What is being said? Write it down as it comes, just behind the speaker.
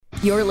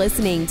You're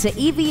listening to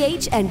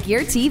EVH and Gear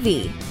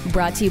TV,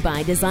 brought to you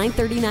by Design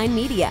 39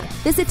 Media.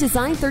 Visit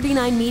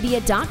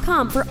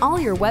design39media.com for all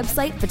your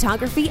website,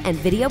 photography, and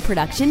video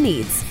production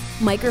needs.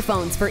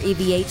 Microphones for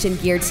EVH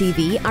and Gear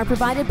TV are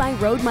provided by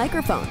Rode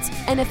Microphones,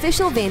 and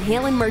official Van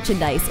Halen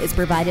merchandise is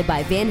provided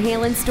by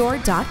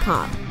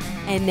VanHalenStore.com.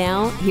 And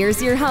now,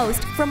 here's your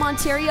host from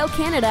Ontario,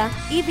 Canada,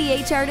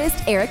 EVH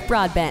artist Eric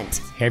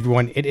Broadbent. Hey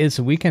everyone, it is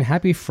the weekend.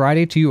 Happy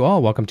Friday to you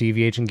all. Welcome to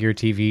EVH and Gear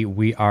TV.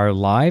 We are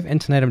live,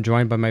 and tonight I'm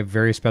joined by my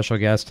very special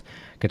guest,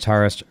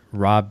 guitarist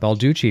Rob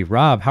Balducci.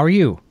 Rob, how are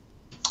you?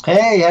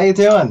 Hey, how you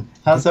doing?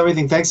 How's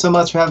everything? Thanks so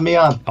much for having me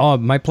on. Oh,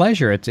 my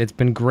pleasure. It's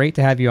been great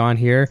to have you on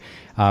here.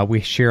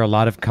 We share a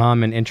lot of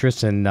common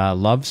interests and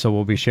love, so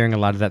we'll be sharing a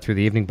lot of that through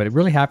the evening, but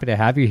really happy to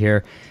have you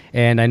here.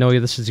 And I know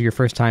this is your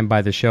first time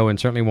by the show and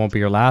certainly won't be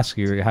your last.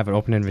 You have an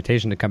open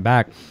invitation to come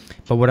back.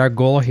 But what our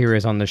goal here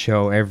is on the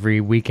show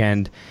every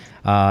weekend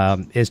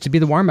is to be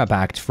the warm-up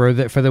act for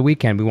the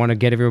weekend. We want to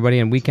get everybody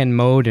in weekend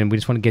mode, and we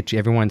just want to get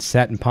everyone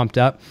set and pumped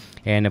up.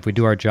 And if we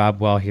do our job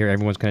well here,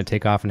 everyone's going to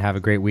take off and have a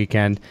great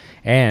weekend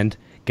and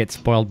get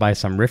spoiled by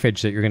some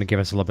riffage that you're going to give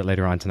us a little bit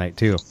later on tonight,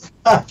 too.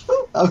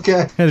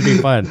 Okay. It'll be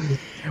fun.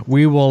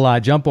 We will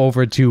jump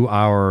over to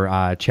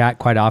our chat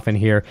quite often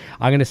here.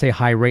 I'm going to say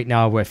hi right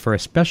now for a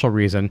special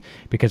reason,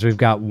 because we've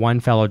got one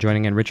fellow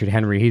joining in, Richard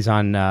Henry. He's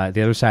on the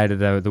other side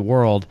of the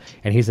world,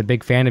 and he's a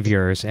big fan of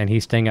yours, and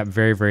he's staying up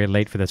very, very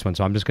late for this one.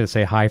 So I'm just going to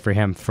say hi for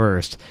him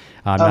first.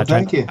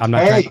 Thank you.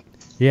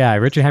 Yeah,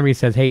 Richard Henry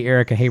says, hey,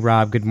 Erica, hey,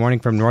 Rob, good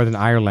morning from Northern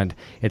Ireland.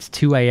 It's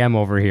 2 a.m.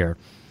 over here.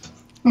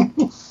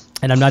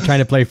 And I'm not trying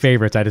to play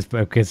favorites,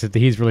 because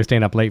he's really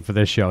staying up late for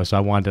this show, so I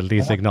wanted to at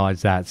least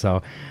acknowledge that.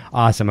 So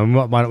awesome. And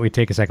why don't we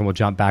take a second? We'll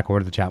jump back over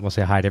to the chat. We'll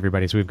say hi to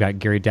everybody. So we've got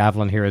Gary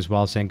Davlin here as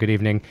well, saying good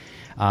evening.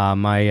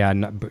 My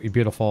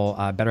beautiful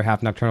better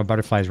half, Nocturnal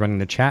Butterfly, is running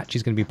the chat.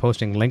 She's going to be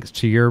posting links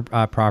to your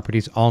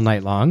properties all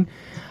night long.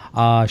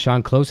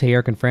 Sean Close, hey,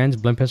 Eric and friends.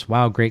 Blimpus,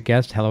 wow, great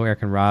guest. Hello,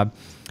 Eric and Rob.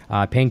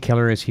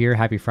 Painkiller is here.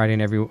 Happy Friday,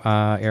 and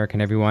Eric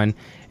and everyone.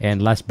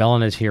 And Les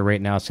Bellin is here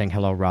right now saying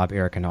hello, Rob,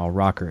 Eric, and all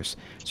rockers.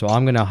 So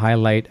I'm going to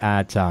highlight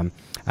at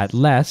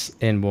Les,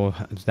 and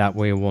that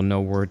way we'll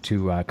know where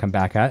to come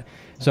back at.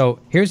 So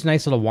here's a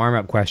nice little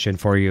warm-up question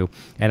for you.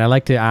 And I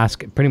like to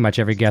ask pretty much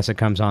every guest that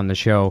comes on the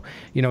show.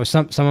 You know,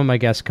 some of my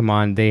guests come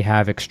on, they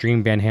have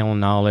extreme Van Halen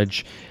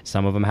knowledge.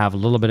 Some of them have a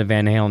little bit of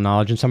Van Halen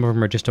knowledge, and some of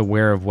them are just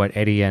aware of what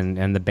Eddie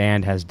and the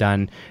band has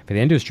done for the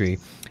industry.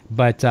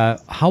 But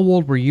how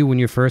old were you when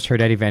you first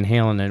heard Eddie Van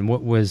Halen, and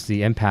what was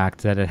the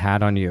impact that it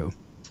had on you?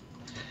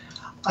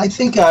 I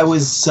think I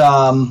was,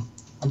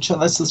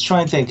 let's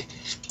try and think.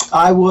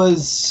 I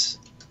was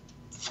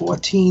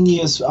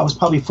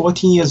probably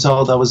 14 years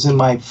old. I was in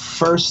one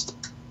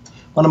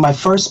of my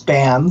first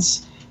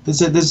bands.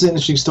 This is an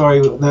interesting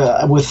story.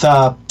 With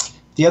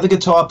the other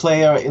guitar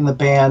player in the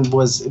band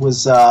was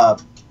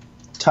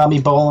Tommy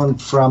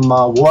Bolin from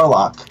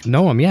Warlock.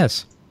 Know him,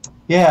 yes.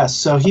 Yeah,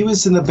 so he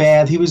was in the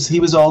band. He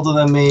was older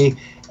than me,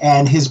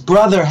 and his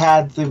brother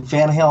had the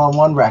Van Halen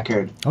 1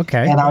 record.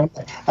 Okay. And I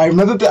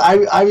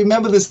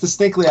remember this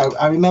distinctly.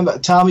 I remember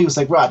Tommy was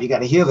like, "Rob, you got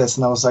to hear this,"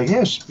 and I was like,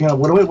 "Yeah,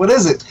 what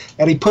is it?"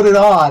 And he put it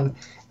on,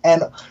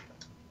 and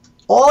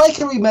all I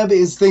can remember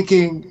is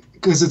thinking,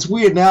 because it's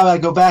weird now. I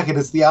go back and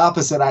it's the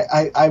opposite.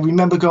 I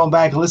remember going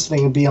back and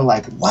listening and being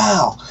like,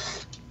 "Wow,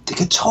 the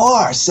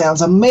guitar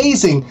sounds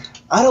amazing.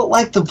 I don't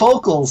like the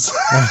vocals."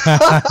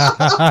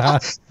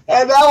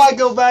 And now I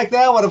go back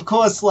now, and of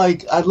course,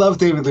 like, I love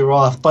David Lee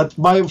Roth, but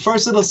my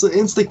first little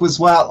instinct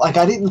was, wow, like,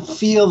 I didn't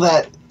feel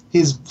that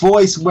his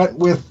voice went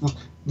with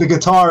the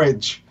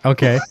guitarage.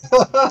 Okay.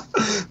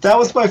 That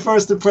was my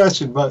first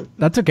impression, but...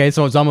 That's okay.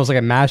 So it's almost like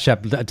a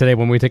mashup today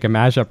when we take a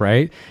mashup,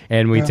 right?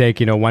 And we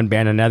take, one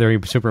band and another,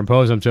 and we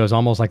superimpose them, so it's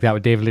almost like that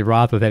with David Lee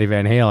Roth with Eddie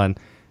Van Halen.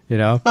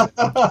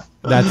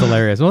 That's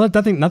hilarious. Well,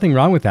 nothing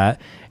wrong with that.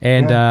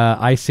 And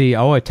I see,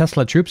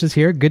 Tesla Troops is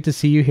here. Good to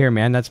see you here,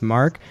 man. That's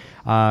Mark.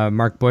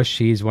 Mark Bush,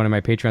 he's one of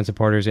my Patreon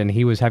supporters, and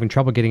he was having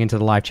trouble getting into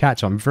the live chat.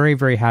 So I'm very,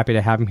 very happy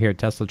to have him here at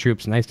Tesla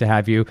Troops. Nice to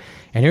have you.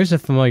 And here's a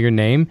familiar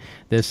name.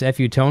 This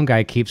FU Tone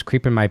guy keeps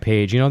creeping my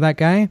page. You know that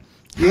guy?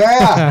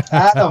 Yeah,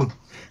 Adam.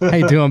 How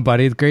you doing,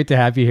 buddy? It's great to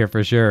have you here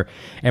for sure.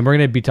 And we're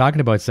going to be talking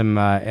about some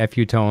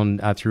FU Tone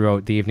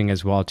throughout the evening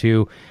as well,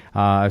 too.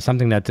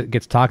 Something that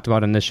gets talked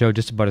about on this show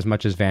just about as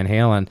much as Van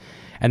Halen.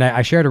 And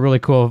I shared a really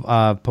cool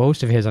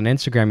post of his on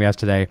Instagram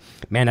yesterday.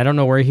 Man, I don't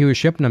know where he was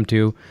shipping them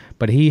to,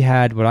 but he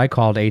had what I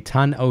called a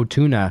ton o'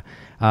 tuna.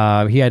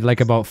 He had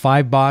like about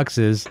 5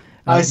 boxes.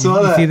 I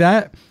saw that. You see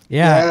that?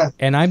 Yeah.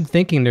 And I'm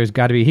thinking there's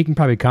got to be, he can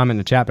probably comment in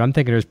the chat, but I'm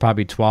thinking there's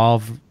probably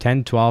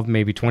 10, 12,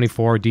 maybe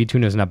 24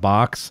 D-tunas in a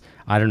box.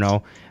 I don't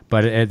know.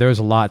 But there's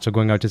a lot, so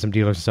going out to some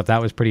dealers and stuff,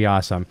 that was pretty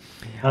awesome.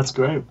 That's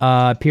great.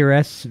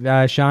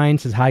 PRS Shine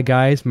says, hi,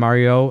 guys.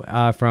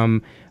 Mario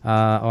from,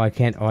 I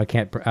can't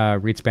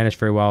read Spanish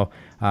very well.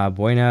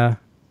 Buena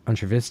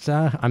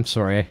Entrevista. I'm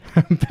sorry.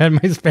 I'm bad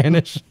at my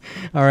Spanish.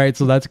 All right,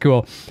 so that's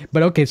cool.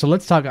 But okay, so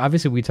let's talk.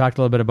 Obviously, we talked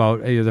a little bit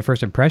about the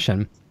first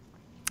impression.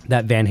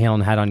 that Van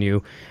Halen had on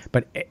you.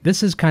 But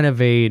this is kind of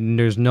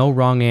there's no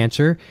wrong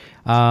answer,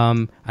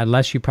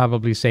 unless you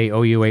probably say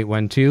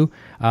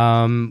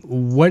OU812.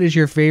 What is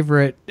your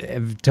favorite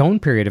tone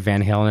period of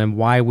Van Halen, and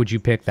why would you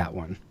pick that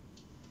one?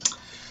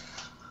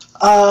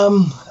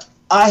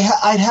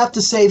 I'd have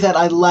to say that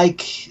I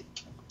like,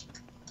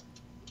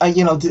 Van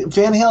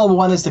Halen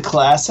 1 is the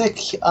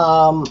classic.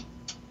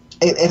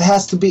 It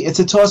has to be, it's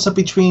a toss-up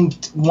between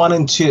 1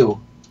 and 2.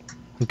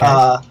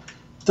 Okay.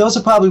 Those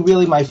are probably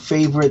really my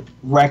favorite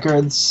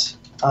records.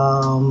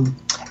 And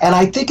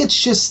I think it's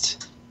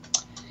just,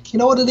 you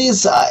know what it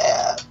is?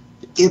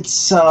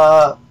 It's,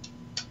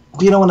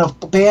 when a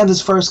band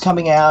is first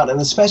coming out, and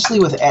especially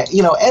with,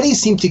 Eddie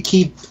seemed to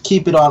keep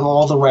it on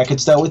all the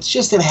records, though. It's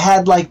just, it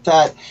had like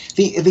that,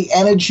 the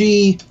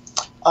energy,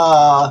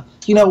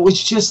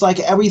 it's just like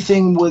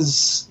everything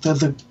was,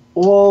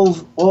 all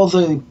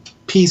the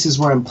pieces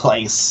were in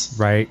place.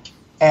 Right.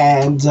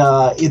 And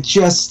it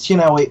just,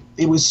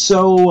 it was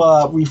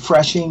so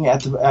refreshing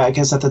at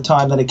the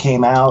time that it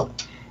came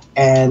out.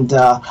 And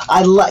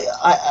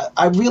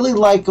I really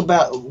like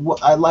about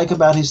what I like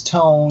about his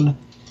tone,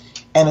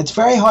 and it's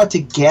very hard to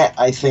get,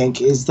 I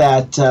think, is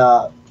that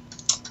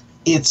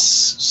it's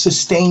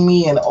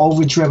sustainy and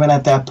overdriven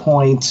at that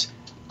point,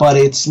 but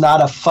it's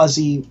not a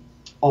fuzzy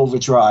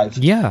overdrive.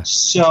 Yeah.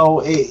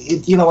 So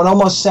it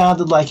almost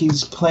sounded like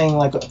he's playing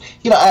like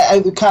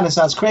it kind of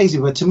sounds crazy,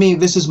 but to me,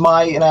 this is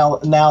my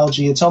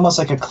analogy. It's almost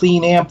like a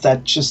clean amp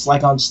that just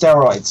like on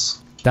steroids.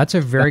 That's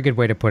a very good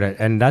way to put it,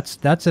 and that's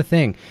the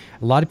thing.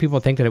 A lot of people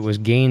think that it was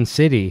Gain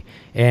City,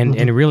 and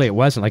really it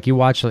wasn't. Like you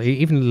watch,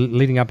 even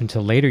leading up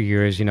until later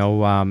years,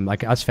 like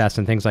Usfest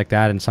and things like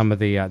that, and some of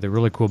the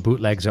really cool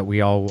bootlegs that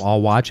we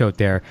all watch out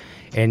there,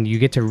 and you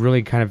get to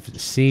really kind of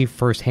see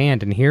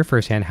firsthand and hear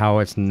firsthand how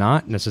it's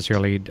not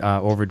necessarily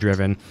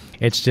overdriven.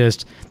 It's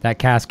just that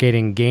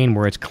cascading gain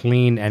where it's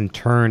clean and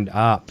turned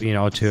up,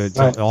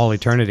 to all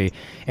eternity.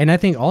 And I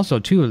think also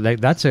too,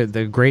 that's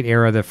the great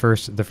era of the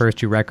first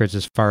two records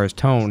as far as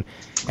tone,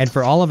 and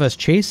for all of us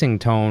chasing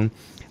tone.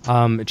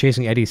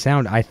 Chasing Eddie's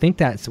sound, I think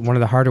that's one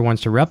of the harder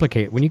ones to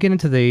replicate. When you get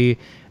into the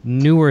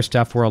newer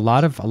stuff, where a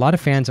lot of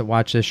fans that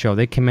watch this show,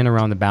 they come in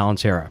around the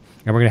Balance era,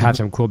 and we're gonna have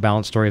some cool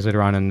Balance stories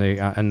later on in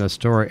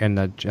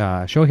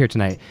the show here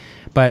tonight.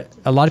 But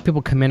a lot of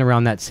people come in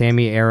around that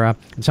Sammy era,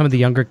 and some of the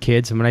younger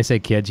kids, and when I say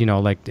kids,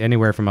 like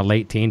anywhere from a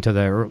late teen to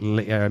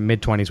the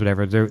mid-20s,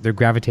 whatever, they're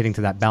gravitating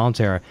to that Balance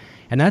era.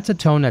 And that's a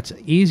tone that's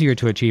easier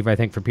to achieve, I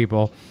think, for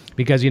people,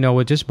 because,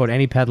 with just about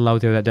any pedal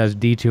out there that does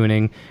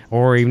detuning,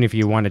 or even if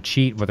you want to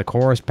cheat with a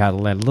chorus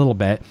pedal a little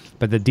bit,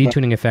 but the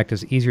detuning effect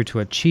is easier to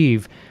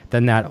achieve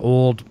than that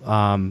old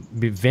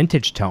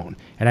vintage tone.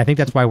 And I think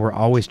that's why we're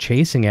always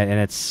chasing it, and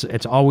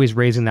it's always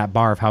raising that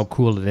bar of how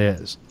cool it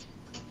is.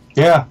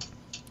 Yeah,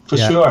 for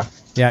sure.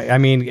 Yeah, I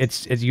mean,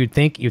 it's you'd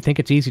think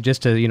it's easy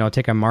just to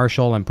take a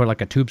Marshall and put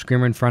like a tube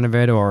screamer in front of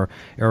it, or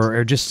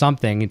just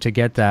something to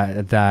get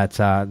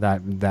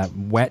that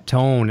wet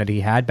tone that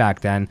he had back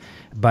then.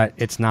 But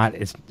it's not.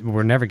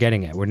 We're never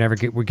getting it.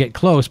 We get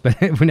close,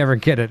 but we never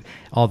get it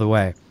all the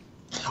way.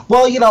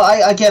 Well,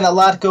 again, a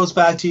lot goes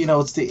back to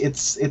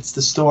it's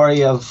the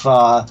story of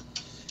the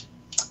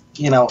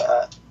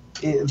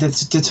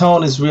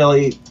tone is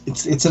really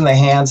it's in the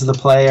hands of the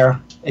player.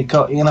 It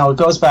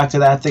goes back to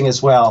that thing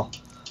as well.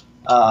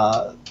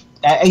 And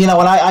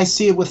I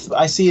see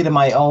it in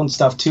my own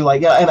stuff too.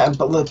 Like,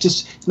 but look,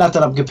 just not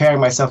that I'm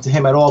comparing myself to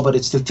him at all, but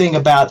it's the thing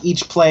about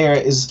each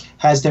player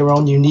has their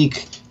own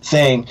unique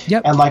thing.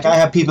 Yep. And like I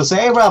have people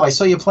say, "Hey, Rob, I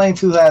saw you playing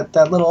through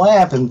that little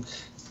amp, and you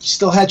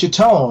still had your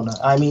tone."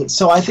 I mean,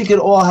 so I think a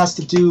lot has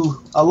to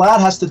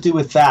do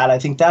with that. I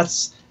think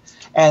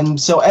and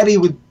so Eddie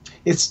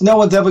no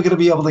one's ever going to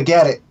be able to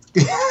get it.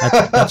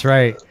 That's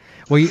right.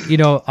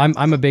 Well,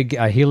 I'm a big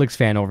Helix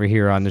fan over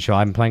here on the show.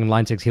 I'm playing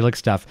Line 6 Helix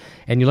stuff,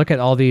 and you look at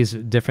all these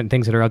different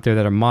things that are out there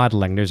that are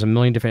modeling. There's a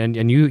million different,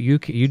 and you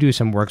do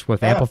some works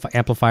with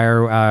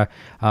amplifier,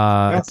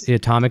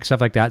 atomic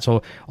stuff like that.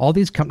 So all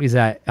these companies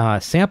that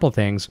sample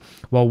things,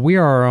 well, we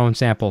are our own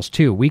samples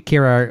too. We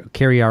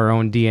carry our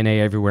own DNA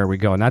everywhere we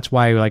go, and that's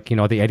why, like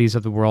the Eddies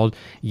of the world,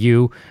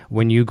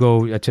 when you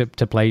go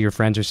to play, your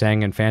friends are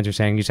saying and fans are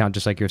saying you sound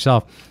just like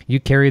yourself. You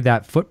carry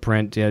that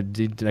footprint,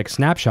 like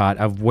snapshot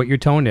of what your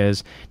tone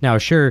is. Now,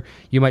 sure,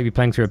 you might be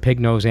playing through a pig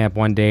nose amp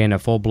one day and a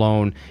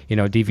full-blown,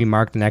 DV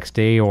Mark the next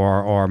day,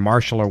 or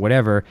Marshall or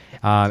whatever,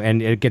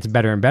 and it gets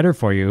better and better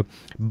for you.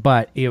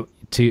 But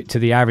to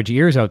the average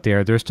ears out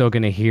there, they're still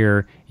going to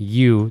hear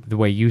you the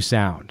way you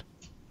sound.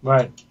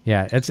 Right.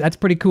 Yeah, that's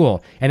pretty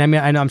cool. And I mean,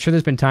 I'm sure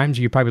there's been times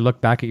you probably look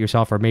back at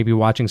yourself, or maybe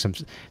watching some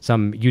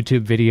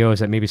YouTube videos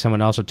that maybe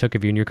someone else took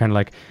of you, and you're kind of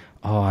like,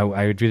 oh,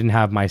 I didn't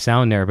have my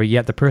sound there. But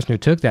yet the person who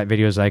took that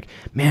video is like,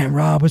 man,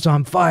 Rob was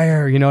on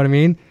fire. You know what I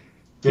mean?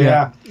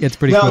 Yeah, it's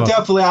pretty cool. No,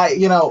 definitely.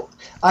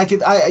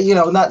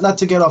 Not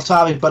to get off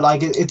topic, but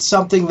like it's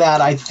something that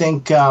I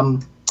think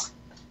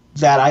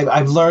that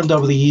I've learned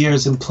over the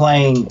years in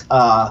playing.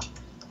 I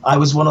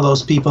was one of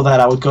those people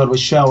that I would go to a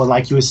show, and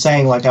like you were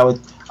saying, like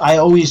I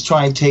always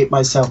try and tape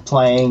myself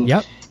playing.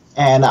 Yep.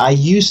 And I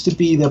used to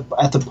be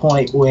at the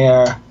point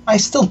where I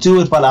still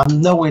do it, but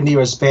I'm nowhere near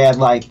as bad.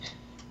 Like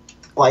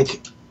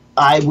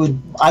I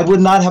would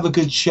not have a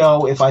good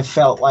show if I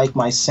felt like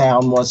my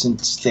sound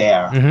wasn't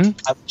there. Mm-hmm.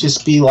 I would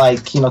just be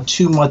like,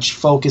 too much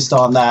focused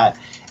on that.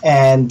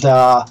 And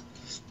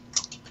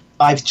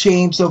I've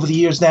changed over the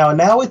years now. And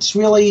now it's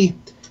really,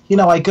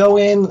 I go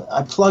in,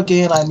 I plug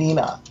in,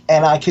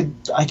 and I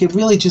could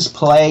really just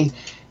play.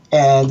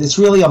 And it's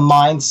really a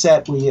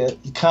mindset where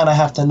you kind of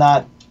have to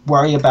not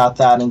worry about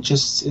that and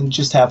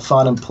just have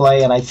fun and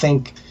play. And I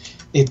think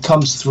it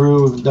comes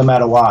through no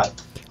matter what.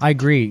 I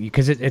agree,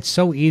 because it's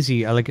so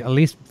easy. Like, at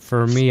least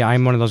for me,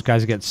 I'm one of those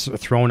guys that gets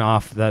thrown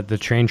off the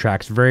train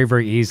tracks very,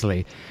 very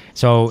easily.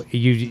 So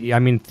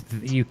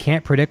you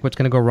can't predict what's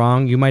going to go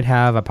wrong. You might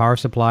have a power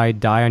supply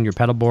die on your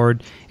pedal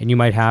board, and you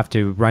might have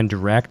to run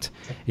direct,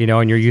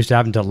 and you're used to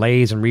having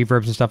delays and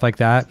reverbs and stuff like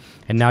that.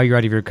 And now you're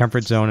out of your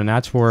comfort zone, and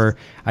that's where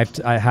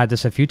I had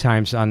this a few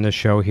times on the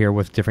show here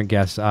with different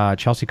guests.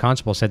 Chelsea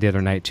Constable said the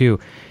other night too.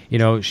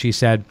 She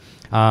said,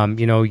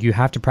 you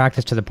have to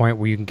practice to the point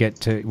where you can get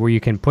to where you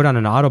can put on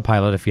an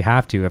autopilot if you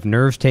have to. If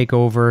nerves take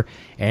over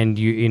and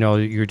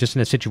you're just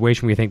in a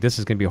situation where you think this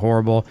is going to be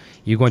horrible,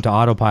 you go into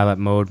autopilot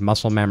mode,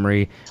 muscle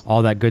memory,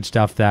 all that good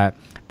stuff that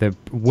the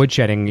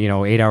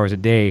woodshedding, 8 hours a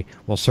day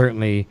will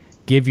certainly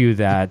give you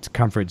that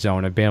comfort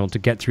zone of being able to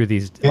get through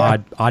these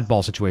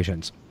oddball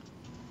situations.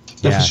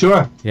 Yeah, for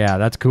sure. Yeah,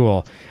 that's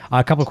cool.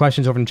 A couple of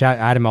questions over in chat.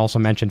 Adam also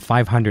mentioned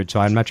 500, so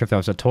I'm not sure if that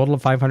was a total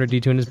of 500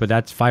 D-tuners, but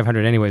that's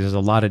 500 anyways. There's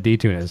a lot of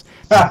D-tuners.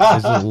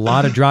 There's a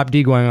lot of drop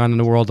D going on in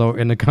the world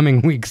in the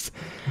coming weeks.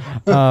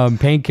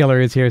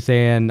 Painkiller is here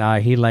saying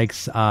he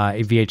likes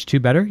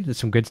VH2 better. There's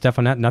some good stuff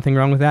on that. Nothing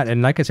wrong with that.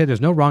 And like I said, there's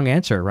no wrong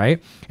answer,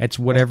 right? It's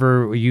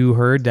whatever you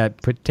heard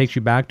that takes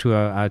you back to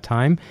a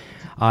time.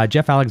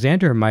 Jeff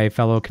Alexander, my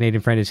fellow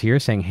Canadian friend, is here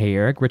saying, hey,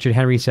 Eric. Richard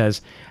Henry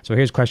says, so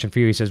here's a question for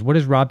you. He says, what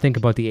does Rob think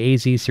about the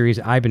AZ series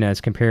Ibanez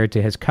compared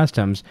to his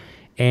customs?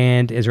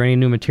 And is there any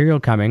new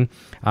material coming?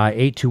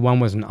 821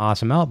 was an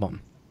awesome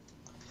album.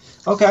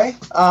 Okay.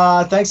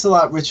 Thanks a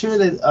lot,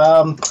 Richard.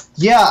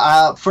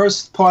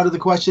 First part of the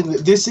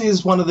question, this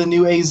is one of the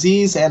new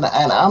AZs, and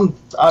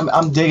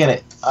I'm digging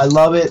it. I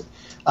love it.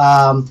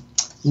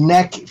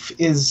 Neck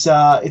is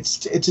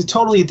it's a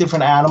totally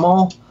different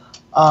animal.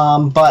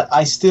 But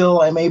I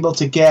still am able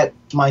to get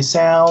my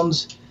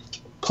sounds,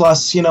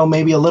 plus,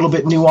 maybe a little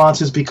bit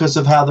nuances because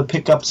of how the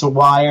pickups are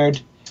wired.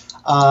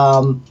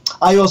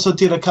 I also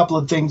did a couple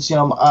of things,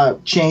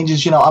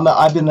 changes.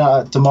 I've been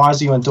a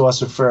DiMarzio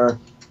endorser for,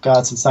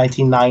 since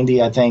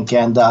 1990, I think.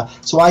 And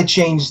so I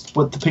changed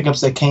what the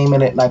pickups that came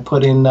in it, and I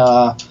put in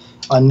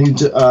a new,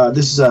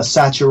 this is a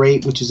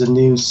Saturate, which is a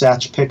new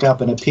Satch pickup,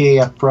 and a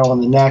PAF Pro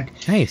on the neck.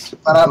 Nice.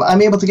 But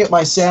I'm able to get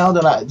my sound,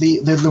 and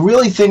the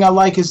really thing I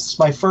like is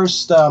my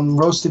first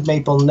roasted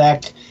maple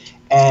neck,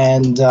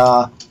 and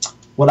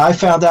what I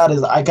found out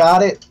is I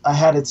got it. I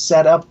had it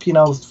set up,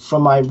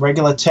 from my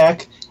regular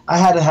tech. I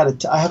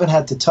haven't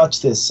had to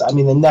touch this. I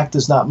mean, the neck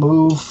does not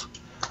move,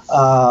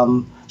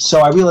 so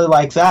I really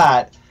like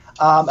that.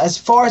 As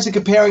far as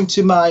comparing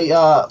to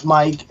my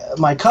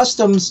my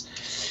customs,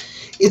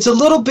 it's a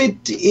little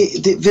bit,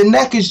 the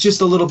neck is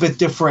just a little bit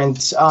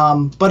different,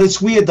 but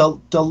it's weird.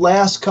 The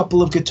last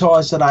couple of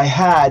guitars that I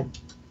had,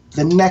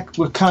 the neck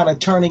were kind of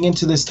turning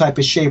into this type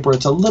of shape where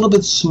it's a little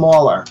bit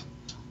smaller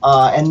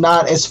and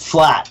not as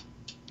flat,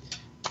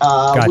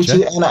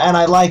 gotcha. and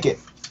I like it.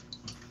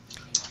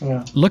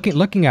 Yeah.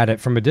 Looking at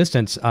it from a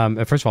distance,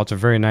 first of all, it's a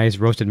very nice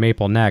roasted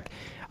maple neck.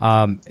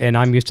 And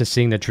I'm used to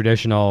seeing the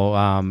traditional,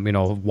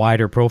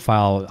 wider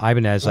profile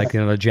Ibanez, like,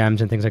 the gems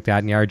and things like that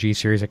in the RG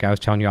series, like I was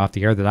telling you off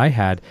the air that I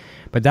had.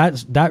 But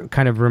that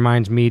kind of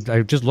reminds me,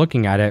 just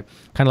looking at it,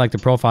 kind of like the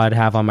profile I'd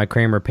have on my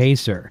Kramer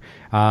Pacer.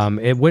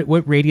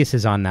 What radius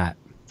is on that?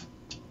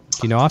 Do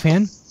you know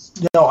offhand?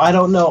 No, I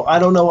don't know. I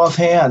don't know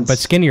offhand. But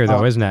skinnier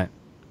though, isn't it?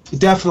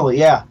 Definitely,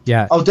 yeah.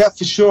 Yeah. Oh,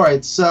 for sure.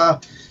 It's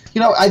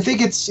I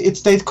think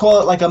it's they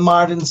call it like a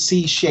modern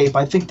C shape.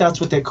 I think that's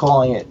what they're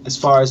calling it as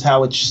far as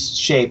how it's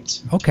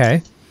shaped.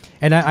 Okay.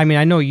 And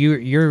I know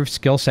your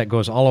skill set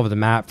goes all over the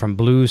map, from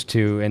blues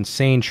to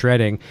insane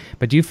shredding.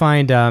 But do you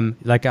find,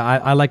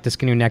 I like the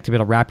skinnier neck to be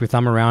able to wrap your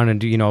thumb around and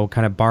do,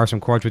 kind of bar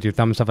some chords with your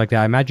thumb and stuff like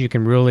that. I imagine you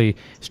can really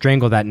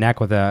strangle that neck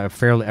with a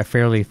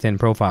fairly thin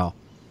profile.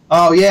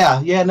 Oh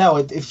yeah, no,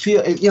 it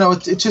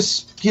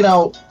just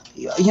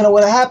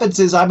what happens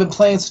is I've been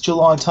playing such a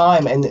long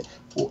time, and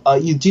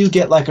you do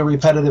get like a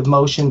repetitive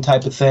motion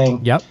type of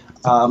thing. Yep.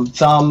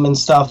 Thumb and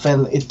stuff,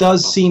 and it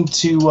does seem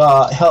to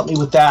help me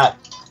with that,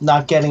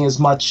 not getting as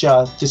much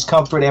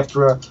discomfort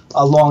after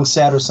a long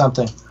set or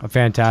something.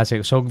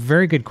 Fantastic. So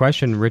very good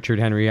question, Richard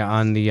Henry,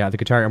 on the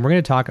guitar. And we're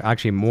going to talk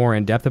actually more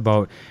in depth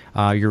about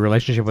your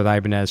relationship with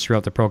Ibanez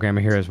throughout the program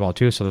here as well,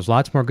 too. So there's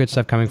lots more good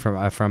stuff coming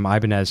from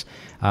Ibanez,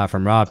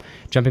 from Rob.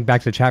 Jumping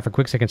back to the chat for a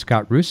quick second,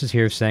 Scott Roos is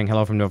here saying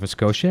hello from Nova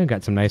Scotia.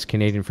 Got some nice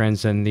Canadian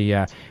friends in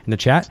the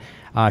chat.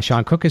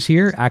 Sean Cook is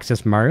here.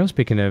 Access Mario,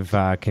 speaking of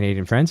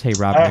Canadian friends. Hey,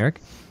 Rob and Eric.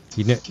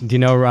 Do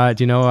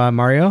you know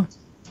Mario?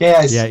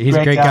 Yeah, he's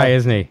a great guy,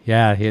 isn't he?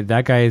 Yeah,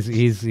 that guy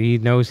he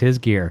knows his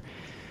gear.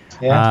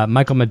 Yeah.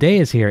 Michael Madej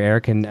is here,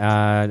 Eric, and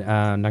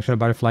Nocturnal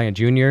Butterfly and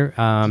Junior.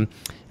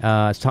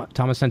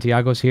 Thomas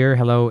Santiago's here.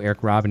 Hello,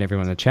 Eric, Rob, and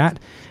everyone in the chat.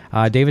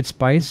 David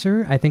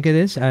Spicer, I think it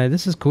is.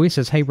 This is cool. He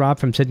says, hey, Rob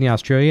from Sydney,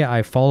 Australia.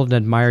 I followed and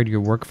admired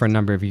your work for a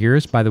number of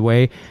years. By the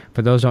way,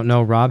 for those who don't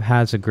know, Rob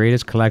has the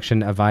greatest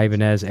collection of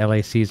Ibanez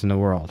LACs in the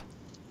world.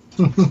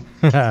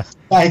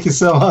 Thank you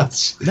so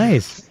much.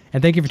 Nice.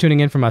 And thank you for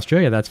tuning in from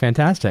Australia. That's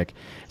fantastic.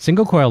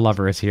 Single Coil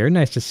Lover is here.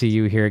 Nice to see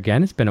you here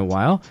again. It's been a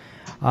while.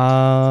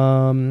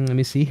 Let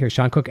me see here.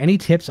 Sean Cook, any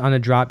tips on a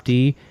drop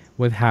D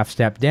with half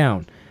step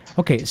down?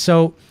 Okay,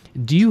 so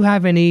do you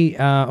have any...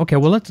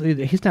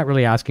 he's not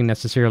really asking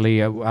necessarily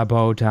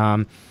about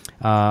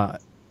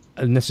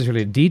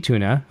necessarily a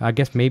D-tuner. I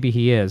guess maybe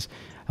he is.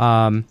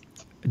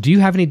 Do you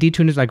have any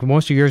D-tuners? Like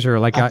most of yours are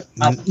like... I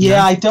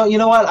don't. You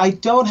know what? I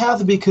don't have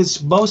them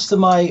because most of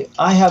my...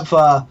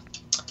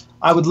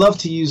 I would love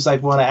to use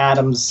like one of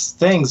Adam's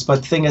things,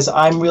 but the thing is,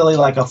 I'm really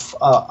like a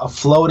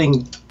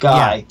floating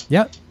guy.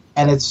 Yeah. Yep.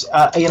 And it's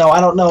I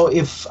don't know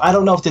if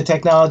the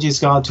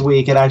technology's gone to where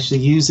you could actually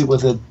use it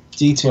with a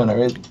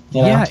D-tuner.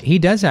 Yeah, he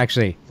does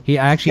actually. He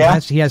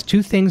actually has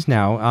two things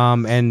now.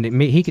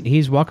 And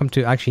he's welcome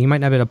to. Actually, he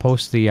might not be able to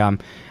post the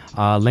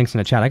links in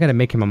the chat. I got to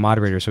make him a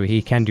moderator so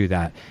he can do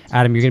that.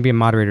 Adam, you're going to be a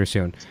moderator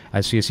soon.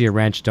 So you see a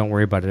wrench, don't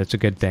worry about it. It's a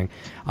good thing.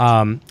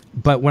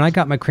 But when I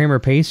got my Kramer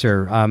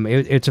Pacer,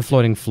 it's a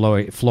floating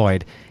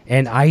Floyd.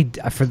 And I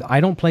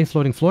don't play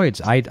floating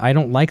Floyds. I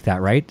don't like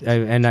that, right?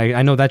 And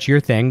I know that's your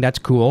thing. That's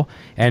cool.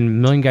 And a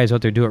million guys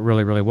out there do it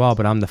really, really well.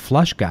 But I'm the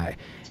flush guy.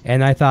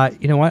 And I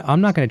thought, you know what?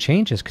 I'm not going to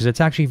change this because it's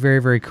actually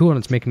very, very cool and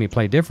it's making me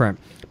play different.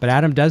 But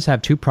Adam does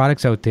have two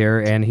products out there,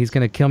 and he's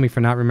going to kill me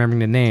for not remembering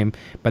the name.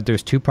 But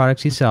there's two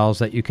products he sells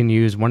that you can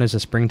use. One is a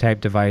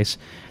spring-type device.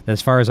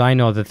 As far as I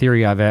know, the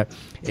theory of it,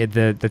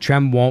 the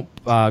trem won't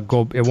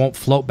it won't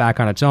float back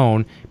on its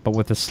own. But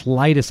with the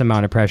slightest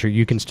amount of pressure,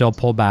 you can still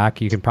pull back.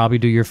 You can probably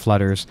do your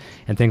flutters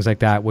and things like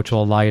that, which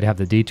will allow you to have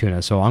the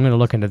D-tuner. So I'm going to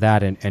look into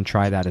that and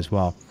try that as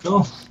well.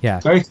 Cool. Yeah.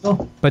 Very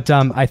cool. But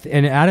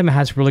and Adam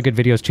has really good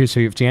videos too.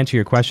 So to answer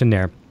your question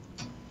there,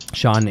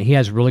 Sean, he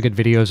has really good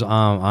videos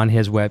on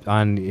his web,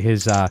 on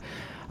his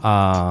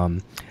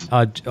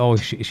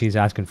she's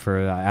asking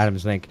for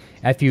Adam's link,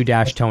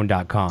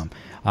 fu-tone.com.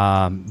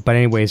 But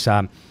anyways,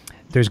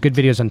 there's good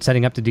videos on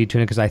setting up the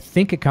D-tuner because I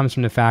think it comes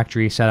from the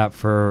factory set up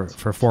for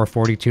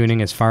 440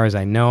 tuning as far as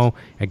I know.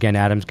 Again,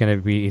 Adam's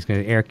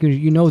Eric,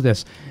 you know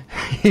this.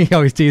 He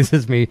always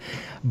teases me.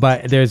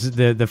 But there's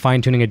the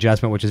fine-tuning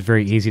adjustment, which is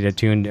very easy to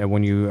tune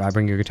when you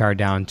bring your guitar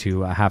down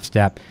to a half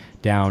step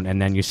down,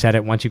 and then you set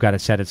it. Once you got it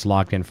set, it's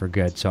locked in for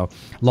good. So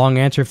long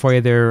answer for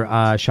you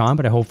there, Sean,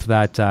 but I hope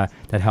that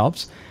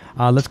helps.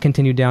 Let's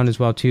continue down as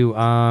well too.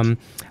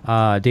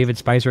 David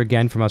Spicer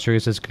again from Australia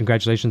says,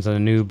 congratulations on the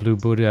new Blue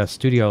Buddha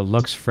studio.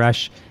 Looks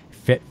fresh,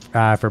 fit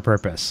for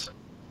purpose.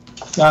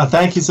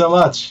 Thank you so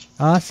much.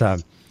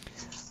 Awesome.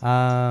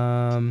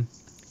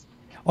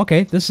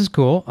 Okay, this is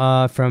cool.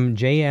 From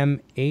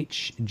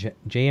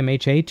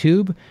JMHA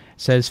Tube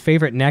says,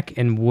 favorite neck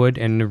and wood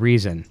and the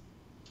reason.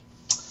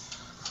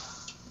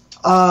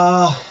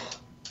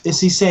 Is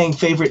he saying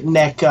favorite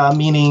neck,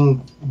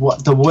 meaning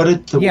what, the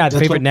wood? The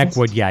favorite neck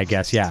wood. Yeah, I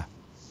guess. Yeah.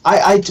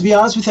 I to be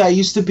honest with you, I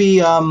used to be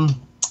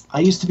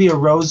a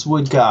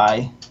rosewood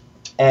guy,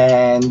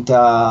 and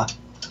I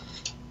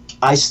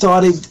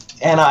started,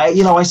 and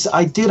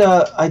I did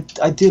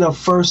a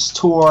first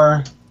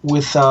tour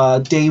with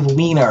Dave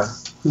Weiner,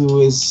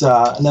 who is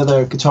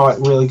another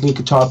really good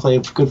guitar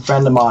player, good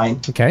friend of mine.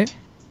 Okay.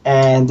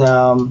 And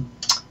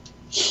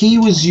he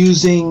was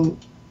using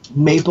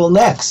maple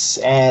necks,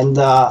 and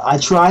I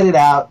tried it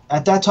out.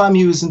 At that time,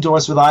 he was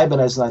endorsed with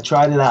Ibanez, and I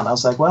tried it out, and I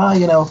was like, well,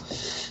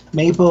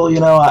 maple,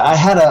 I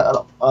had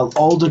an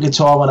older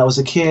guitar when I was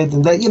a kid,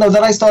 and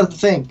then I started to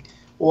think,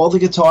 all the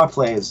guitar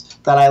players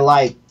that I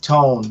like,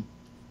 Tone,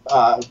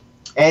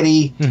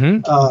 Eddie,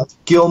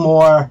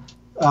 Gilmore,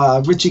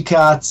 Richie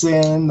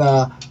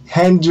Kotzen,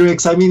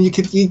 Hendrix, I mean,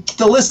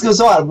 the list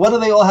goes on. What do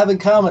they all have in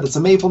common? It's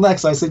a maple neck.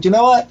 So I said, you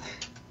know what?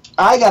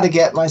 I got to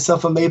get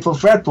myself a maple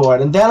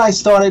fretboard. And then I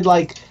started,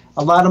 like,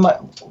 a lot of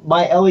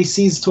my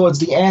LECs towards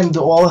the end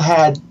all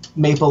had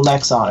maple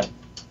necks on it.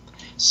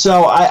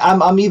 So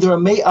I'm either a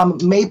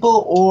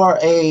maple or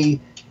a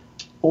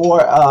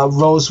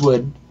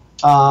rosewood.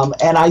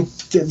 And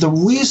the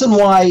reason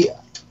why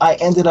I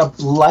ended up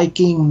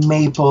liking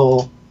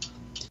maple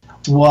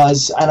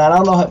was, and I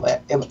don't know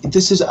if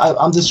this is,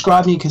 I'm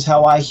describing it because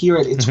how I hear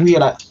it, it's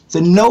weird.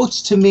 The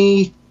notes to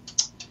me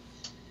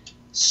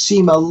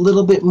seem a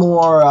little bit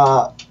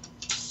more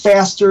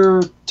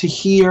faster to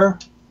hear,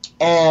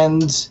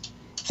 and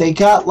they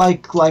got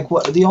like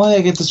what the only way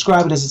I can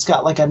describe it is it's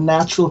got like a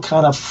natural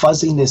kind of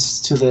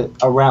fuzziness to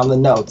around the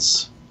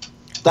notes.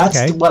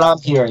 That's what I'm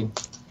hearing.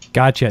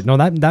 Gotcha. No,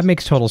 that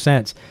makes total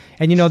sense.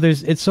 And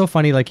it's so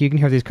funny. Like you can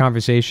hear these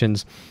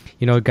conversations.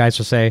 Guys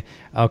will say,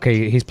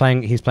 "Okay, he's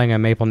playing a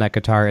maple neck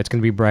guitar. It's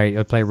going to be bright.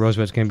 He'll play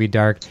rosewood. It's going to be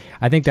dark."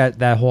 I think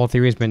that whole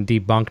theory has been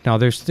debunked. Now,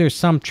 there's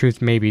some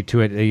truth maybe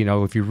to it.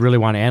 If you really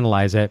want to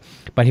analyze it.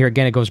 But here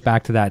again, it goes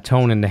back to that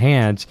tone in the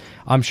hands.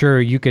 I'm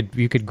sure you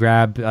could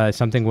grab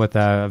something with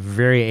a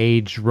very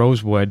aged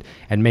rosewood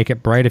and make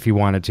it bright if you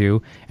wanted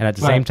to, and at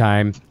the same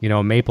time,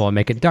 maple and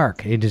make it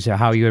dark. It is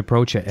how you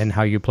approach it and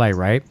how you play,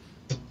 right?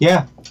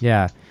 Yeah.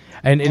 Yeah.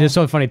 And it is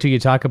so funny, too. You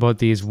talk about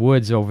these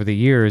woods over the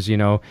years,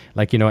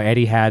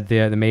 Eddie had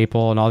the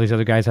maple and all these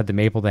other guys had the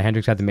maple. The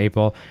Hendrix had the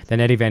maple.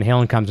 Then Eddie Van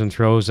Halen comes and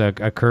throws a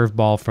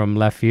curveball from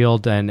left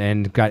field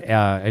and got,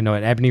 an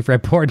ebony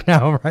fretboard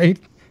now, right?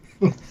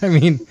 I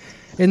mean,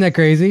 isn't that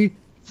crazy?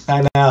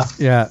 I know.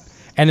 Yeah.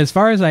 And as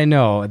far as I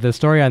know, the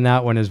story on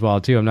that one as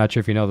well, too, I'm not sure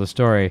if you know the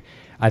story.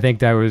 I think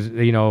that was,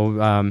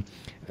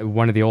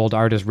 one of the old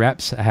artist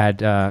reps had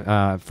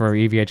for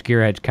EVH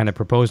Gear had kind of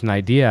proposed an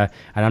idea,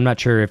 and I'm not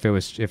sure if it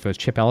was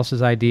Chip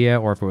Ellis's idea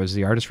or if it was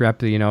the artist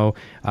rep,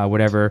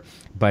 whatever,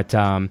 but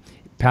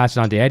passed it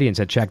on to Eddie and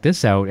said, check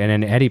this out, and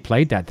then Eddie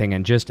played that thing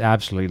and just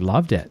absolutely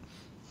loved it.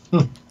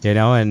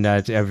 And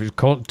it was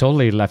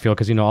totally left field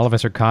because all of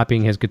us are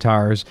copying his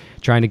guitars,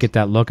 trying to get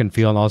that look and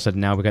feel, and all of a sudden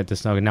now we got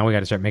this. Now we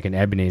got to start making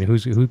ebony, and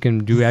who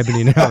can do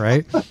ebony now,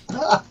 right?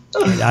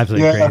 It's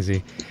absolutely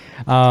crazy.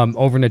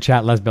 Over in the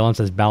chat, Les Bellin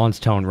says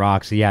balanced tone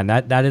rocks. Yeah, and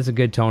that is a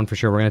good tone for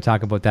sure. We're going to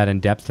talk about that in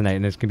depth tonight,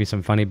 and there's going to be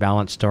some funny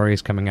balance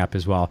stories coming up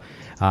as well.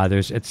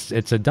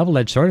 It's a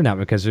double-edged sword now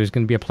because there's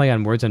going to be a play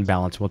on words and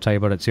balance. We'll tell you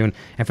about it soon.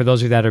 And for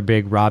those of you that are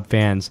big Rob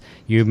fans,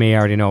 you may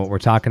already know what we're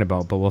talking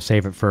about, but we'll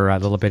save it for a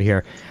little bit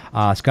here.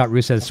 Scott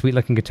Roos says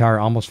sweet-looking guitar,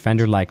 almost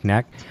Fender-like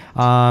neck.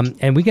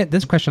 And we get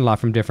this question a lot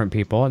from different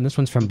people, and this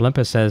one's from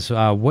Blimpus. Says,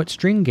 what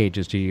string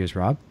gauges do you use,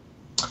 Rob?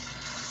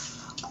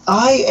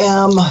 I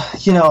am,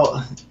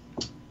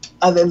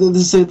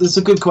 this is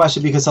a good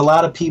question because a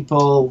lot of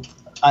people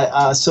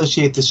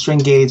associate the string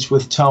gauge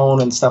with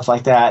tone and stuff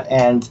like that,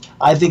 and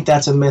I think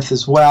that's a myth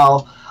as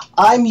well.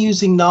 I'm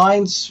using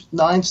nines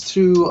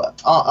through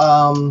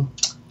on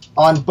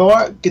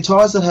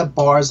guitars that have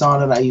bars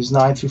on it. I use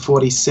 9 through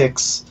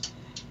 46.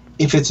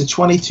 If it's a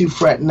 22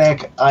 fret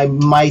neck, I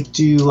might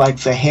do like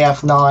the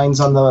half nines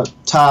on the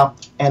top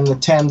and the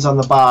 10s on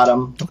the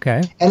bottom.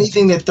 Okay.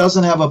 Anything that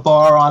doesn't have a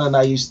bar on it,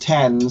 I use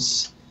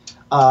 10s.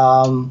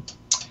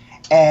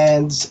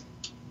 And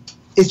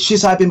it's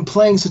just I've been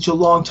playing such a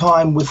long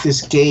time with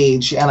this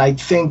gauge, and I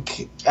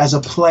think as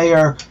a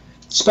player,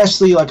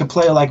 especially like a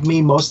player like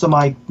me, most of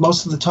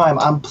the time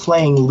I'm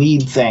playing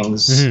lead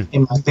things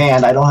in my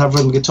band. I don't have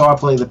rhythm guitar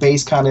play. The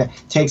bass kind of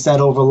takes that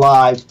over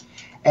live,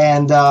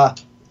 and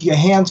your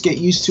hands get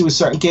used to a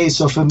certain gauge.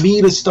 So for me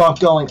to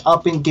start going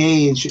up in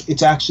gauge,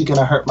 it's actually going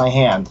to hurt my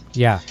hand.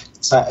 Yeah.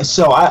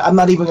 So I'm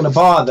not even going to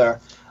bother.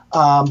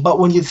 But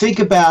when you think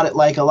about it,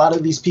 like a lot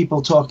of these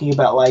people talking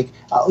about, like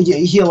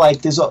you hear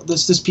like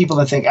there's people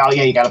that think, oh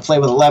yeah, you got to play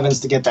with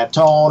 11s to get that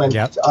tone, and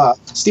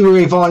Stevie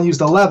Ray Vaughan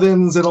used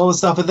 11s and all this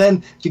stuff. And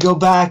then you go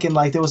back and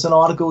like there was an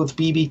article with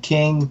B.B.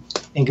 King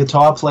in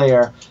Guitar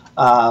Player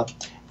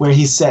where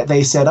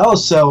they said, oh,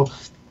 so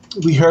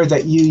we heard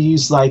that you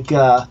use like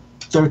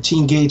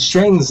 13 gauge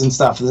strings and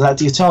stuff. Is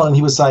that your tone? And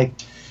he was like,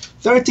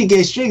 13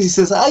 gauge strings. He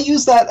says, I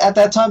used that at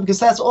that time because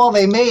that's all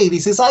they made. He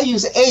says, I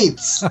use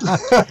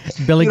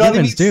 8s. Billy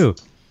Gibbons, too.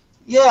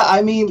 Yeah,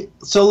 I mean,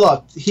 so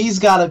look, he's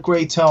got a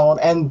great tone,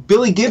 and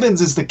Billy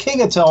Gibbons is the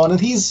king of tone, and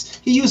he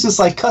uses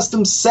like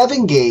custom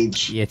 7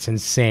 gauge. It's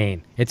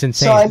insane. It's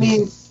insane. So, I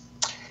mean,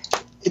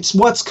 it's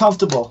what's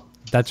comfortable.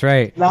 That's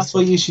right. And that's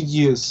what you should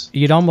use.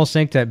 You'd almost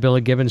think that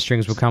Billy Gibbons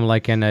strings would come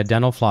like in a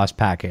dental floss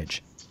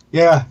package.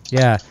 Yeah.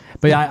 Yeah.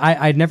 But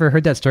I'd never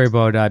heard that story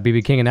about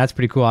B.B. King, and that's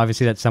pretty cool.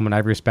 Obviously, that's someone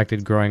I've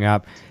respected growing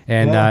up.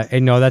 And,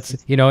 that's,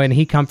 and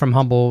he come from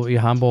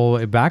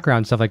humble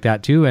background, stuff like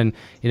that, too. And,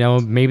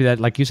 maybe that,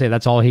 like you say,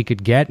 that's all he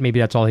could get. Maybe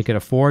that's all he could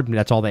afford. Maybe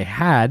that's all they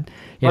had,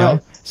 know.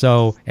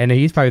 So, and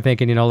he's probably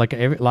thinking, like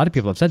a lot of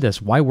people have said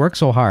this, why work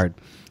so hard?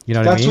 You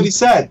know what I mean? That's what he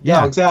said.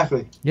 Yeah, no,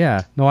 exactly.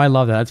 Yeah. No, I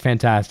love that. That's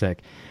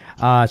fantastic.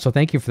 So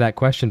thank you for that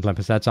question,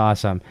 Blimpus. That's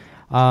awesome.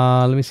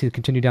 Let me see.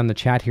 Continue down the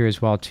chat here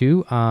as well,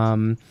 too.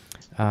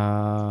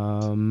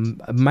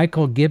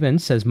 Michael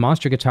Gibbons says,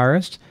 monster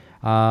guitarist.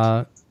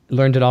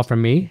 Learned it all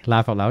from me.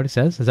 Laugh out loud, he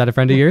says. Is that a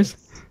friend of yours?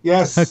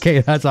 Yes.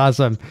 Okay, that's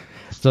awesome.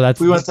 So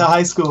we went to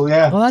high school,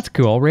 yeah. Well, that's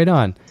cool. Right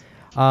on.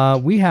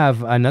 We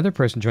have another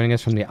person joining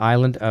us from the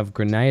island of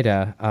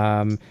Grenada.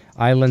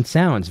 Island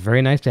Sounds.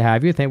 Very nice to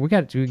have you.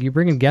 You're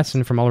bringing guests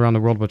in from all around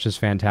the world, which is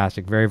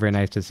fantastic. Very, very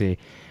nice to see.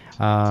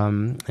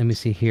 Let me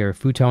see here.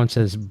 Futone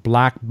says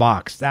Black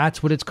Box.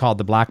 That's what it's called,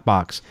 the Black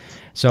Box.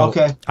 So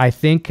I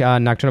think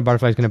Nocturnal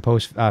Butterfly is going to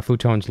post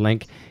Futone's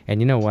link.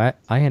 And you know what?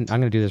 I'm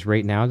going to do this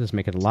right now. Just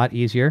make it a lot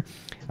easier.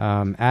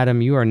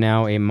 Adam, you are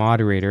now a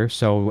moderator.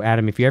 So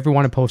Adam, if you ever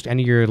want to post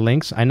any of your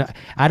links, I know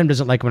Adam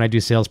doesn't like when I do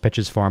sales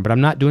pitches for him, but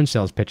I'm not doing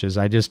sales pitches.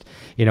 I just,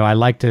 I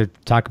like to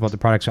talk about the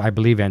products I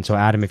believe in. So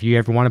Adam, if you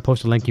ever want to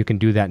post a link, you can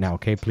do that now.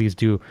 Okay, please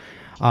do.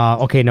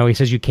 Okay, no, he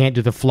says you can't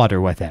do the flutter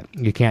with it.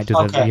 You can't do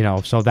the, Okay. you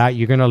know, so that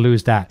you're going to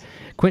lose that.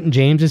 Quentin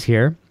James is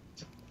here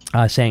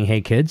saying,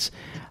 hey, kids.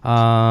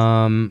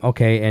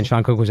 Okay, and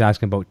Sean Cook was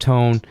asking about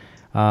tone.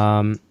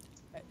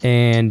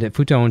 And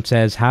Futone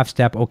says half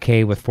step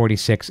okay with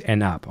 46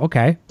 and up.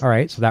 Okay, all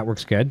right, so that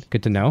works good.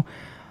 Good to know.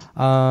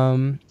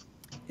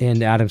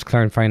 And Adam's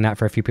clarifying that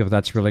for a few people.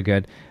 That's really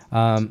good.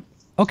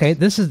 Okay,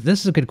 this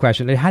is a good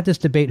question. I had this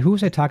debate. Who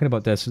was I talking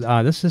about this?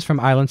 This is from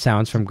Island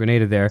Sounds from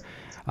Grenada there.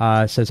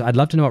 Says, I'd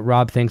love to know what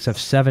Rob thinks of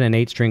 7 and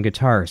 8 string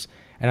guitars.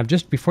 And I'm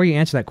just, before you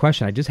answer that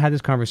question, I just had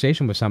this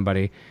conversation with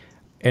somebody,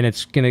 and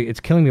it's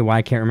killing me why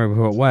I can't remember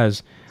who it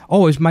was.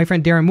 Oh, it was my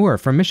friend Darren Moore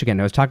from Michigan.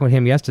 I was talking with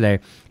him yesterday.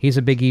 He's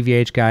a big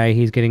EVH guy.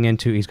 He's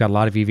got a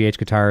lot of EVH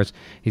guitars.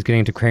 He's getting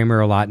into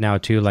Kramer a lot now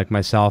too, like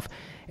myself.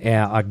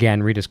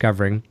 Again,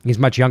 rediscovering. He's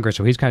much younger,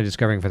 so he's kind of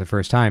discovering for the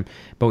first time.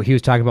 But he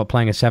was talking about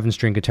playing a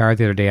 7-string guitar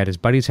the other day at his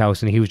buddy's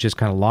house, and he was just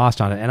kind of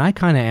lost on it. And I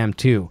kind of am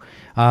too.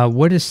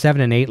 What is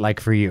 7 and 8 like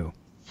for you?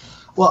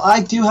 Well,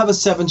 I do have a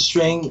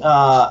 7-string.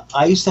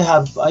 I used to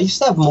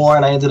have more,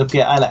 and I ended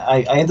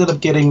up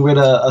getting rid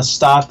of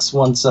stocks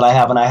ones that I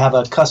have, and I have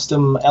a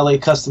custom LA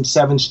custom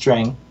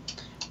 7-string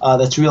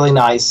that's really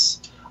nice.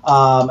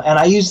 And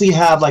I usually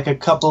have like a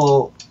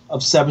couple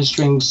of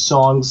 7-string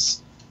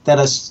songs that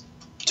are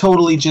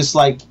totally just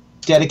like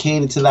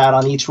dedicated to that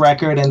on each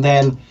record, and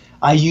then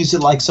I use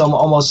it like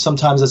almost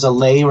sometimes as a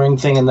layering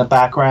thing in the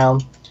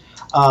background.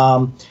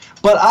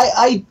 But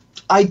I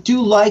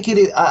do like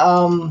it.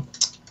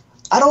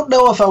 I don't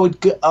know if I would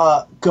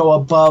go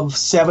above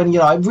 7. You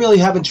know, I really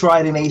haven't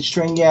tried an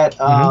 8-string yet.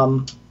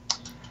 I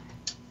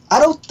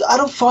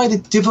don't find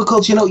it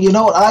difficult. You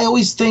know what? I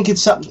always think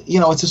it's something. You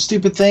know, it's a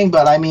stupid thing,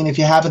 but I mean, if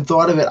you haven't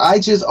thought of it, I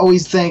just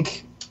always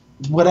think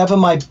whatever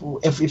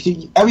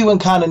everyone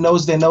kind of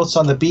knows their notes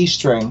on the B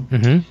string.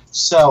 Mm-hmm.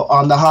 So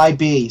on the high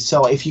B.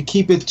 So if you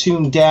keep it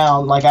tuned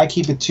down, like I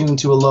keep it tuned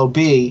to a low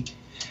B,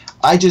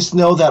 I just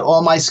know that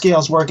all my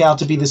scales work out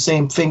to be the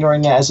same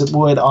fingering as it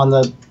would on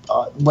the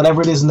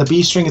whatever it is in the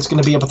B string. It's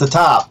going to be up at the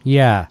top.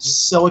 Yeah.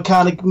 So it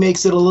kind of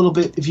makes it a little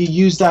bit. If you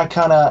use that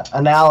kind of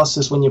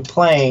analysis when you're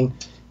playing,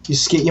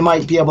 you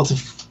might be able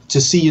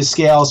to see your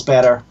scales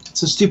better.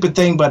 It's a stupid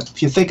thing, but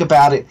if you think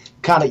about it,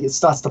 it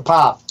starts to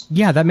pop.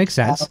 Yeah, that makes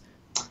sense.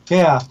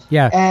 Yeah.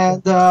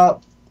 And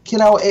you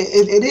know,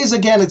 it is,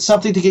 again, it's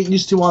something to get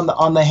used to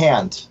on the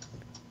hand.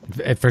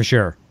 For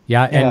sure.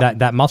 Yeah, and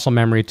that muscle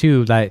memory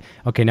too. That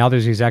okay, now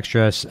there's these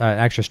extra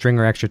string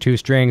or extra 2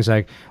 strings.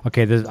 Like,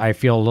 okay, I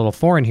feel a little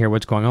foreign here.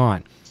 What's going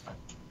on?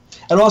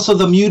 And also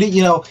the muting.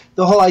 You know,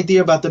 the whole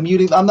idea about the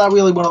muting. I'm not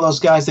really one of those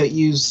guys that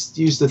use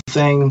the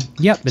thing.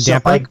 Yep, the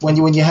damper. Like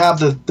when you have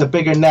the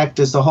bigger neck,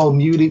 there's the whole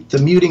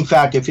muting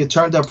factor. If you're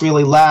turned up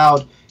really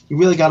loud, you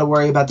really got to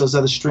worry about those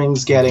other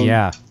strings getting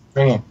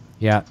ringing.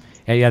 Yeah,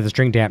 the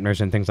string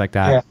dampeners and things like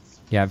that.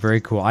 Yeah,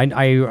 very cool.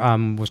 I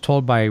was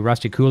told by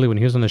Rusty Cooley when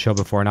he was on the show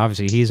before, and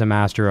obviously he's a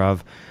master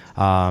of,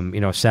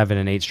 7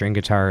 and 8 string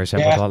guitars,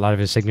 with a lot of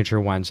his signature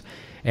ones.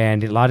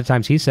 And a lot of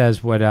times he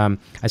says, I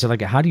said,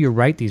 like, how do you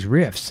write these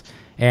riffs?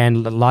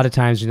 And a lot of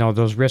times,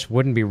 those riffs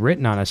wouldn't be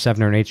written on a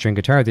 7 or an 8 string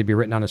guitar. They'd be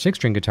written on a 6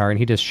 string guitar, and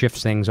he just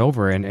shifts things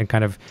over and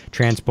kind of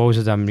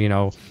transposes them,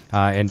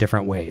 in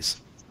different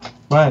ways.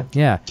 Right.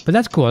 Yeah, but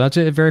that's cool. That's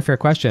a very fair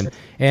question,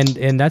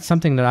 and that's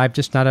something that I'm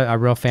just not a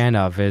real fan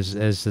of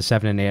is the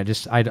 7 and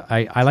 8.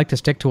 I like to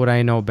stick to what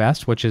I know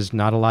best, which is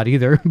not a lot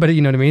either. But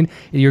you know what I mean?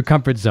 Your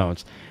comfort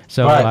zones.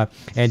 So, right.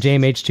 And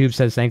JMH Tube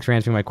says thanks for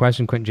answering my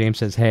question. Quentin James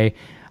says hey.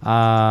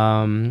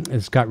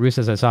 Scott Roos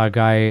says I saw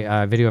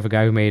a video of a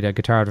guy who made a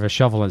guitar out of a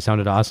shovel and it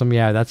sounded awesome.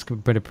 Yeah, that's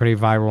been a pretty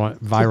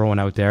viral one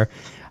out there.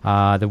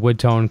 The wood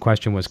tone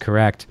question was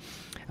correct.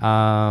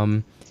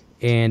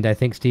 And I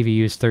think Stevie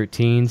used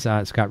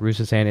 13s, Scott Roos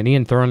is saying. And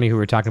Ian Thornley, who we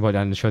were talking about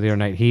on the show the other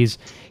night, he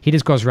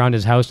just goes around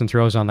his house and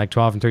throws on like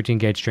 12 and 13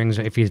 gauge strings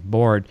if he's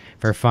bored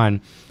for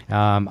fun.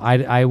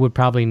 I would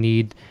probably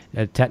need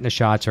tetanus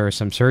shots or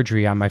some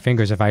surgery on my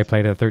fingers if I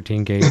played a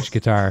 13 gauge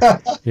guitar.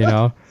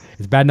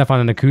 It's bad enough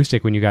on an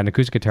acoustic when you got an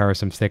acoustic guitar with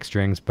some thick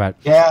strings, but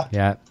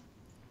yeah.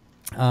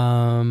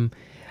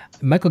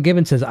 Michael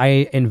Gibbons says,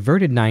 I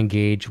inverted 9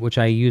 gauge, which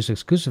I use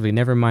exclusively.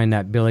 Never mind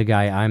that Billy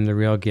guy. I'm the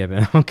real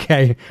Gibbon.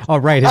 Okay. All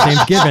right. His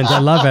name's Gibbons. I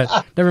love it.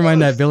 Never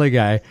mind that Billy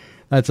guy.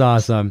 That's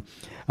awesome.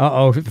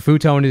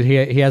 Futone,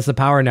 he has the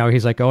power now.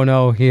 He's like, oh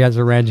no, he has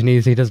a wrench and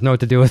he doesn't know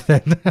what to do with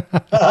it.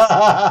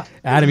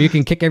 Adam, you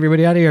can kick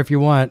everybody out of here if you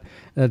want.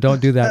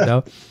 Don't do that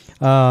though.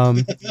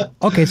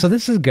 Okay. So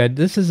this is good.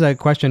 This is a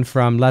question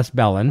from Les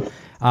Bellin.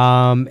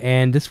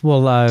 And this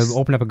will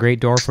open up a great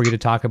door for you to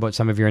talk about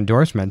some of your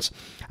endorsements.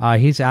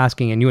 He's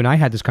asking, and you and I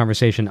had this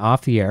conversation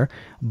off the air,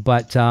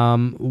 but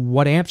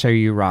what amps are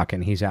you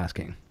rocking? He's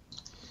asking.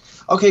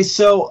 Okay,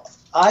 so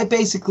I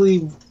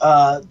basically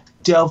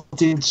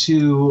delved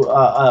into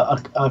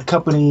a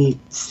company.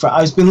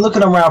 I've been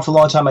looking around for a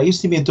long time. I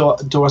used to be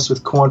endorsed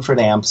with Cornford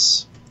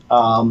Amps,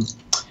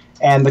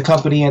 and the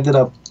company ended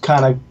up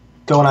kind of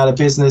going out of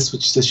business,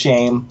 which is a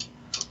shame.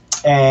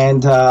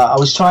 And I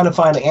was trying to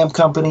find an amp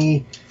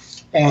company,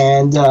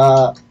 and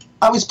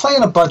I was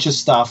playing a bunch of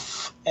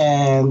stuff,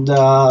 and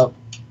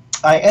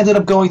I ended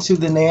up going to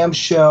the NAMM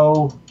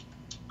show.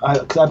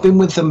 I've been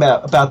with them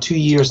about 2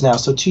 years now.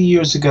 So 2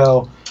 years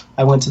ago,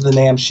 I went to the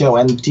NAMM show,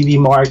 and DV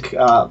Mark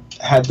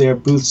had their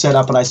booth set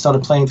up, and I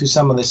started playing through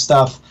some of their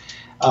stuff.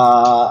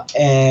 I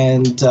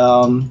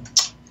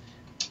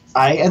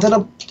ended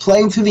up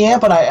playing through the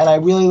amp, and I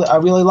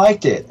really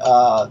liked it.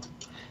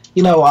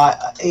 You know, I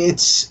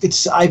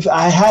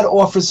had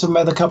offers from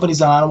other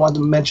companies, and I don't want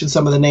to mention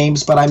some of the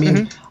names, but I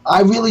mean,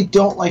 I really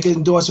don't like to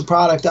endorse a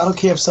product. I don't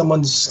care if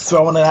someone's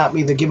throwing it at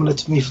me, they're giving it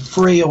to me for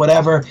free or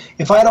whatever.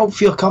 If I don't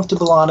feel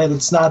comfortable on it,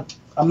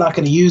 I'm not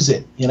going to use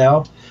it, you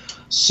know?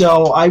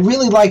 So I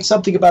really liked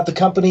something about the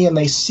company, and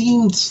they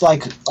seemed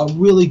like a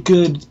really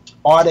good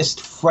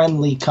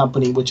artist-friendly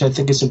company, which I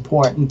think is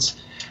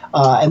important.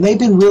 And they've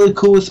been really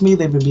cool with me.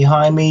 They've been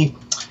behind me.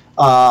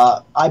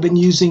 I've been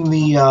using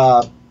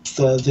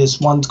this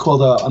one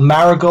called a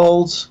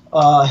Marigold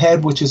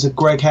head, which is a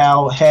Greg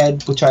Howe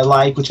head, which I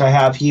like, which I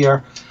have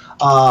here.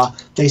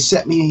 They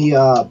sent me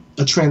a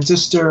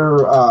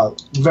transistor,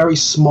 very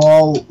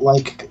small,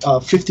 like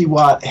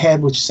 50-watt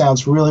head, which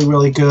sounds really,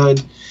 really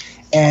good.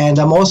 And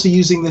I'm also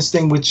using this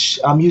thing, which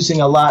I'm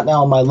using a lot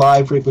now in my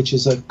live rig, which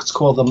is it's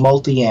called the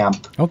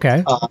multi-amp.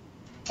 Okay.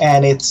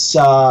 And it's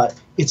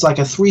like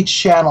a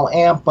 3-channel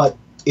amp, but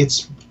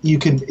it's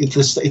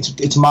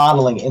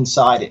modeling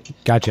inside it.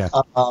 Gotcha.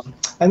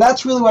 And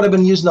that's really what I've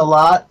been using a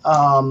lot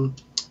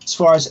as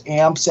far as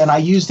amps. And I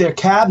use their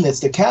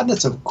cabinets. The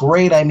cabinets are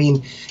great. I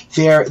mean,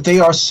 they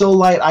are so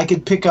light. I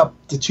could pick up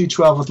the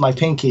 212 with my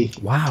pinky.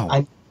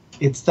 Wow.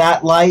 It's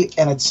that light,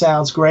 and it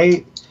sounds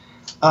great.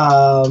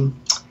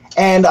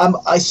 And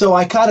so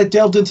I kind of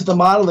delved into the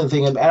modeling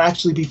thing, and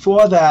actually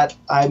before that,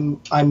 I'm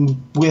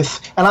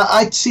with, and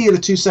I see it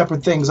as 2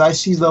 separate things. I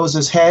see those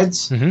as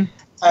heads, and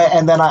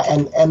then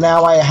and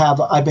now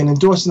I've been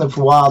endorsing them for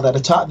a while.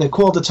 They're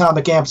called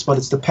atomic amps, but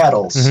it's the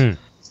pedals, and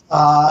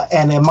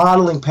they're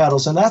modeling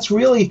pedals, and that's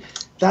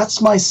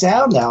my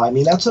sound now. I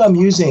mean, that's what I'm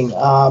using.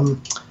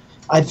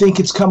 I think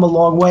it's come a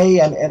long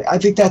way, and I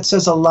think that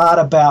says a lot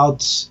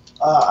about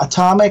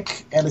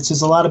Atomic, and it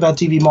says a lot about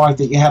DV Mark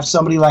that you have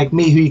somebody like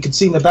me who you can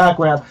see in the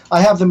background. I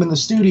have them in the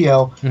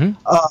studio.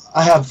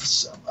 I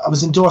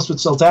was endorsed with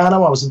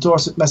Soldano. I was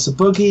endorsed with Mesa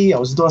Boogie. I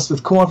was endorsed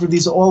with Cornford.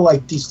 These are all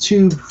like these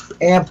 2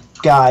 amp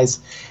guys,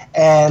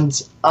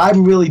 and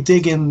I'm really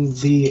digging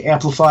the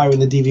amplifier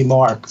in the DV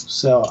Mark.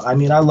 So I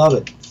mean, I love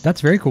it. That's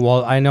very cool.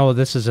 Well, I know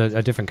this is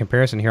a different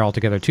comparison here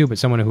altogether too, but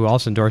someone who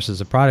also endorses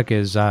the product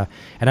is, and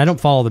I don't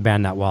follow the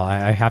band that well.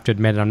 I have to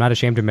admit it. I'm not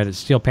ashamed to admit it.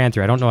 Steel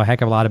Panther. I don't know a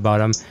heck of a lot about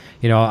them.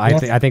 You know,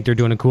 I think they're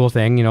doing a cool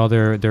thing. You know,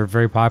 they're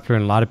very popular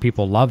and a lot of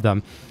people love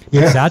them.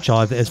 But Satchel,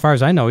 as far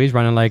as I know, he's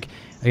running like,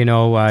 you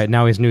know,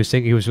 now his new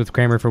he was with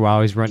Kramer for a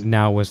while. He's running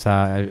now with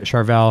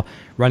Charvel,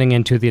 running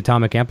into the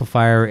Atomic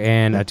amplifier,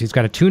 and he's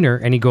got a tuner,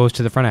 and he goes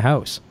to the front of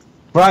house.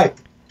 Right.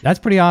 That's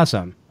pretty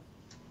awesome.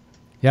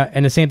 Yeah,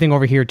 and the same thing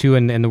over here too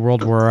in the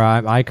world where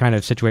I kind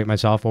of situate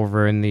myself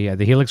over in the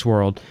Helix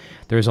world.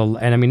 There's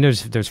I mean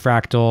there's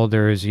Fractal,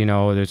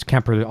 there's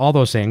Kemper, all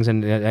those things,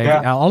 and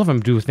all of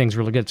them do things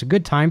really good. It's a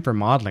good time for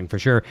modeling for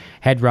sure.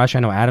 Head Rush, I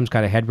know Adam's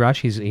got a Head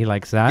Rush. He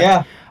likes that.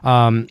 Yeah.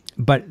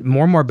 But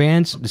more and more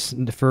bands,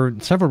 for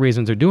several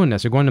reasons, are doing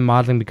this. They're going to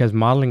modeling because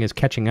modeling is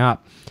catching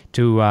up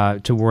to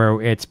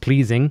where it's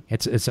pleasing.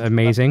 It's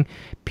amazing.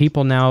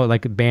 People now,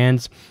 like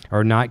bands,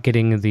 are not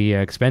getting the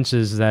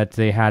expenses that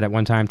they had at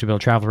one time to be able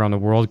to travel around the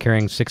world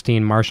carrying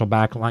 16 Marshall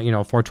backline,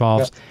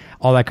 412s,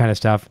 all that kind of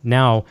stuff.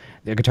 Now,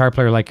 a guitar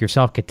player like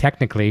yourself could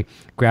technically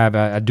grab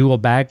a dual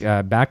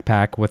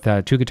backpack with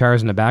 2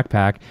 guitars in the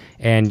backpack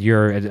and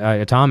your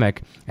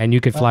Atomic, and you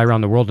could fly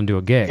around the world and do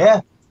a gig.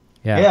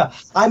 Yeah.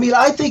 I mean,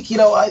 I think,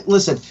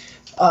 listen,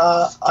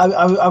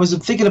 I was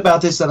thinking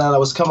about this and I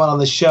was coming on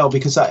the show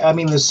because, I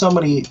mean, there's so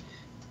many,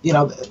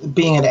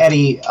 being an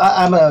Eddie,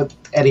 I'm a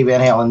Eddie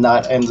Van Halen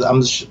nut, and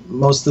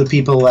most of the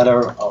people that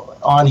are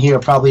on here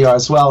probably are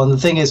as well. And the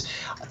thing is,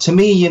 to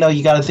me, you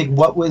got to think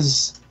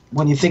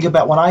when I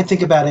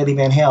think about Eddie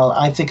Van Halen,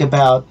 I think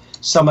about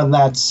someone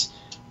that's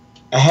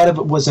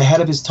was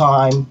ahead of his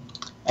time,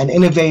 an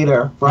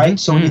innovator, right?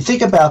 So when you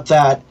think about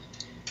that,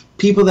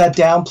 people that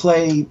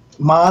downplay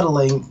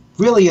modeling,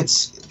 really I'm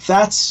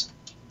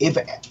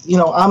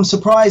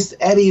surprised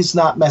Eddie's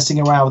not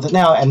messing around with it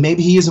now, and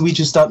maybe he is and we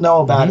just don't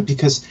know about it,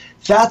 because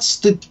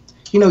that's it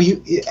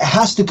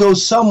has to go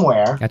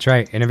somewhere. That's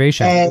right,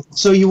 innovation. And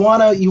so you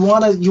wanna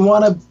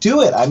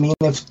do it. I mean,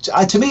 if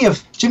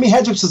Jimi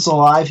Hendrix was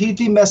alive, he'd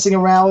be messing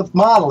around with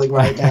modeling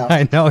right now.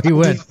 I know he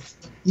would.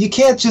 You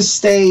can't just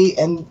stay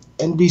and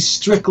be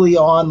strictly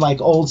on like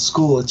old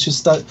school. It's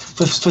just that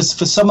for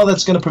someone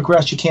that's going to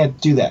progress, you can't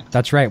do that.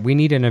 That's right. We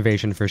need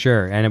innovation for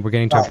sure, and we're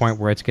getting to a point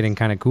where it's getting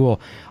kind of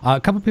cool. A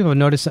couple people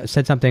have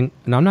said something,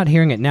 and I'm not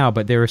hearing it now,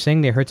 but they were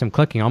saying they heard some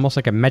clicking, almost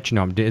like a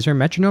metronome. Is there a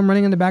metronome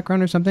running in the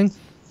background or something?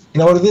 You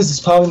know what it is? It's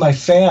probably my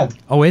fan.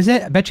 Oh, is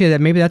it? I bet you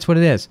that maybe that's what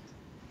it is.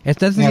 It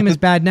doesn't seem as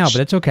bad now,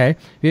 but it's okay.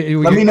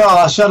 Let me know.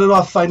 I'll shut it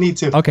off if I need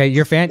to. Okay,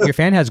 your fan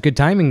has good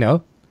timing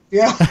though.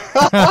 Yeah.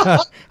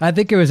 I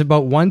think it was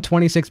about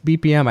 126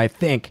 BPM, I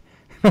think.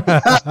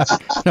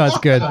 No, it's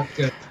good.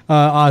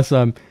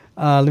 Awesome.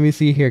 Let me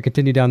see here.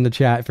 Continue down the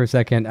chat for a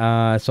second.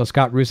 So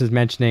Scott Roos is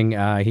mentioning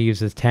he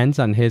uses 10s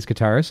on his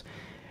guitars.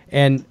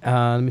 And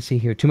let me see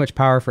here. Too much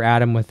power for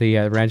Adam with the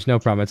wrench. No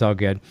problem. It's all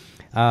good.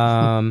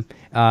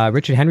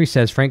 Richard Henry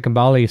says Frank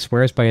Gambale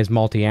swears by his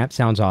multi-amp.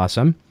 Sounds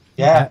awesome.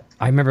 Yeah.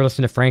 I remember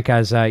listening to Frank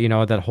as,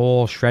 that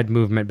whole shred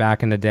movement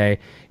back in the day,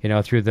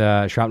 through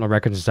the Shrapnel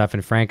Records and stuff.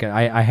 And Frank,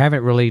 I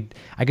haven't really,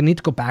 I need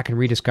to go back and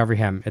rediscover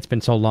him. It's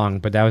been so long,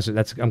 but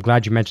I'm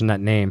glad you mentioned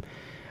that name.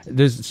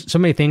 There's so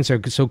many things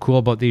that are so cool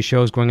about these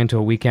shows going into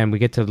a weekend. We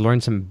get to learn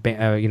some,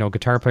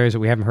 guitar players that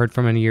we haven't heard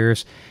from in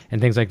years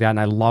and things like that. And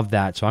I love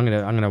that. So I'm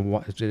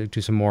gonna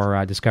do some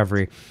more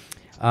discovery.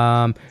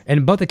 And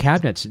about the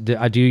cabinets,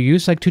 do you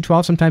use like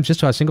 212 sometimes,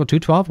 just a single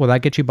 212? Will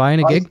that get you by in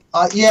a gig?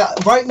 Yeah.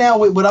 Right now,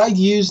 what I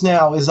use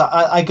now is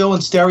I go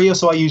in stereo,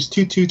 so I use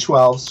two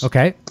 212s.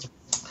 Okay.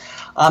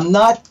 I'm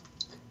not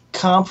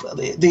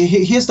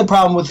here's the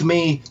problem with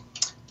me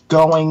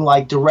going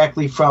like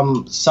directly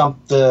from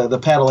the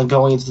pedal and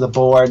going into the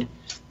board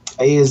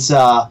is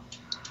I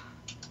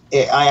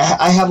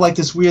have like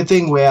this weird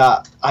thing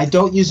where I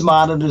don't use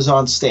monitors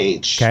on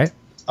stage. Okay.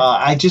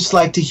 I just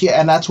like to hear,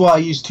 and that's why I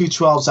use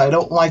 212s. I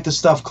don't like the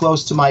stuff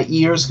close to my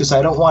ears because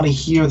I don't want to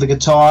hear the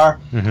guitar,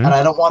 and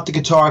I don't want the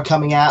guitar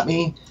coming at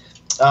me.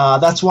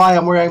 That's why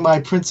I'm wearing my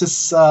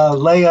Princess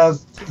Leia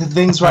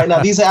things right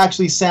now. These are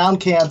actually sound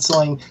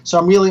canceling, so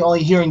I'm really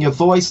only hearing your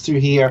voice through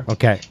here.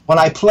 Okay. When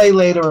I play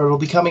later, it'll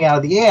be coming out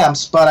of the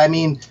amps, but I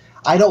mean,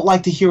 I don't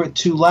like to hear it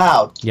too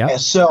loud. Yeah.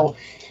 So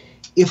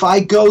if I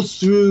go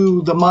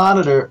through the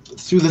monitor,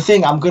 through the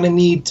thing, I'm going to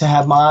need to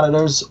have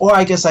monitors, or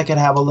I guess I could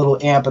have a little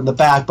amp in the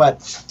back.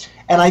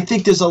 And I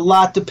think there's a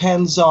lot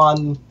depends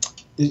on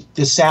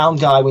the sound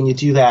guy when you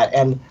do that.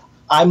 And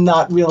I'm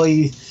not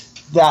really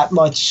that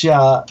much.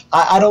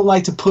 I don't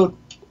like to put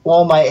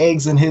all my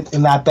eggs in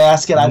that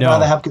basket. I'd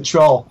rather have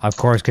control. Of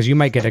course, because you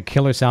might get a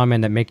killer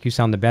soundman that make you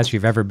sound the best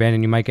you've ever been,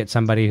 and you might get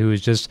somebody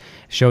who's just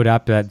showed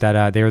up that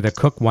they were the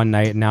cook one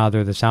night and now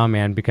they're the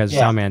soundman because the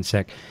soundman's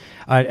sick.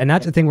 And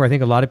that's the thing where I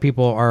think a lot of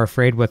people are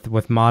afraid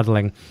with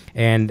modeling,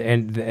 and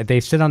they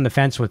sit on the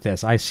fence with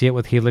this. I see it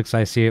with Helix,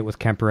 I see it with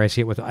Kemper, I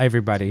see it with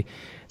everybody,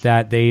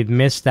 that they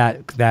miss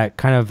that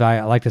kind of,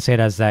 I like to say it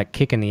as that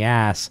kick in the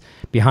ass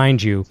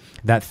behind you,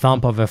 that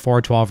thump of a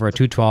 412 or a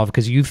 212,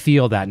 because you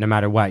feel that no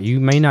matter what. You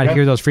may not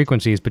hear those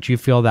frequencies, but you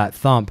feel that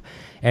thump.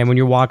 And when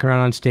you're walking around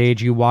on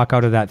stage, you walk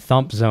out of that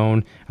thump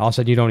zone. All of a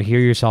sudden, you don't hear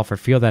yourself or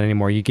feel that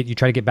anymore. You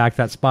try to get back to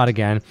that spot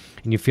again,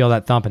 and you feel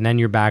that thump, and then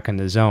you're back in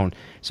the zone.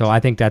 So I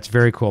think that's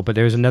very cool. But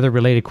there's another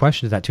related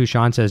question to that too.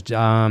 Sean says,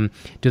 do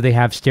they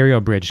have stereo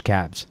bridged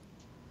cabs?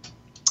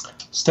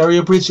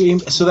 Stereo bridge.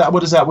 So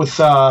what is that with?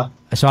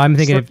 So I'm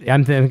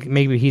thinking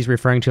maybe he's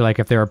referring to like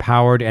if they're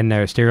powered and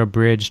they're stereo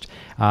bridged,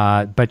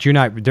 but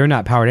they're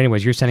not powered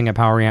anyways. You're sending a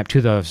power amp to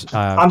those.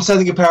 I'm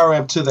sending a power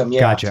amp to them.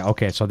 Yeah. Gotcha.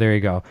 Okay, so there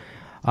you go.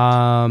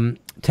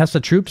 Tesla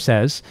Troop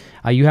says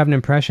you have an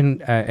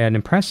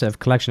impressive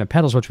collection of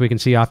pedals, which we can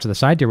see off to the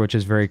side there, which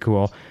is very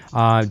cool.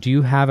 Do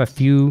you have a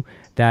few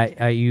that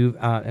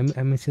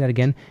let me see that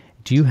again.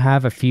 Do you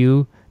have a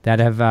few that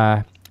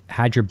have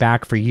had your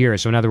back for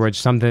years? So in other words,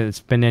 something that's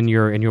been in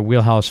your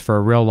wheelhouse for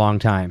a real long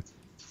time.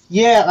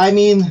 Yeah, I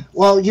mean,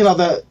 well,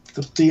 the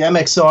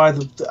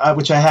MXR,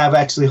 which I have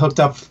actually hooked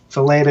up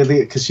for later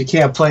because you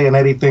can't play in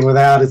anything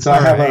without it. So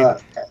I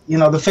have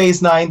the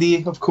Phase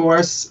 90, of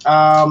course.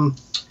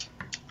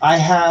 I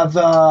have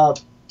my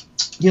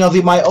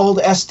old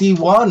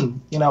SD1,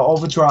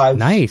 overdrive.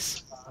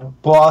 Nice.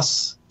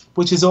 Boss,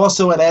 which is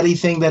also an Eddie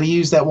thing that he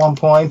used at one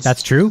point.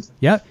 That's true.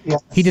 Yeah.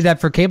 Yes. He did that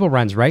for cable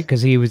runs, right?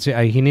 Because he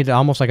needed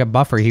almost like a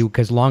buffer.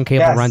 Because long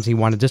cable runs, he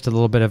wanted just a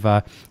little bit of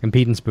a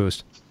impedance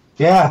boost.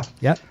 Yeah.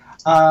 Yep.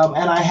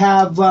 And I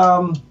have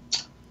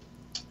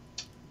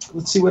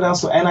let's see what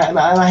else. And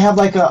I have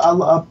like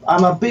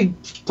I'm a big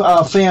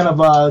fan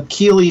of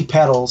Keeley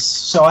pedals.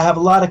 So I have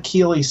a lot of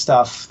Keeley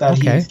stuff that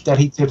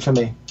he did for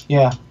me.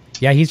 Yeah.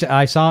 Yeah,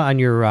 I saw on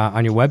your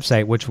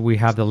website, which we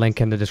have the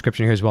link in the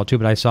description here as well too.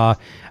 But I saw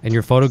in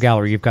your photo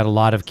gallery you've got a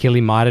lot of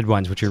Keeley modded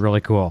ones, which are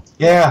really cool.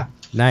 Yeah.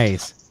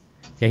 Nice.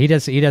 Yeah, he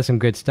does some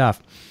good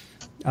stuff.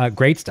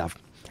 Great stuff.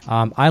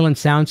 Island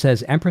Sound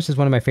says Empress is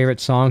one of my favorite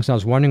songs. And I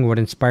was wondering what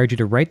inspired you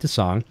to write the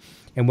song,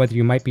 and whether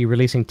you might be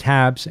releasing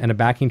tabs and a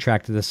backing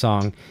track to the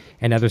song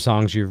and other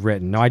songs you've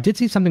written. Now, I did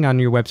see something on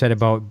your website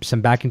about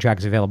some backing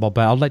tracks available,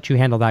 but I'll let you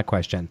handle that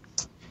question.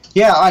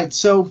 Yeah. All right.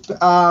 So.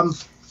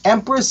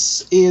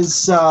 Empress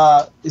is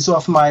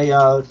off my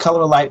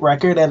Color of Light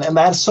record, and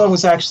that song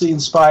was actually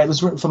inspired. It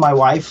was written for my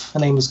wife.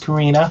 Her name is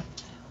Karina.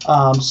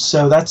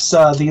 So that's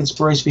the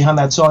inspiration behind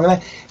that song.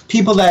 And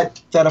people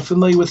that are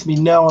familiar with me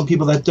know, and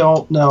people that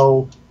don't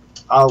know,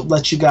 I'll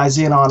let you guys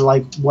in on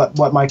like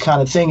what my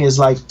kind of thing is.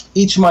 Like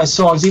each of my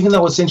songs, even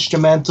though it's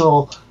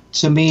instrumental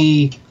to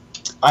me,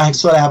 I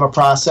sort of have a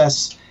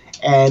process,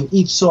 and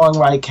each song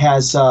like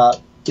has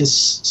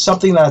is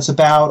something that it's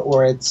about,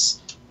 or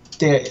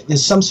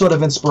there's some sort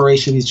of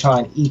inspiration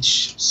behind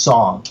each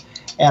song,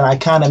 and I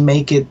kind of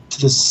make it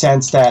to the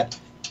sense that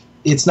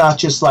it's not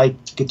just like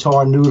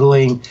guitar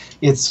noodling.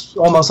 It's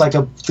almost like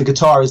the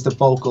guitar is the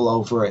vocal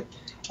over it,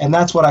 and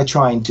that's what I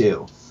try and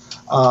do.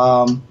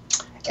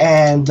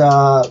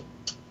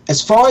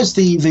 As far as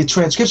the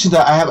transcription,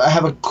 I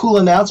have a cool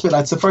announcement.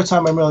 It's the first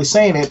time I'm really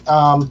saying it,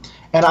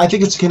 and I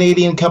think it's a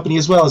Canadian company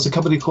as well. It's a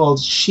company called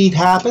Sheet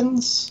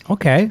Happens.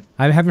 Okay,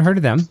 I haven't heard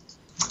of them.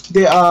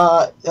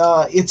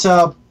 It's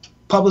a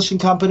publishing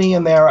company,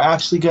 and they're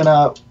actually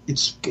gonna.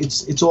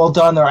 It's all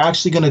done. They're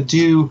actually gonna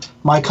do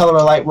my Color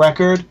of Light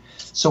record.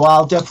 So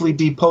I'll definitely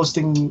be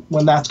posting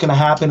when that's gonna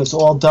happen. It's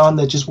all done.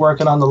 They're just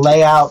working on the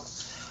layout,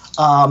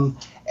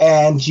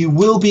 and you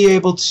will be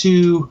able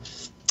to.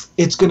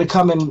 It's going to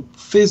come in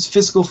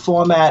physical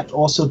format,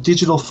 also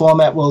digital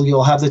format. Well,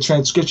 you'll have the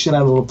transcription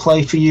and it'll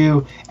play for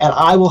you. And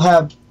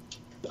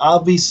I'll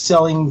be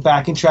selling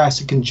backing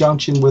tracks in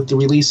conjunction with the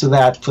release of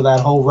that for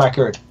that whole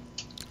record.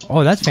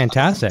 Oh, that's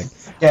fantastic.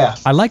 Yeah,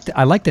 I like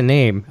the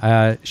name.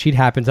 Sheet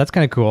Happens. That's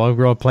kind of cool. A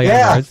real play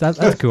on words.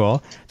 That's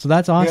cool. So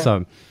that's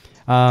awesome. Yeah.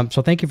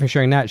 So thank you for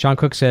sharing that. Sean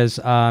Cook says,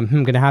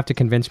 going to have to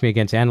convince me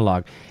against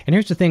analog. And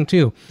here's the thing,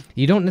 too.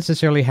 You don't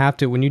necessarily have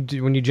to, when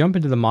you jump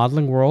into the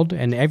modeling world,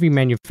 and every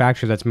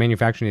manufacturer that's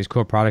manufacturing these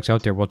cool products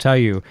out there will tell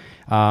you,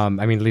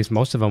 at least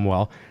most of them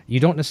will,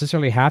 you don't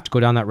necessarily have to go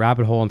down that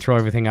rabbit hole and throw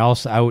everything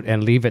else out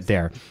and leave it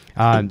there.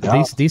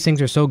 These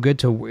things are so good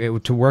to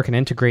work and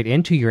integrate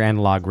into your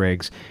analog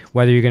rigs,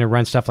 whether you're going to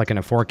run stuff like in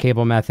a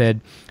 4-cable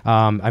method.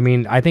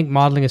 I think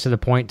modeling is to the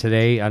point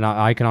today, and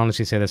I can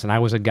honestly say this, and I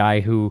was a guy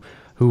who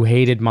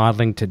hated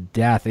modeling to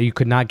death. You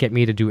could not get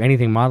me to do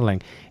anything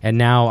modeling. And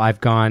now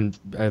I've gone,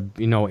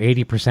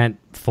 80%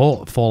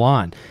 full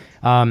on.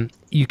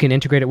 You can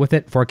integrate it with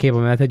it, 4-cable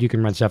method. You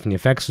can run stuff in the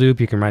effects loop.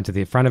 You can run to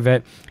the front of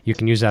it. You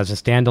can use it as a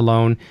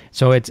standalone.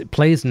 So it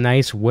plays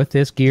nice with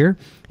this gear,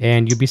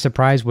 and you'd be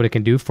surprised what it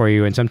can do for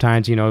you. And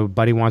sometimes,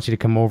 buddy wants you to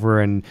come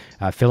over and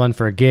fill in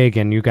for a gig,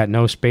 and you've got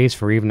no space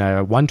for even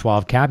a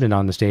 112 cabinet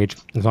on the stage.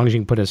 As long as you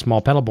can put a small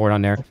pedal board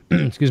on there,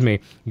 excuse me,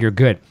 you're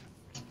good.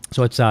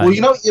 So it's well,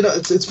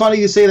 it's funny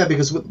you say that,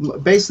 because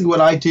basically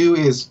what I do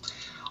is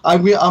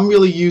I'm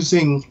really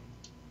using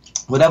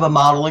whatever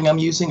modeling I'm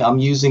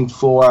using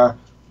for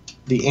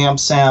the amp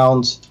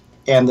sound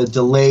and the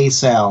delay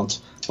sound.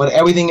 But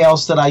everything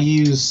else that I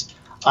use,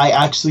 I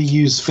actually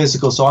use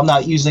physical. So I'm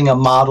not using a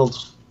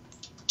modeled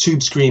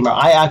tube screamer.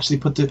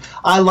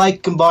 I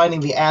like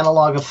combining the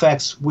analog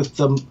effects with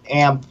the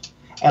amp.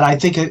 And I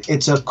think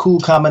it's a cool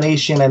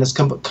combination, and it's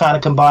kind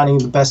of combining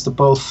the best of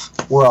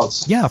both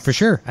worlds. Yeah, for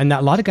sure. And a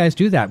lot of guys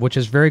do that, which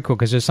is very cool,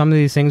 because there's some of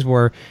these things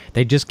where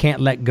they just can't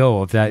let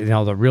go of that,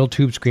 the real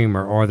tube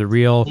screamer or the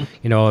real,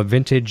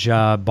 vintage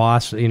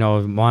Boss,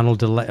 mono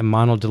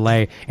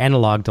delay,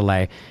 analog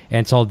delay.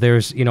 And so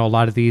there's, a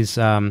lot of these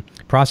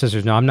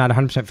processors. Now, I'm not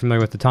 100%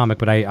 familiar with Atomic,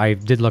 but I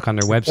did look on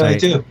their website. Yeah, they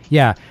do.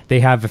 Yeah, they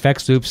have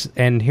effects loops,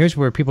 and here's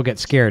where people get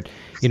scared.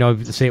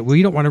 Say, well,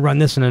 you don't want to run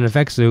this in an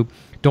effects loop.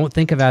 Don't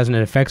think of it as an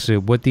effects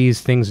loop. What these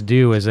things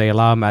do is they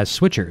allow them as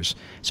switchers.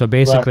 So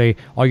basically,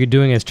 all you're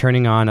doing is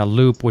turning on a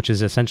loop, which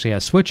is essentially a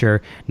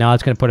switcher. Now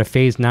it's going to put a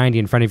phase 90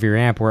 in front of your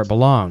amp where it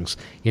belongs,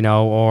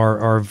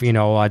 or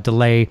a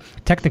delay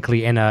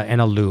technically in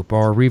a loop,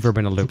 or a reverb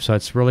in a loop. So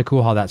it's really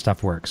cool how that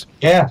stuff works.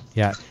 Yeah.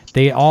 Yeah.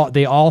 They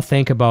all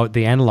think about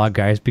the analog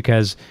guys,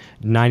 because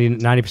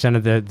 90%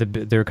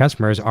 of their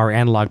customers are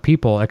analog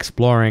people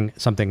exploring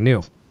something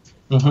new.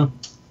 Mm-hmm.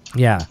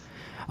 Yeah.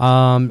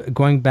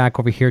 Going back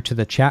over here to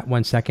the chat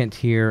 1 second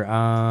here.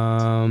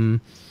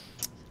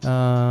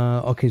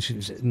 Okay,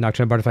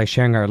 Nocturnal Butterfly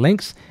sharing our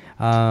links.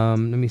 Let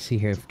me see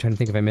here. I'm trying to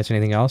think if I missed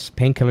anything else.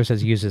 Painkiller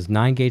says he uses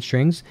 9-gauge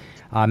strings.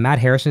 Matt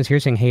Harrison is here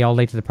saying, hey, all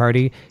late to the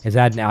party. Is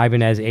that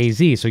Ivan as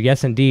AZ? So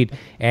yes, indeed.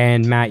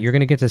 And Matt, you're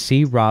going to get to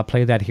see Rob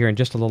play that here in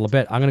just a little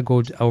bit. I'm going to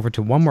go over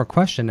to one more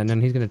question, and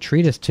then he's going to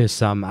treat us to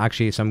some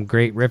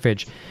great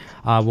riffage.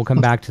 We'll come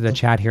back to the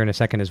chat here in a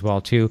second as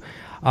well, too.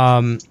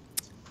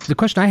 The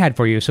question I had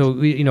for you, so,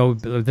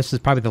 this is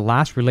probably the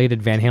last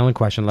related Van Halen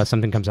question, unless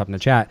something comes up in the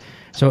chat.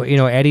 So,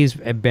 Eddie's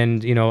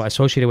been,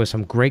 associated with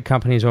some great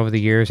companies over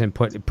the years, and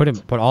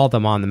put all of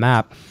them on the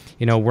map,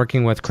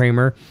 working with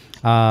Kramer,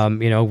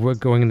 we're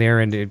going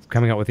there and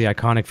coming out with the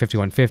iconic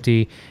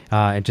 5150,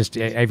 and just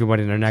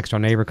everybody in their next door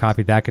neighbor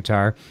copied that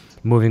guitar.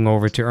 Moving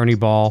over to Ernie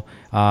Ball,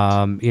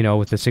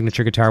 with the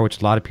signature guitar,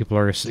 which a lot of people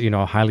are,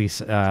 highly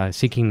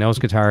seeking those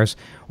guitars.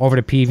 Over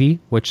to Peavey,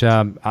 which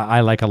I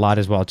like a lot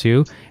as well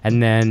too.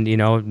 And then,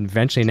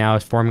 eventually now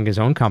is forming his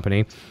own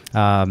company,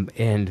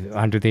 and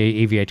under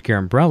the EVH gear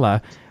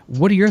umbrella.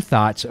 What are your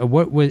thoughts?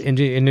 And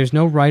there's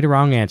no right or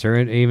wrong answer,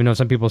 even though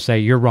some people say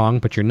you're wrong,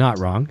 but you're not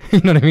wrong.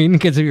 You know what I mean?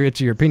 Because it's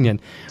your opinion.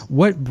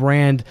 What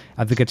brand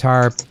of the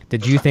guitar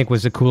did you think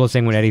was the coolest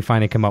thing when Eddie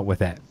finally came up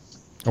with it,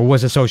 or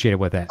was associated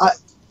with it?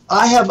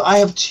 I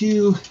have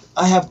two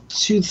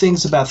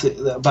things about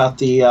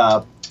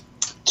the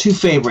two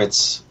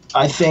favorites.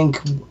 I think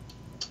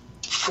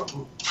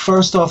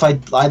first off,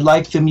 I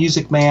like the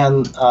Music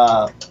Man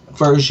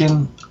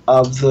version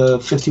of the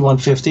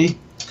 5150,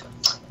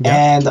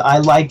 and I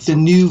like the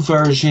new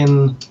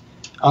version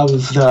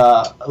of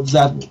the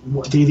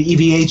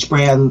EVH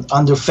brand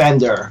under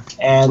Fender.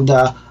 And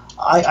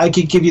I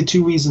could give you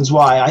two reasons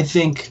why. I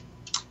think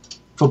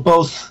for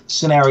both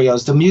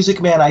scenarios. The Music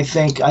Man, I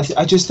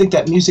just think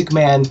that Music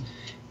Man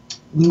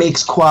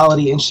makes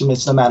quality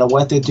instruments no matter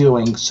what they're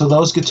doing. So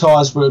those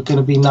guitars were going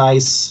to be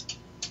nice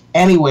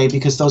anyway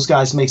because those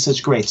guys make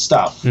such great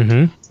stuff.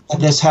 Mm-hmm.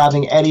 And just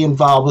having Eddie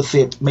involved with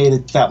it made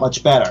it that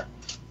much better.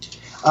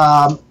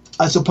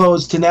 As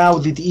opposed to now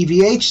with the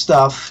EVH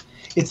stuff,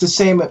 it's the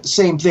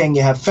same thing.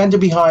 You have Fender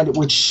behind it,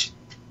 which,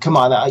 come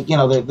on,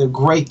 they're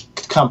great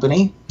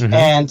company. Mm-hmm.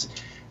 And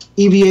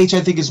EVH,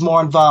 I think, is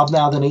more involved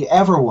now than he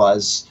ever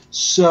was.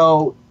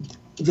 So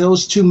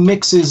those two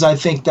mixes, I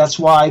think that's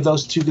why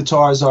those two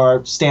guitars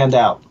stand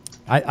out.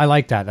 I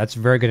like that. That's a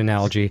very good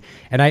analogy.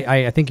 And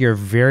I think you're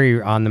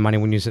very on the money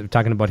when you're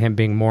talking about him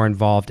being more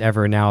involved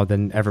ever now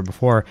than ever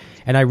before.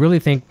 And I really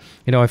think,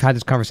 I've had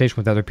this conversation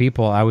with other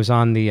people. I was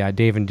on the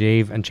Dave and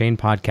Shane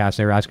podcast.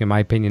 They were asking my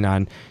opinion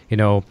on,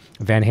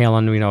 Van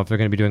Halen, if they're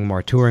going to be doing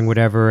more touring,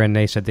 whatever. And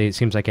they said it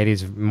seems like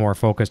Eddie's more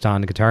focused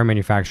on the guitar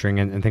manufacturing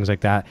and things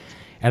like that.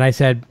 And I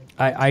said,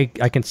 I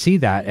can see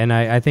that, and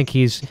I think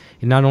he's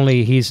not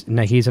only he's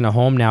in a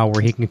home now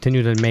where he can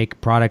continue to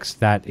make products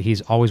that he's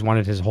always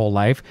wanted his whole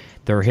life.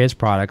 They're his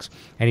products,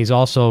 and he's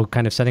also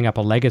kind of setting up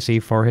a legacy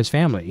for his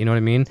family. You know what I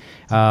mean?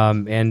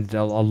 And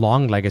a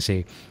long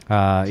legacy.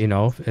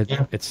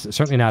 It's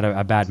certainly not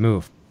a bad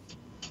move.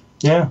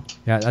 Yeah,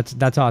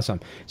 that's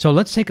awesome. So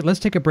let's take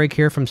a break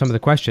here from some of the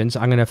questions.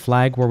 I'm going to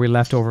flag where we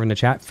left over in the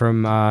chat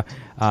from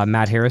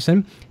Matt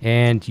Harrison,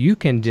 and you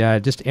can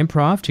just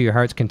improv to your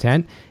heart's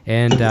content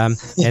and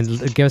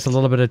give us a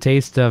little bit of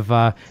taste of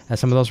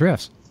some of those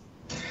riffs.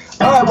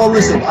 All right. Well,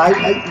 listen,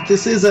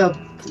 this is an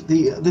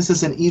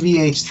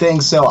EVH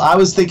thing, so I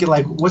was thinking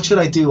like, what should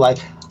I do? Like,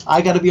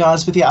 I got to be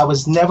honest with you, I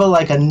was never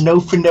like a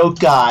note for note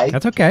guy.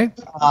 That's okay.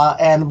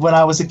 And when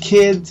I was a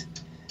kid,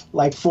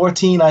 like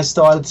 14, I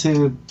started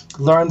to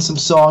learn some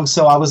songs,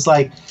 so I was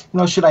like,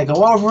 should I go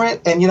over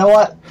it? And you know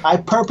what? I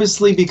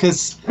purposely,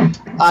 because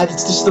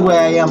it's just the way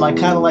I am, I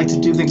kind of like to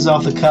do things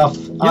off the cuff.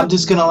 Yep. I'm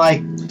just gonna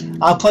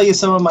I'll play you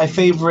some of my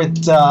favorite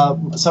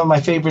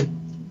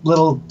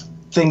little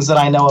things that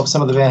I know of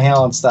some of the Van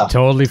Halen stuff.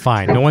 Totally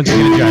fine. No one's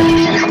gonna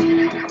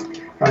judge.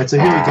 All right, so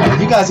here we go.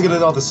 You guys are gonna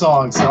know the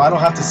song, so I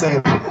don't have to say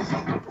it.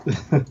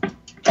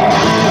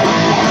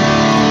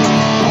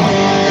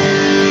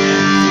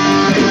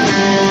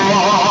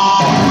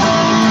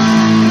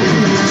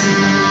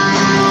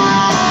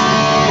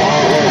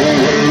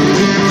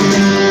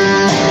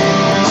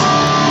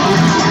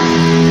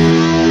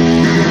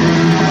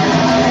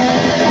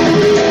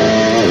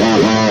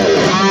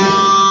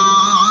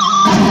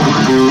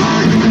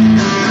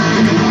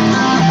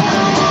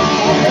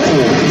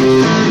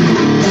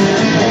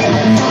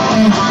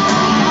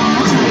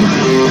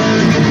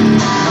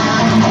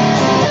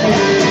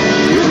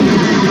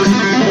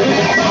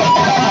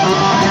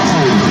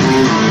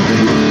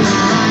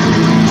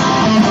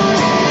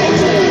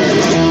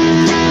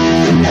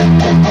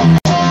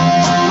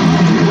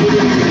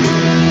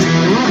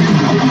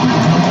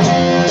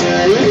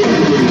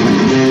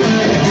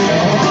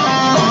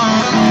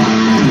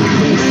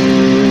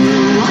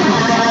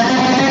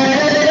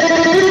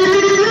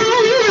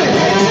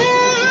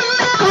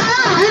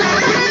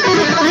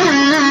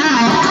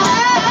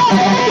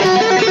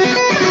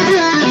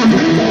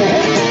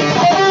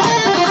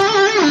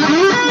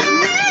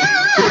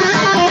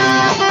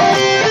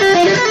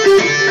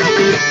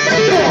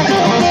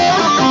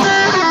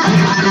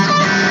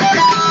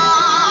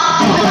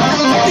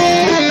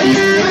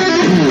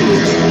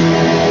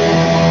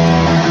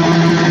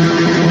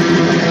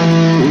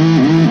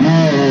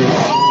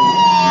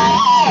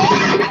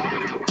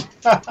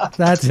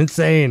 That's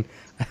insane.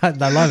 I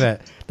love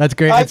it. That's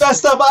great. I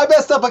messed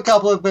up a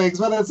couple of things,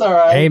 but it's all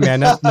right. Hey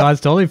man,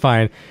 that's totally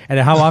fine. And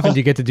how often do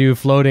you get to do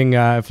floating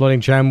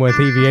chum with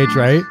EVH,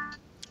 right?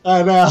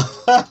 I know.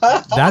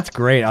 That's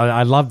great.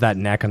 I love that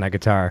neck on that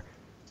guitar.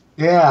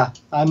 Yeah,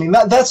 I mean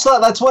that's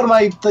one of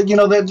my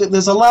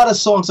there's a lot of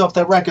songs off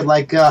that record.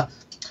 Like I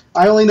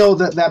only know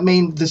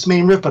this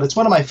main riff, but it's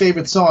one of my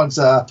favorite songs.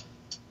 Here,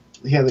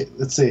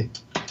 let's see.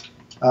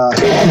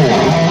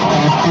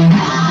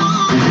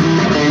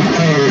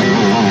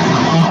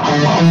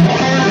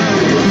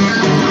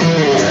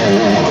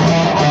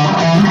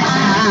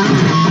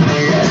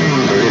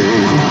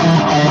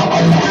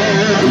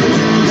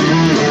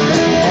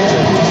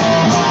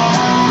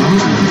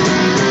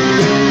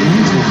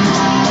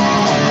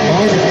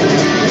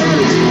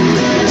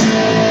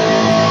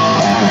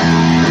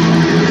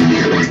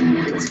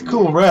 It's a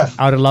cool riff.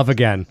 Out of Love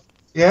Again.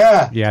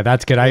 Yeah,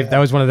 that's good. That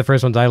was one of the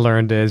first ones I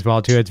learned as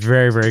well too. It's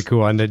very, very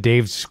cool, and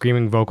Dave's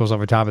screaming vocals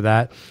over top of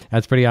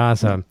that's pretty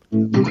awesome.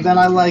 Then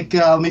I like.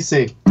 Let me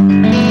see. See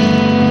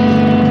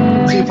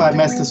if I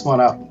messed this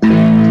one up.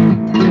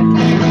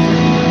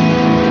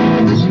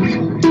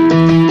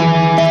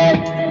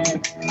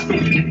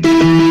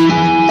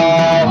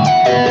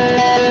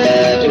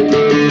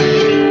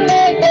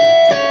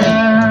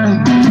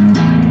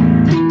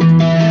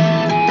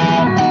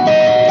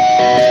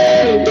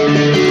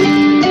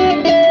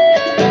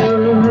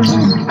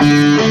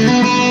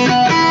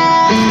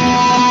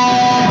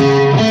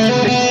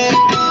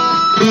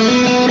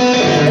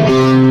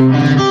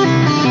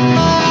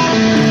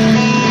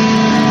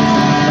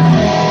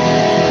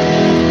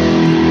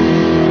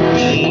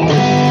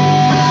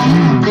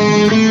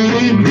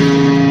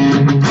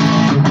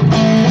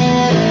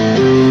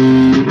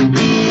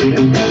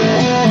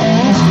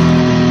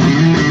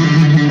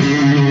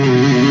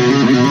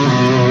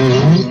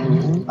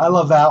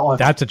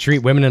 That's a treat.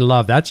 Women in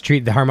Love. That's a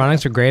treat. The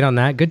harmonics are great on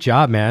that. Good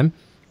job, man.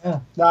 Yeah,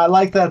 no, I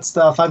like that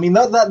stuff. I mean,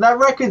 that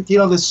record,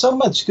 there's so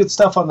much good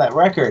stuff on that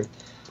record.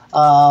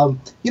 A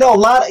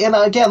lot, and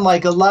again,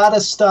 like a lot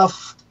of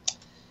stuff,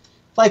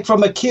 like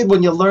from a kid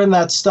when you learn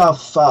that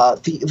stuff,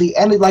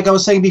 like I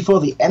was saying before,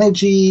 the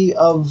energy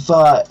of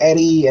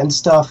Eddie and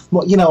stuff.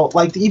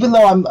 Like even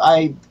though I'm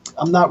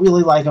not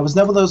really like, I was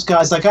never those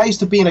guys. Like I used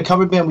to be in a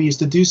cover band. We used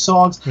to do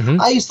songs. Mm-hmm.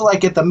 I used to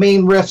like get the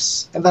main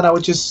riffs, and then I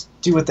would just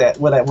do it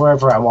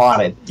wherever I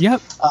wanted.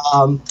 Yep.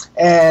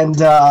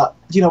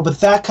 But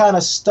that kind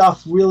of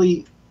stuff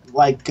really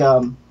like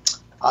kind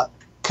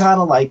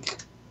of like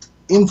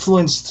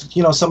influenced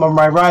some of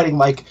my writing.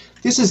 Like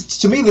this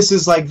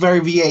is like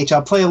very VH.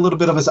 I'll play a little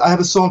bit of it. I have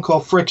a song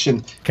called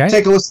Friction. Okay.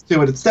 Take a listen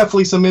to it. It's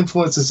definitely some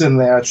influences in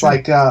there. It's sure.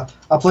 Like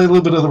I'll play a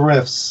little bit of the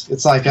riffs.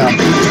 It's like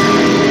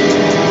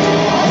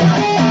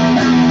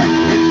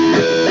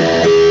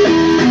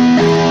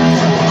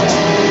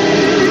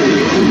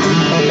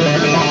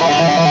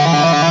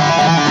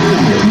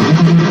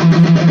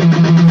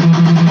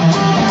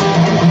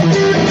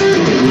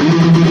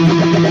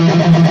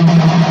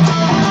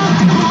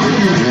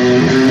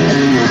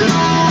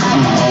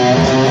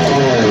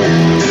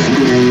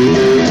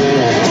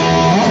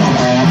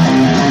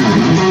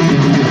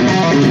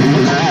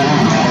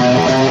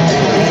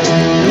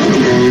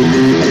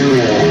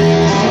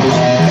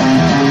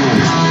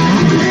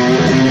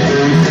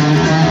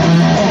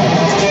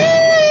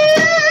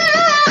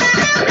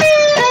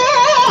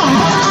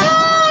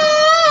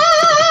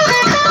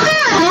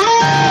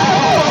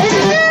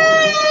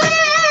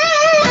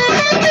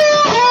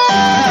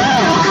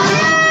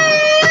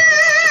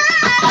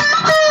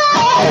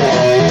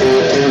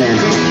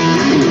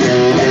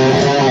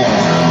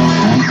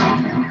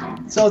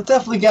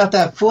definitely got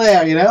that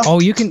flair, Oh,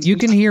 you can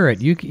hear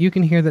it. You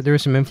can hear that there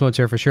is some influence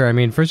there for sure. I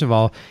mean, first of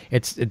all,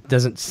 it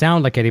doesn't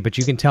sound like Eddie, but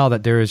you can tell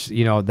that there's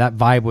that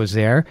vibe was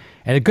there,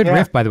 and a good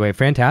riff, by the way,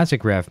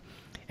 fantastic riff,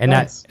 and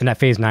nice. that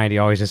Phase 90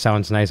 always just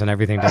sounds nice on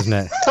everything, doesn't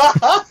it?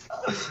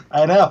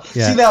 I know.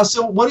 Yeah. See now,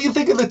 so what do you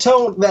think of the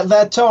tone?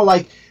 That tone,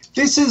 like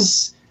this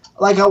is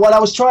like what I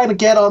was trying to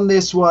get on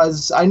this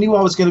was I knew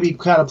I was going to be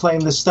kind of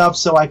playing this stuff,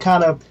 so I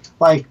kind of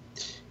like.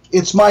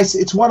 It's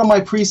one of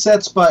my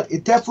presets, but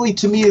it definitely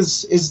to me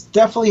is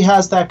definitely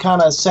has that kind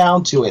of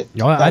sound to it.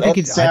 Oh, I think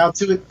it's sound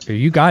to it.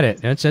 You got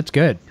it. That's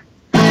good.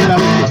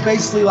 It's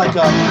basically like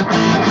a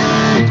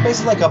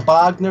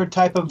Bogner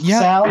type of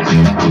sound.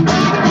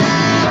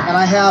 And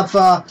I have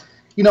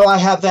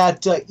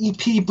that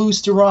EP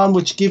booster on,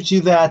 which gives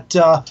you that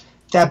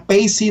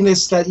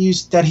bassiness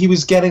that he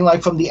was getting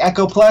like from the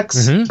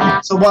Echoplex. Mm-hmm.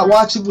 So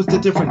watch it with the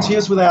difference.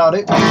 Here's without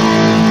it.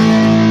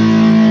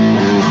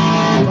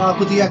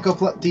 Put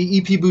the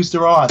EP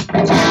booster on.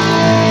 Just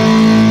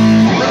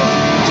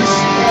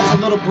adds a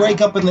little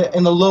break up in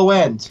the low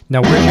end.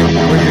 Now,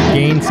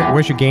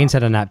 where's your gain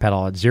set on that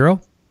pedal? At 0?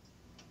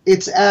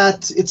 It's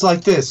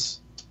like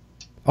this.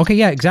 Okay,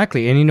 yeah,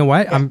 exactly. And you know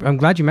what? I'm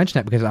glad you mentioned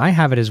that because I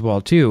have it as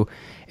well too,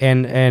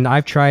 and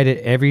I've tried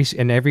it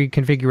in every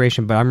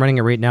configuration, but I'm running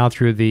it right now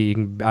through you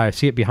can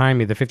see it behind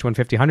me, the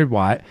 5150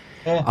 100-watt.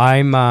 Yeah.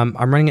 I'm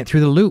running it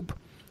through the loop.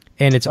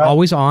 And it's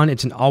always on.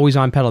 It's an always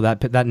on pedal.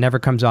 That never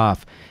comes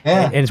off.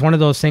 Yeah. And it's one of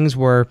those things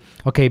where,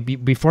 okay,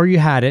 before you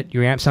had it,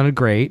 your amp sounded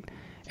great,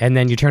 and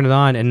then you turn it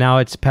on, and now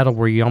it's a pedal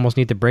where you almost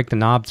need to break the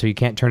knob so you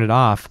can't turn it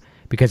off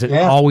because it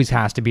always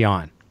has to be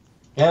on.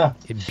 Yeah.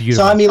 It's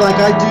beautiful. So I mean, like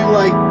I do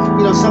like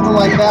something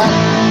like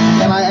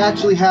that, and I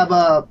actually have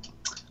a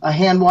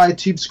hand-wired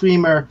tube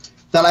screamer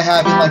that I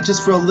have in like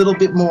just for a little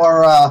bit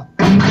more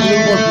grip.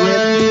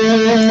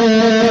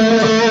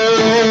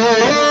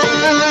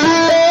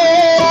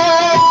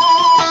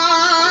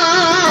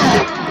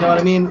 You know what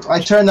I mean?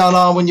 I turn that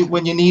on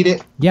when you need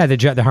it. Yeah,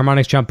 the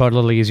harmonics jump out a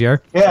little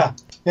easier. Yeah.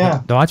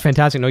 No, that's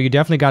fantastic. No, you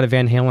definitely got a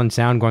Van Halen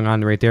sound going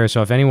on right there.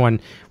 So if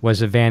anyone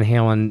was a Van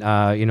Halen,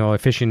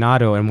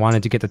 aficionado and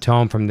wanted to get the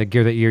tone from the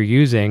gear that you're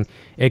using,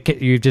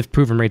 you've just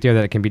proven right there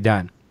that it can be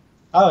done.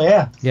 Oh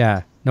yeah.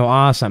 Yeah. No,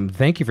 awesome.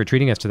 Thank you for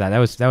treating us to that.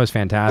 That was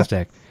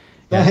fantastic.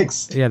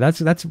 Thanks. Yeah,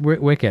 that's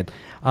wicked.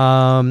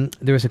 There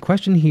was a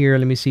question here.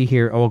 Let me see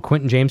here. Oh,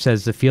 Quentin James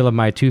says the feel of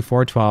my two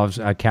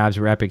 412s cabs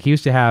were epic. He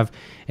used to have,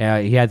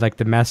 he had like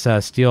the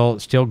Mesa steel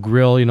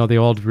grill, the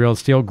old real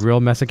steel grill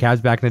Mesa cabs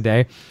back in the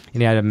day,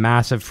 and he had a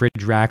massive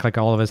fridge rack like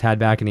all of us had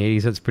back in the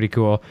 80s. That's pretty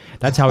cool.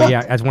 That's how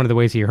that's one of the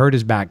ways he hurt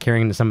his back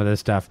carrying some of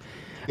this stuff.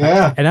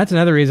 Yeah. And that's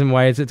another reason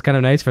why it's kind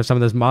of nice for some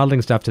of this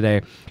modeling stuff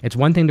today. It's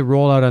one thing to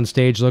roll out on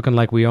stage looking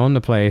like we own the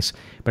place,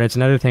 but it's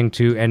another thing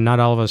and not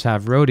all of us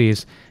have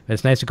roadies, but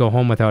it's nice to go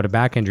home without a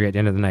back injury at the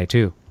end of the night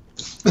too.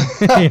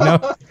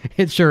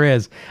 It sure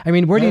is. I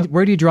mean, where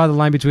do you draw the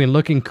line between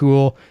looking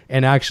cool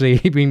and actually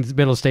being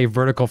able to stay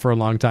vertical for a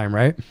long time,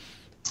 right?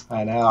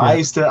 I know.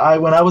 Yeah.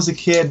 When I was a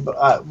kid,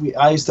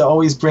 I used to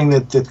always bring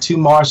the two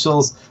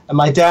Marshalls, and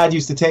my dad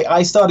used to take.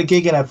 I started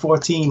gigging at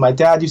 14. My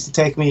dad used to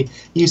take me.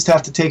 He used to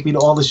have to take me to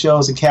all the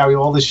shows and carry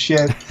all this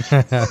shit.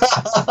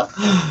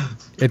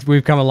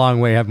 We've come a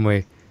long way, haven't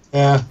we?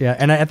 Yeah. Yeah,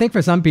 and I think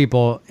for some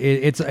people,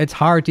 it's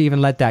hard to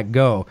even let that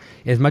go.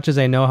 As much as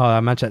I know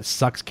how much that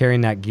sucks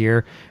carrying that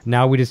gear,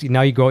 now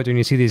you go out there and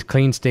you see these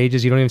clean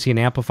stages. You don't even see an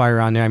amplifier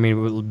on there. I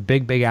mean,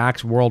 big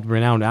acts,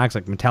 world-renowned acts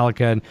like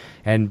Metallica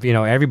and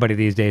everybody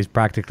these days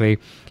practically.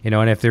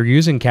 And if they're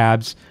using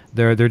cabs,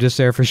 they're just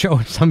there for show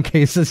in some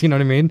cases. You know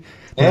what I mean?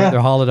 Yeah.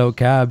 They're hollowed out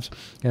cabs.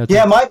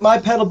 My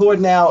pedal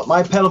board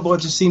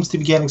just seems to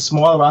be getting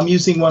smaller. I'm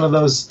using one of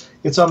those.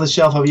 It's on the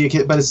shelf over here,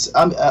 but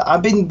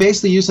I've been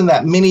basically using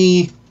that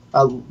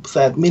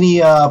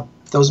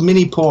those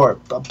mini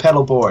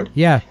pedal board.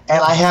 Yeah.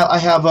 And I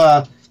have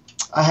a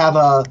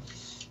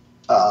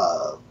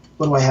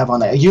what do I have on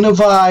there? A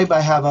Univibe.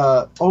 I have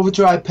a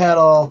overdrive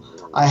pedal.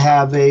 I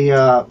have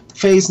a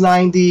Phase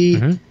 90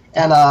 and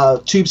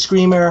a Tube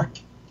Screamer.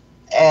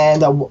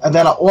 And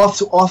then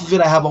off of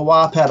it, I have a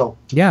wah pedal.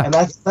 Yeah, and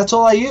that's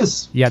all I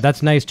use. Yeah,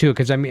 that's nice too,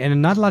 because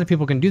and not a lot of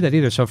people can do that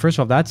either. So first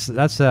of all, that's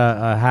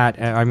a hat.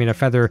 A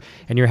feather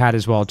in your hat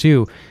as well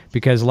too,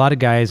 because a lot of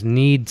guys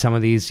need some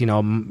of these,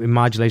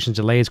 modulations,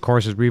 delays,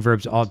 choruses,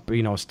 reverbs,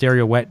 all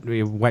stereo,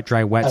 wet,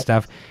 dry, wet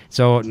stuff.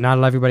 So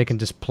not everybody can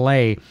just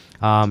play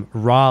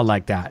raw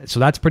like that.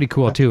 So that's pretty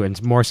cool too. And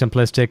it's more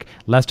simplistic,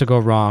 less to go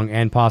wrong,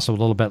 and possible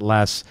a little bit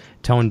less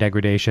tone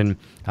degradation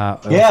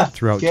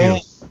throughout too.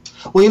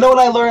 Well, you know what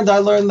I learned? I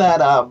learned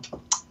that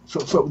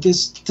for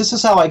this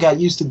is how I got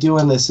used to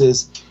doing this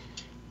is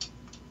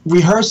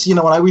rehearse. When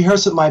I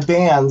rehearse with my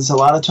bands, a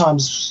lot of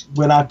times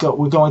we're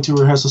going to a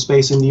rehearsal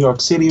space in New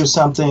York City or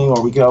something,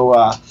 or we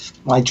go.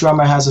 My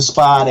drummer has a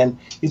spot, and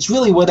it's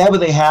really whatever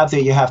they have there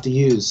you have to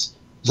use.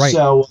 Right.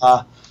 So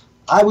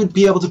I would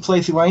be able to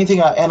play through anything,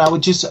 and I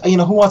would just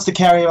who wants to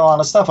carry a lot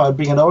of stuff? I would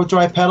bring an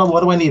overdrive pedal.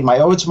 What do I need? My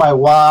O's, my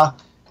wah.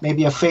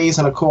 Maybe a phase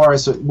and a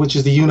chorus, which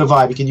is the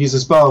Univibe. You can use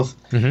this both.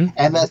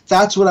 And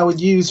that's what I would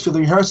use for the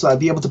rehearsal. I'd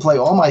be able to play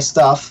all my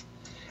stuff.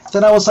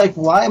 Then I was like,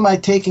 why am I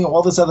taking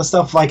all this other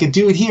stuff? If I could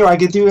do it here, I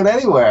could do it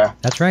anywhere.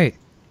 That's right.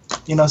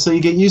 So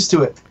you get used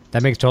to it.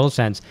 That makes total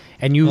sense.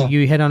 And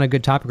you hit on a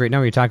good topic right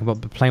now. You're talking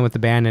about playing with the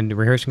band and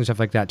rehearsing and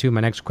stuff like that, too.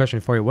 My next question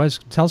for you was,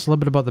 tell us a little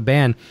bit about the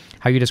band,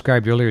 how you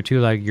described earlier,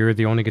 too, like you're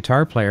the only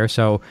guitar player.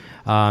 So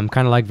kind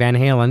of like Van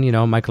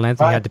Halen, Michael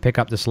Anthony had to pick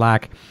up the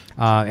slack.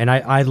 And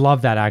I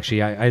love that,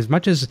 actually. As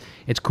much as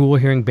it's cool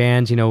hearing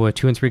bands, with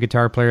 2 and 3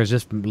 guitar players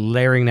just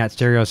layering that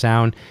stereo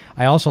sound,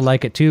 I also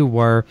like it, too,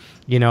 where,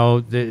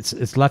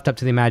 it's left up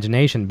to the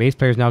imagination. Bass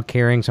players now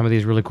carrying some of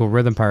these really cool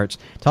rhythm parts.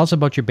 Tell us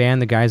about your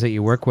band, the guys that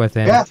you work with,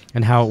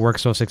 and how it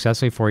works so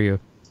successfully for you.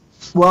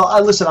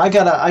 Well, listen. I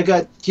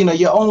got.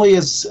 You're only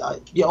as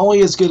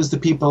good as the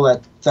people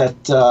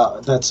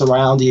that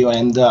surround you.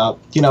 And the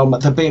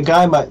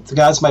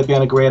guys might be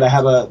on a grade. I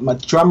have my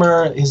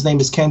drummer. His name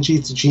is Kenji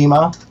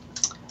Tajima.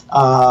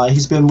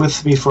 He's been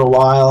with me for a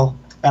while,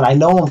 and I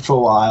know him for a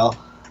while.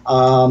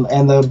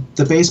 And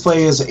the bass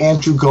player is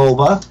Andrew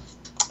Golba,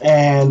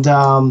 and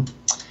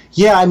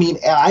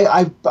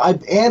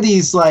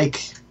Andy's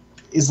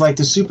is like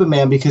the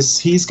Superman, because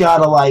he's got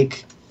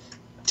to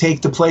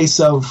take the place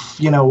of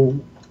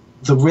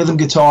the rhythm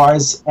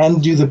guitars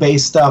and do the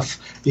bass stuff,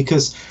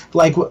 because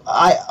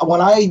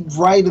when I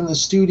write in the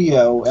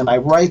studio and I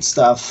write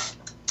stuff,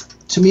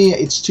 to me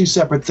it's two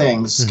separate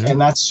things, and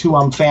that's who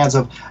I'm fans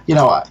of. And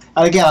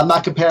again, I'm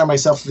not comparing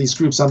myself to these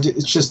groups.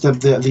 It's just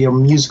the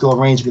musical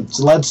arrangements.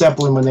 Led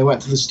Zeppelin, when they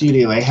went to the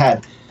studio, they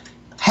had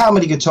how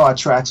many guitar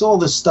tracks, all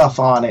this stuff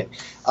on it.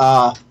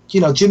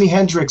 Jimi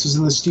Hendrix was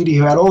in the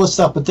studio, who had all this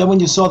stuff, but then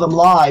when you saw them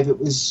live, it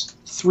was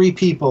 3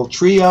 people,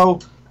 trio,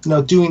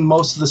 doing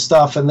most of the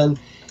stuff, and then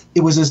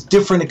it was a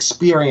different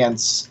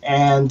experience.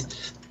 And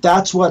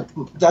that's what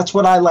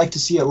I like to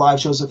see at live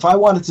shows. If I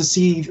wanted to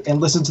see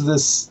and listen to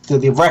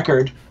the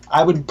record,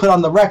 I would put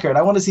on the record.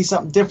 I want to see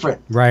something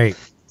different. Right.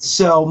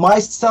 So my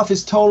stuff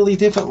is totally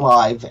different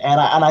live, and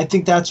I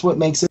think that's what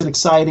makes it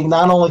exciting.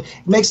 Not only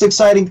it makes it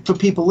exciting for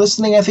people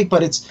listening, I think,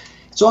 but it's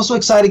also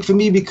exciting for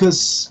me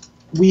because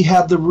we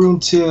have the room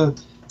to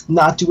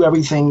not do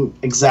everything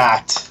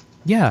exact.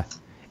 Yeah.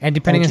 And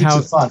depending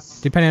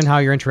on how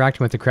you're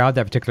interacting with the crowd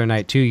that particular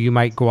night too, you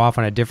might go off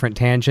on a different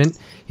tangent.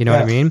 You know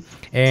what I mean?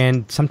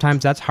 And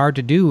sometimes that's hard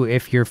to do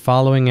if you're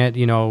following it.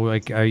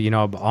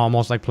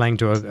 Almost like playing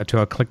to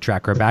a click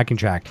track or a backing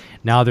track.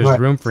 Now there's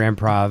room for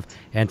improv,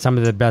 and some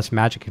of the best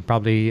magic can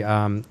probably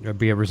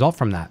be a result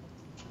from that.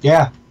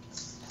 Yeah.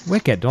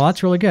 Wicked. Well,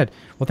 that's really good.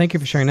 Well, thank you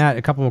for sharing that.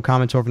 A couple more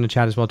comments over in the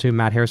chat as well, too.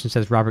 Matt Harrison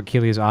says Robert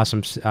Keeley is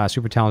awesome,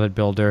 super talented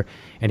builder.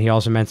 And he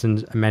also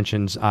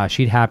mentions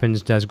Sheet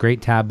Happens does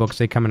great tab books.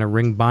 They come in a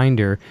ring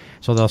binder,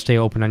 so they'll stay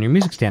open on your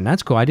music stand.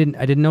 That's cool. I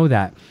didn't know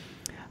that.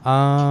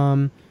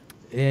 And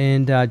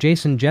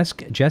Jason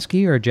Jesk,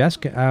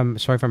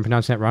 sorry if I'm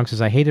pronouncing that wrong,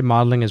 says, I hated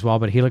modeling as well,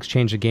 but Helix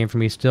changed the game for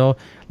me. Still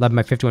love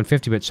my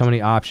 5150, but so many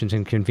options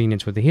and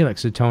convenience with the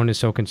Helix. The tone is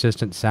so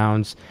consistent,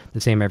 sounds the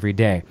same every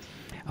day.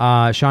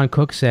 Sean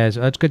Cook says,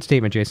 that's a good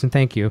statement, Jason.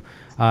 Thank you.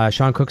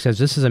 Sean Cook says,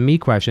 this is a me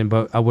question,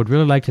 but I would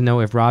really like to know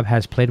if Rob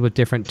has played with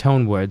different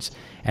tone woods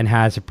and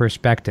has a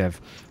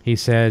perspective. He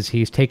says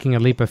he's taking a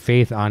leap of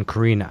faith on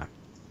Karina.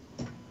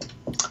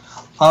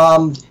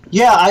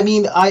 Yeah, I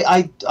mean,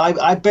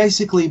 I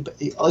basically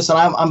listen.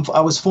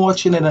 I was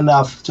fortunate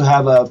enough to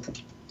have a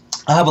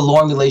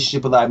long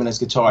relationship with Ibanez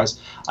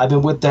Guitars. I've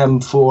been with them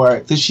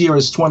for this year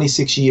is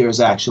 26 years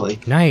actually.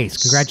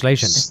 Nice,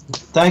 congratulations.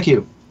 Thank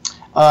you.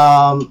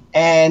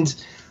 And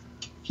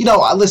you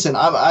know, listen,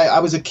 I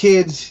was a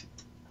kid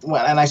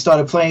and I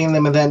started playing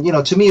them, and then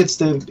to me it's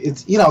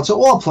to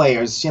all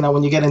players.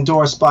 When you get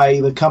endorsed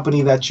by the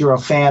company that you're a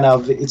fan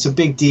of, it's a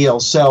big deal.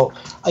 So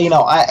I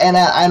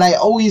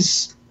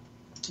always,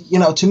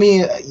 to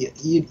me,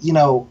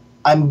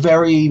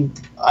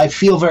 I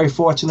feel very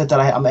fortunate that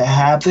I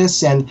have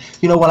this, and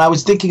when I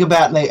was thinking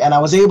about it, and I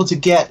was able to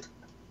get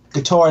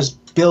guitars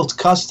built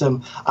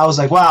custom, I was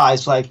like, wow,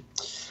 it's like,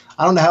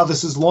 I don't know how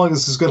this is long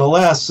this is going to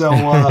last. So,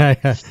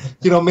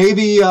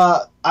 maybe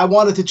I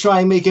wanted to try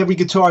and make every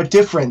guitar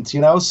different,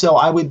 so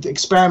I would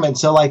experiment.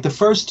 So like the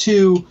first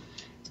two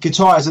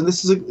guitars, and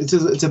this is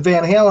it's a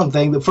Van Halen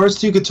thing. The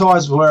first two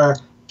guitars were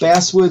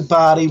basswood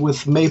body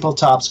with maple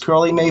tops,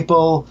 curly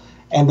maple,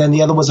 and then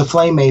the other was a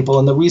flame maple.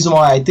 And the reason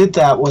why I did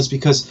that was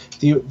because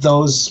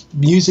those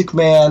Music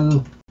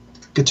Man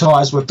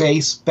guitars were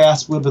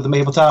basswood with a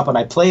maple top, and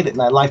I played it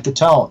and I liked the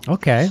tone.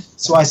 Okay.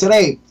 So I said,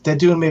 hey, they're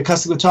doing me a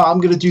custom guitar, I'm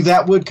going to do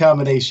that wood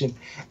combination.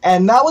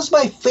 And that was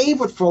my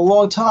favorite for a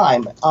long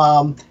time.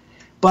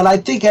 But I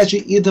think as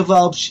your ear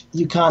develops,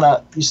 you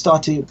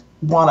start to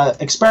want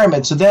to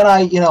experiment. So then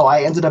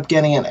I ended up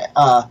getting an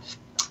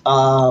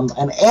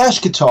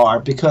Ash guitar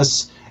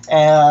because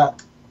it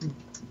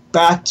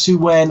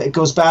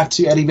goes back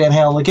to Eddie Van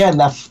Halen again.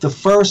 The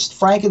first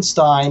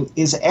Frankenstein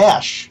is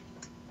Ash.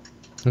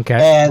 Okay.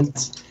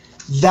 And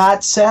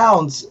that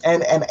sounds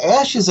and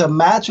Ash is a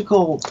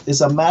magical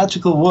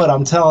wood,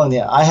 I'm telling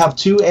you. I have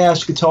two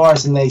Ash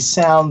guitars and they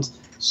sound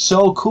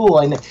so cool.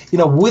 And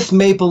with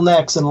maple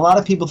necks, and a lot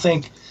of people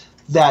think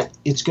that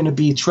it's going to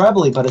be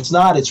trebly, but it's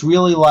not. It's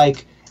really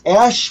like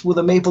Ash with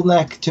a maple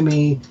neck to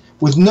me,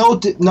 with no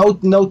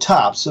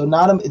top. So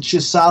it's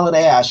just solid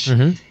Ash.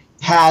 Mm-hmm.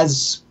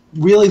 Has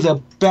really the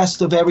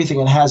best of everything.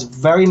 It has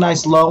very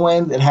nice low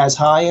end, it has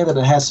high end, and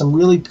it has some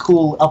really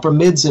cool upper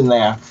mids in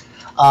there.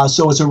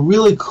 So it's a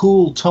really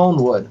cool tone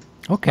wood.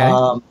 Okay.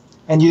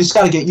 And you just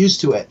got to get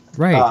used to it.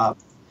 Right.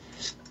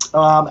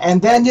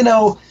 And then,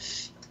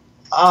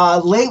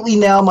 lately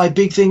now my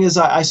big thing is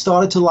I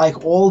started to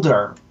like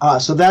Alder.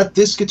 So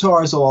this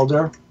guitar is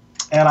Alder,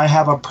 and I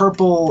have a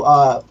purple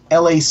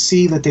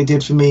LAC that they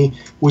did for me,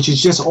 which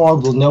is just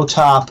Alder, no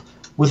top,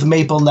 with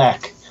maple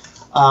neck.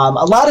 A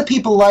lot of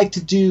people like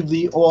to do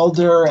the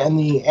Alder and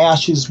the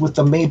Ashes with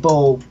the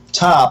maple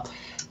top.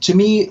 To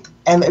me,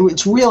 and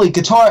it's really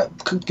guitar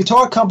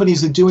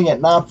companies are doing it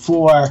not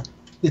for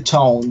the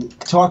tone.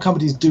 Guitar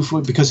companies do for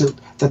it because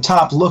the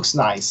top looks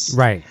nice.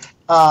 Right.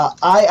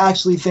 I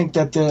actually think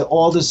that the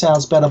Alder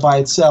sounds better by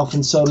itself,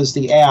 and so does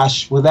the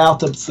Ash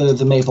without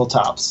the maple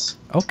tops.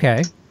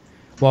 Okay.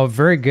 Well,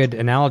 very good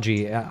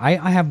analogy.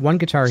 I have one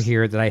guitar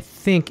here that I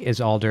think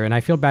is Alder, and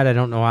I feel bad I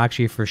don't know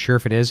actually for sure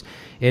if it is.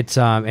 It's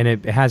and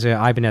it has an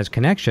Ibanez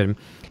connection.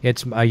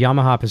 It's a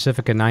Yamaha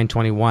Pacifica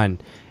 921.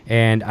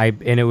 And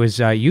it was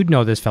you'd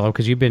know this fellow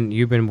because you've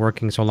been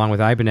working so long with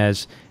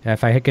Ibanez.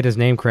 If I get his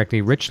name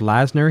correctly, Rich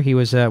Lasner. He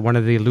was one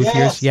of the luthiers.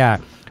 Yes. Yeah,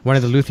 one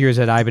of the luthiers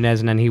at Ibanez,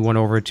 and then he went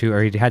over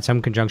he had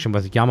some conjunction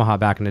with Yamaha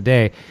back in the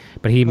day.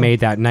 But he made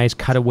that nice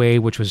cutaway,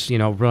 which was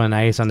really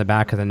nice on the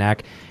back of the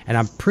neck. And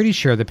I'm pretty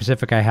sure the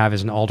Pacific I have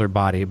is an Alder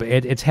body, but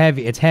it's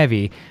heavy. It's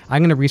heavy.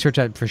 I'm going to research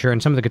that for sure.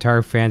 And some of the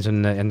guitar fans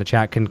in the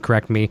chat can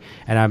correct me.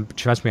 And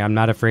trust me, I'm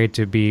not afraid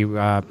to be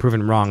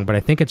proven wrong. But I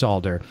think it's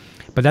Alder.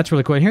 But that's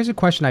really cool. And here's a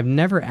question I've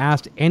never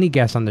asked any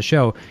guest on the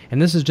show, and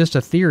this is just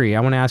a theory. I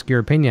want to ask your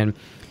opinion.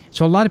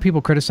 So a lot of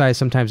people criticize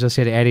sometimes, they'll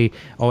say to Eddie,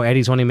 oh,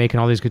 Eddie's only making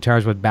all these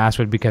guitars with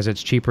basswood because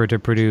it's cheaper to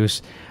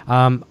produce.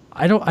 I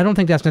don't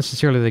think that's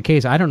necessarily the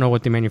case. I don't know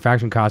what the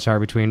manufacturing costs are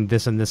between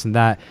this and this and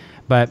that.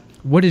 But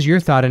what is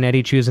your thought on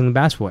Eddie choosing the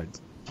basswood?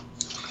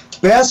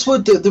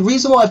 Basswood, the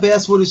reason why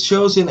basswood is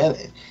chosen, and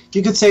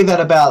you could say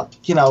that about,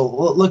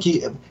 look,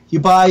 you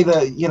buy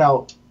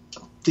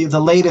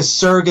the latest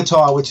Sir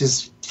guitar, which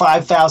is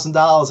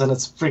 $5,000, and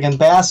it's friggin'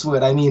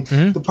 basswood. I mean,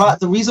 mm-hmm.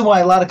 The reason why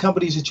a lot of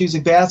companies are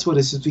choosing basswood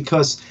is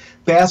because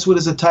basswood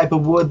is a type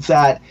of wood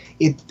that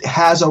it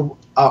has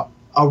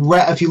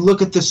if you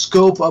look at the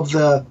scope of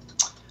the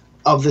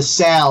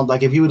sound,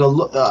 like if you were to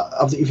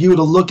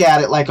look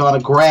at it like on a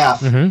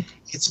graph, mm-hmm.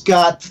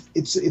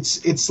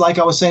 it's like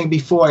I was saying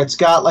before, it's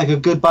got like a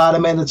good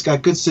bottom end, it's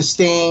got good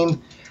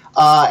sustain,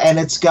 and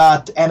it's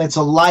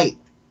a light.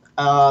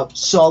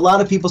 So a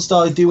lot of people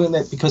started doing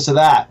it because of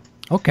that.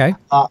 Okay.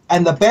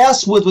 And the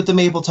basswood with the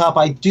maple top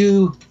I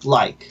do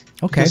like.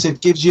 Okay. Because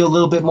it gives you a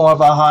little bit more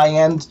of a high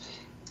end,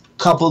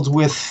 coupled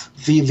with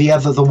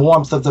the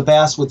warmth of the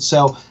basswood.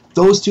 So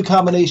those two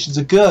combinations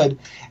are good.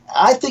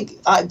 I think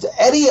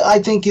Eddie,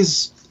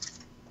 is,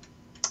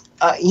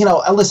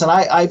 listen,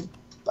 I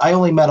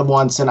only met him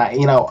once, and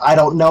I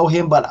don't know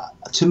him, but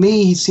to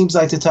me, he seems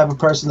like the type of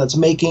person that's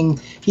making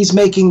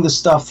the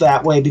stuff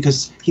that way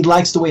because he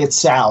likes the way it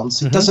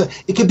sounds.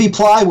 It could be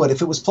plywood.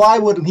 If it was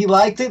plywood and he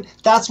liked it,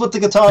 that's what the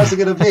guitars are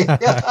going to be.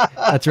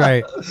 That's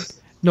right.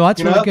 No,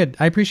 that's really good.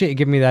 I appreciate you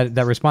giving me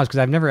that response because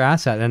I've never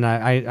asked that, and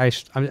I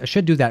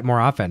should do that more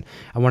often.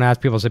 I want to ask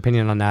people's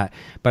opinion on that.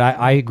 But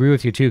I agree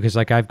with you too because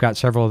like I've got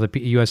several of the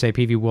USA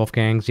PV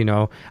Wolfgangs,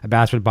 a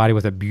basswood body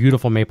with a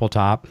beautiful maple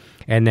top,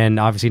 and then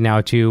obviously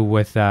now too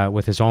with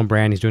his own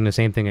brand, he's doing the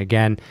same thing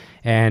again,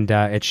 and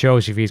it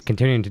shows if he's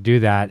continuing to do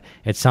that,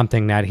 it's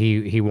something that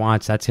he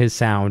wants. That's his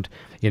sound.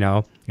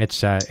 It's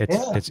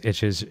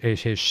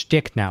his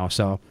shtick now.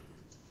 So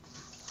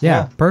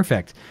yeah.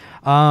 Perfect.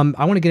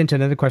 I want to get into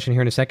another question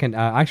here in a second.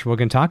 Actually, we're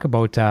going to talk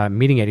about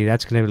meeting Eddie.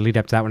 That's going to lead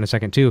up to that one in a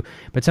second too.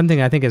 But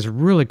something I think is a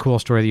really cool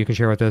story that you can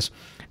share with us.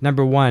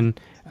 Number one,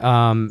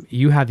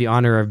 you have the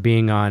honor of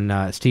being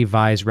on Steve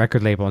Vai's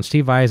record label. And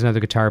Steve Vai is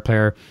another guitar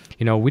player.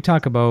 We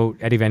talk about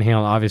Eddie Van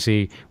Halen,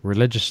 obviously,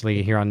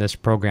 religiously here on this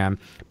program.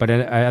 But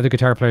other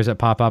guitar players that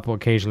pop up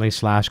occasionally,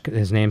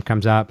 his name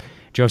comes up.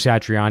 Joe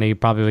Satriani,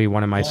 probably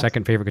one of my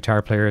second favorite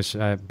guitar players.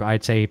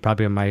 I'd say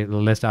probably on my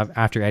list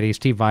after Eddie.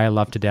 Steve Vai I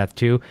love to death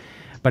too.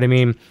 But I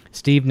mean,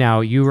 Steve, now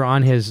you were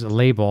on his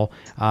label,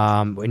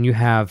 and you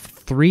have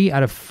 3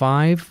 out of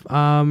 5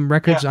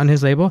 records on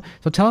his label.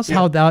 So tell us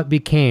how that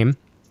became,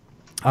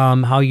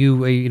 how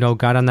you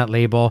got on that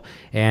label,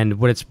 and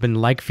what it's been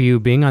like for you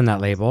being on that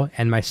label.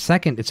 And my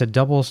second, it's a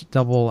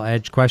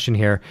double-edged question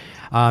here.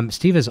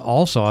 Steve is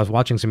also, I was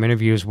watching some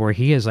interviews where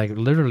he has like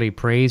literally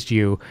praised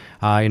you.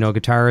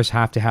 Guitarists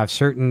have to have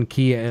certain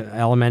key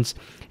elements.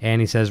 And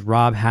he says,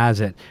 Rob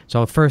has it.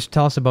 So first,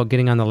 tell us about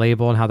getting on the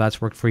label and how that's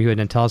worked for you, and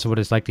then tell us what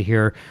it's like to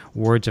hear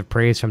words of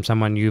praise from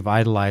someone you've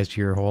idolized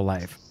your whole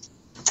life.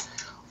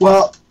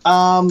 Well,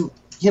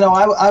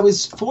 I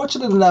was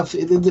fortunate enough.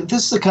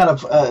 This is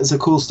is a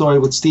cool story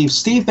with Steve.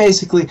 Steve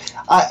basically,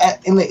 I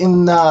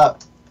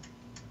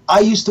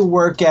used to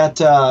work at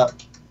the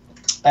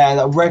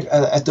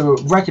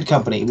record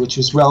company, which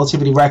was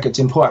Relativity Records,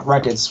 Import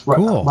Records,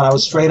 cool. When I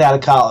was straight out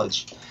of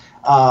college.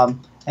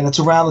 And it's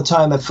around the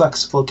time that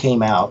Flexible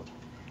came out.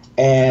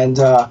 And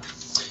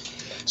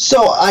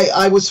so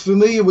I was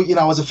familiar with,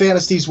 I was a fan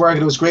of Steve's work,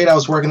 and it was great. I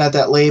was working at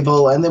that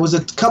label, and there was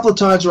a couple of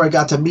times where I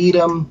got to meet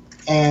him,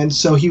 and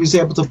so he was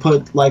able to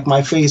put, like,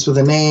 my face with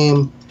a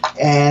name.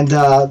 And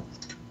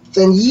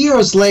then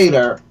years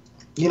later,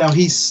 he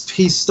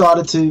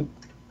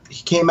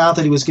came out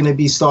that he was going to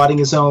be starting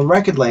his own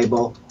record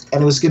label,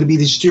 and it was going to be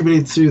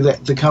distributed through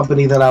the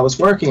company that I was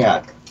working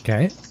at.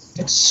 Okay.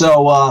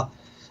 So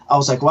I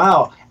was like,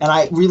 wow. And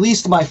I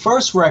released my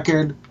first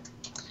record,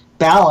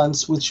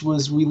 Balance, which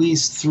was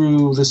released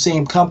through the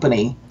same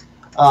company,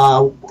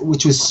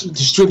 which was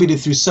distributed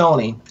through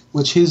Sony,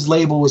 which his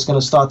label was going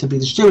to start to be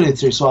distributed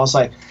through. So I was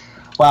like,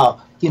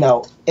 wow, and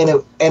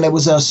it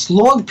was a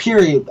long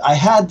period. I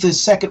had the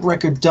second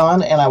record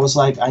done, and I was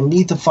like, I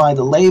need to find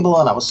a label,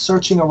 and I was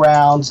searching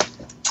around,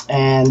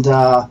 and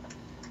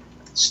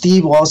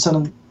Steve, all of a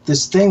sudden,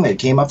 this thing that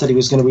came up that he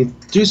was going to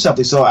do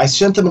something. So I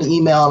sent him an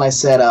email, and I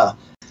said,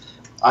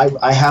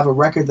 I have a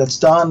record that's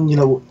done.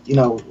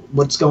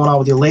 What's going on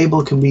with your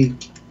label?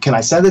 Can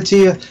I send it to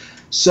you?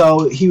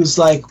 So he was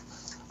like,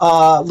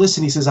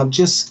 listen. He says, I'm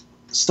just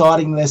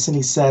starting this, and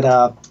he said,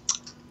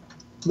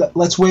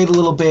 let's wait a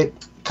little bit.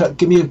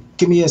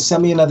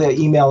 Send me another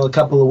email in a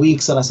couple of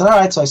weeks. And I said, all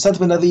right. So I sent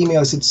him another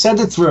email. I said,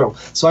 send it through.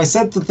 So I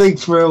sent the thing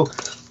through,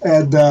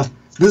 and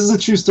this is a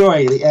true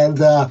story. And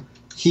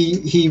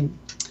he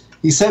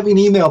sent me an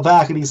email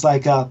back, and he's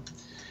like,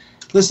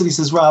 listen. He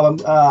says,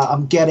 Rob,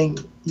 I'm getting.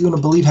 You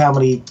wouldn't believe how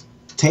many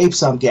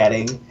tapes I'm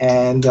getting,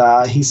 and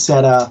he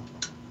said,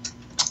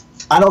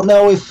 I don't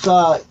know if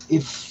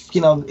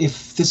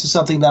this is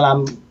something that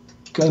I'm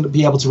going to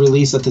be able to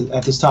release at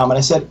this time. And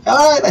I said,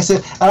 all right. I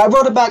said, and I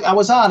wrote it back. I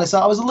was honest.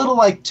 I was a little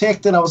like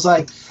ticked, and I was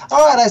like,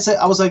 all right.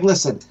 I was like,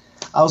 listen.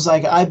 I was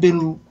like, I've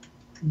been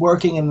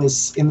working in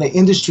the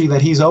industry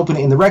that he's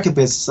opening in the record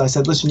business. I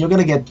said, listen, you're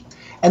going to get,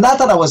 and not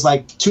that I was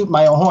like tooting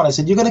my own horn. I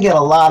said, you're going to get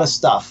a lot of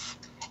stuff,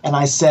 and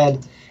I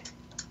said,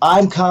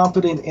 I'm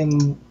confident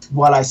in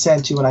what I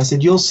sent you, and I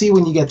said, you'll see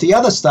when you get the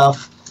other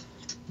stuff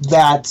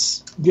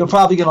that you're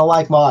probably going to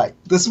like mine.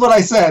 This is what I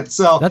said.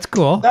 So that's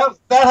cool. That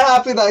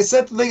happened. I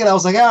sent the thing, and I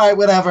was like, all right,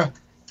 whatever. A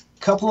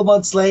couple of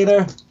months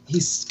later, he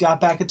got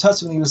back in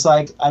touch with me. He was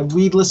like, I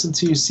re-listened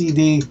to your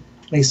CD, and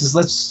he says,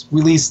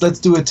 let's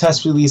do a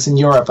test release in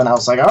Europe. And I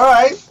was like, all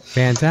right.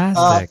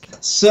 Fantastic.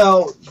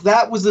 So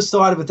that was the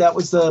start of it. That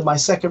was my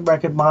second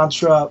record,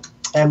 Mantra,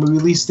 and we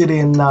released it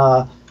in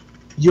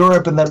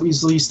Europe, and then we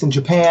released in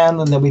Japan,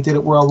 and then we did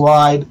it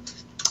worldwide,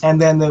 and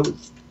then the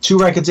 2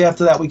 records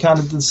after that we kind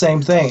of did the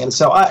same thing. And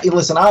so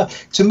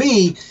to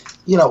me,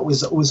 it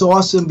was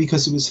awesome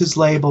because it was his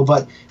label,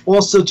 but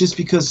also just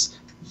because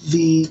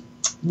he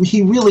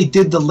really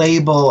did the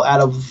label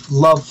out of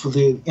love for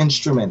the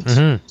instrument.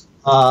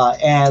 Mm-hmm.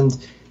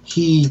 And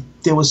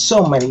there was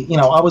so many,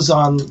 I was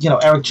on,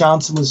 Eric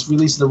Johnson was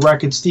releasing the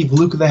record, Steve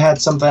Lukather had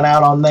something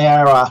out on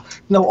there,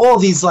 all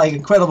these like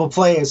incredible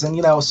players,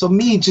 and so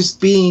me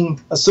just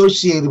being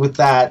associated with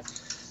that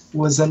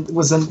wasn't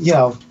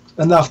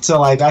enough to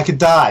like I could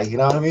die. You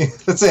know what I mean?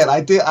 That's it.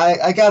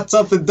 I got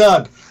something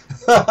done.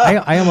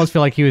 I almost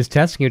feel like he was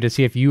testing you to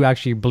see if you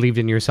actually believed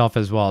in yourself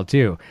as well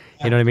too.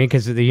 You know what I mean?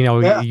 Because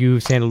you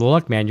saying,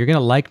 "Look, man, you're gonna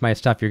like my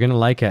stuff. You're gonna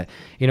like it."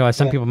 As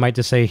some people might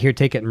just say, "Here,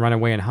 take it and run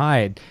away and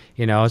hide."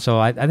 So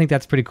I think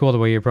that's pretty cool the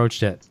way you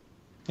approached it.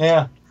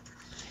 Yeah.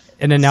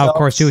 And then now, of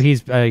course, too,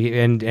 he's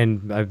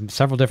in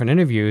several different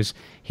interviews,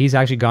 he's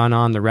actually gone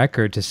on the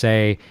record to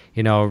say,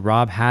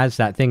 Rob has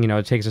that thing,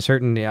 it takes a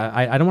certain,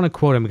 I don't want to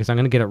quote him because I'm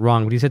going to get it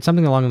wrong, but he said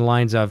something along the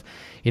lines of,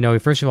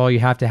 first of all, you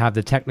have to have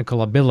the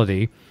technical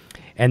ability,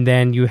 and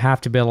then you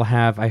have to be able to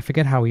have, I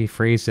forget how he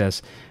phrased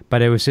this,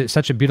 but it was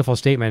such a beautiful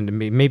statement.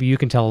 Maybe you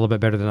can tell a little bit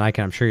better than I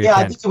can. I'm sure you can.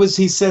 Yeah, I think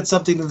he said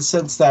something in the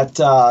sense that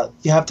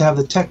you have to have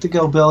the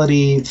technical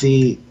ability,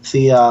 the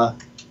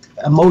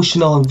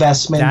emotional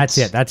investment. That's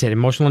it.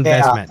 Emotional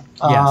investment.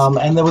 Yeah. Yes.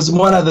 And there was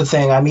one other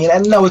thing. I mean,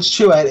 and no, it's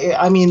true.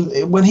 I mean,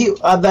 when he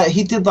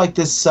did like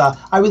this,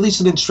 I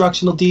released an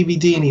instructional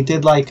DVD, and he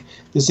did like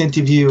this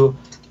interview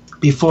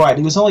before it.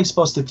 He was only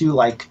supposed to do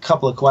like a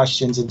couple of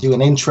questions and do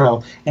an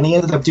intro, and he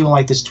ended up doing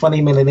like this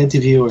 20-minute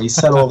interview where he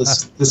said all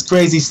this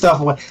crazy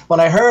stuff. When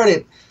I heard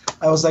it,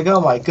 I was like,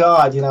 oh my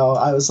God,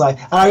 I was like,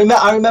 I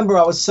remember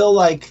I was so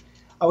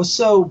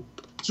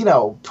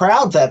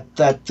proud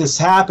that this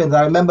happened.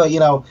 I remember,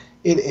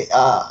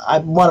 I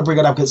want to bring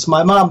it up because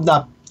my mom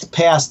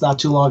passed not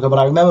too long ago, but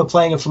I remember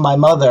playing it for my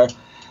mother,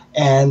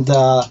 and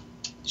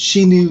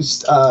she knew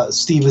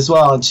Steve as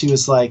well, and she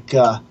was like,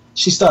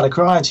 she started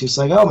crying. She was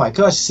like, "Oh my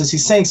gosh!" She says,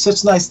 "He's saying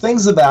such nice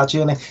things about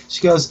you," and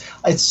she goes,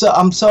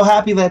 "I'm so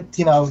happy that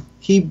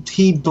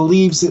he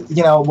believes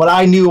what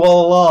I knew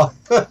all along."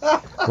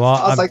 Well,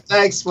 I was like,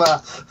 "Thanks,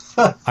 Ma."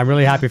 I'm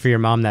really happy for your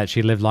mom that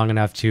she lived long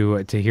enough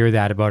to hear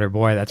that about her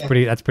boy. That's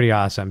pretty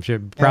awesome.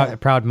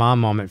 Proud mom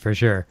moment for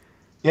sure.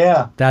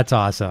 Yeah, that's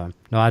awesome.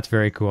 No, that's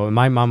very cool.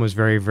 My mom was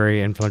very,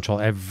 very influential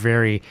and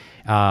very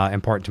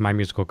important to my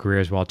musical career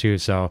as well too.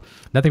 So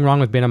nothing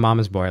wrong with being a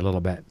mama's boy a little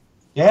bit.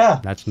 Yeah,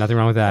 that's nothing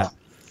wrong with that.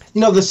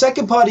 The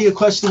second part of your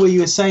question where you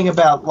were saying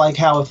about like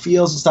how it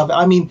feels and stuff.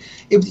 I mean,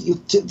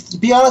 to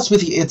be honest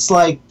with you, it's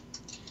like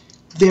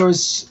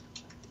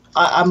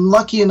I'm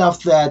lucky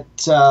enough that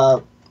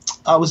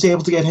I was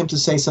able to get him to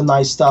say some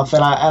nice stuff,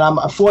 and I'm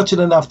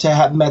fortunate enough to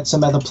have met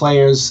some other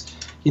players,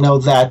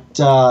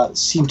 that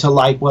seem to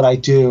like what I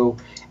do.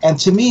 And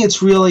to me,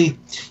 it's really,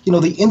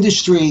 the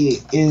industry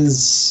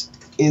is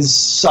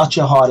such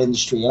a hard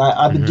industry, and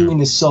I've been doing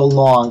this so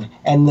long,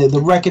 and the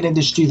record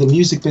industry, the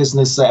music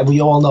business, that we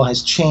all know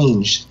has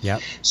changed.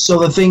 Yep. So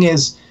the thing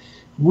is,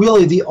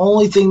 really, the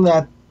only thing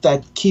that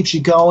keeps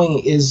you going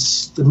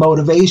is the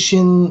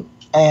motivation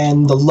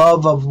and the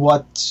love of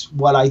what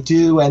I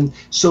do. And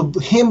so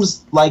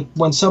hymns, like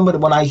when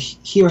I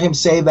hear him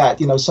say that,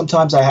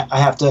 sometimes I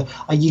have to,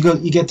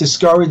 you get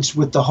discouraged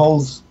with the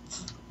whole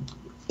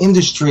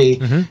industry.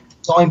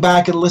 Going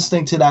back and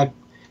listening to that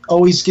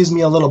always gives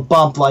me a little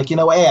bump, like, hey,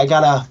 I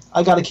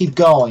gotta keep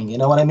going. You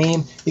know what I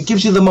mean? It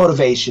gives you the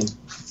motivation.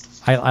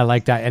 I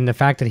like that. And the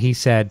fact that he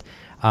said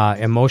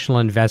emotional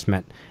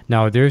investment.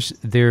 Now,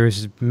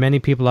 there's many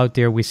people out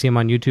there, we see them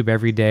on YouTube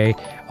every day,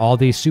 all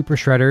these super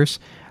shredders,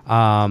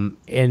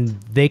 and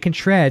they can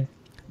shred,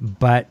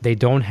 but they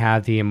don't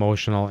have the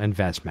emotional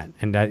investment,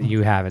 and that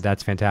you have it.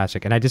 That's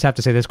fantastic. And I just have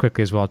to say this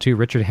quickly as well too.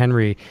 Richard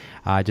Henry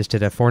just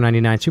did a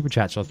 $4.99 super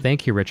chat, so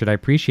thank you, Richard. I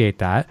appreciate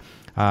that.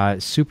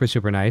 Super,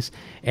 super nice.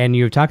 And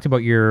you talked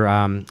about your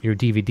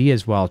DVD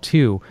as well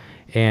too.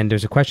 And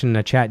there's a question in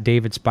the chat.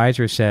 David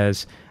Spicer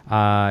says,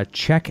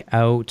 check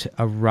out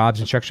Rob's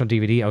instructional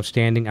DVD,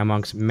 outstanding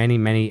amongst many,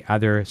 many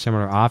other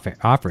similar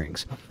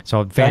offerings.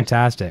 So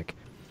fantastic.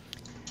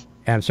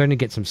 And I'm starting to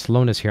get some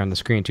slowness here on the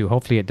screen too.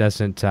 Hopefully it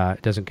doesn't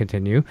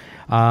continue.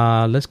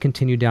 Let's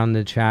continue down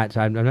the chat.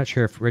 I'm not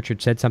sure if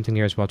Richard said something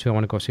here as well too. I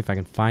want to go see if I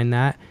can find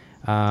that.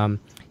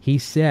 He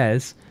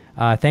says,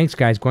 thanks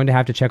guys, going to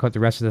have to check out the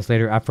rest of this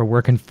later. Up for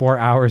work in 4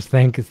 hours.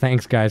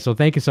 Thanks guys. So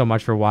thank you so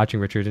much for watching,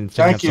 Richard, and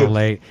staying up so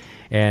late,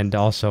 and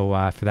also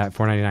for that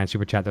 $4.99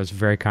 super chat. That was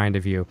very kind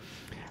of you.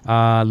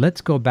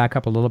 Let's go back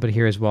up a little bit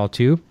here as well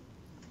too.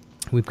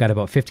 We've got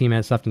about 15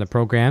 minutes left in the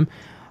program.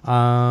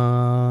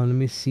 Let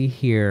me see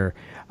here.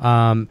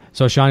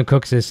 So Sean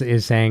Cooks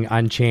is saying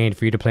Unchained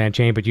for you to play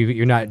Unchained, but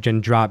you're not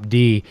in drop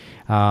D.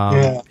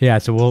 Yeah,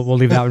 so we'll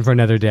leave that one for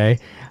another day.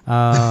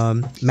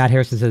 Matt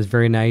Harrison says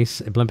very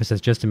nice. Olympus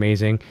says just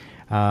amazing.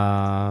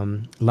 A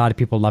lot of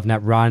people love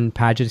that. Ron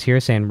Paget's here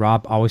saying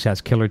Rob always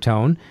has killer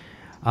tone.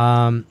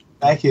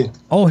 Thank you.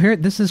 Oh, here,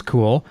 this is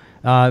cool.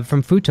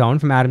 From Futone,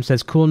 from Adam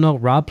says, cool note,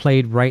 Rob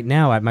played right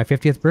now at my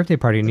 50th birthday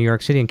party in New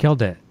York City and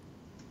killed it.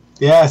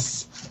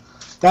 Yes.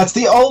 That's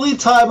the only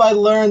time I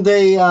learned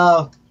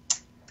a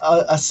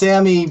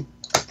Sammy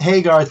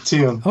Hagar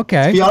tune.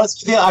 Okay. To be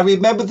honest with you, I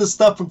remember the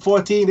stuff from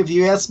 14. If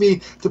you asked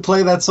me to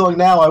play that song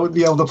now, I wouldn't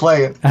be able to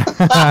play it.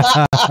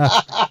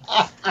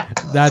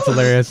 That's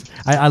hilarious.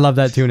 I love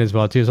that tune as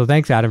well too. So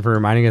thanks, Adam, for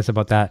reminding us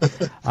about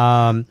that.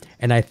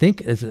 And I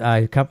think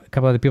a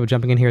couple other people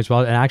jumping in here as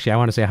well. And actually, I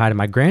want to say hi to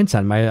my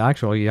grandson. My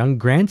actual young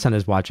grandson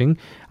is watching.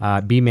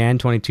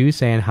 B-Man22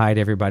 saying hi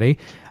to everybody.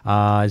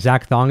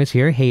 Zach Thong is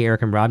here. Hey,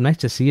 Eric and Rob. Nice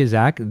to see you,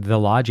 Zach. The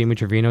Law, Jamie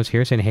Trevino's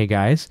here saying hey,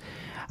 guys.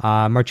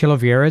 Marcello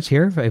Vieira is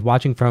here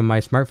watching from my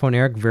smartphone,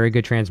 Eric. Very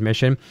good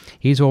transmission.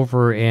 He's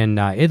over in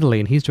Italy,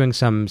 and he's doing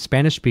some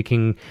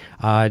Spanish-speaking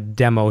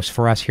demos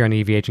for us here on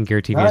EVH and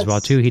Gear TV as well,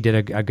 too. He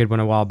did a good one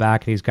a while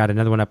back, and he's got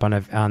another one up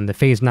on the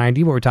Phase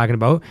 90, what we're talking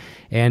about.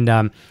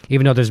 And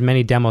even though there's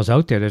many demos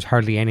out there, there's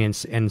hardly any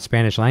in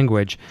Spanish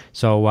language.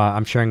 So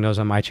I'm sharing those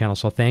on my channel.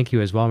 So thank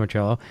you as well,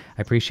 Marcello.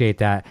 I appreciate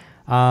that.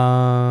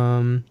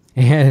 And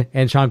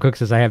Sean Cook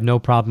says, I have no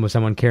problem with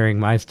someone carrying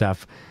my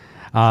stuff.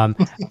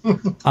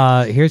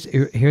 Here's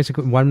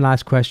one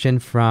last question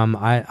from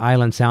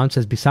Island Sound.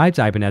 Says, besides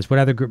Ibanez, what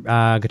other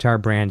guitar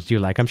brands do you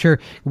like? I'm sure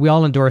we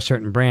all endorse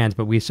certain brands,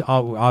 but we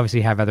all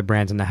obviously have other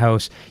brands in the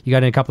house. You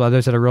got a couple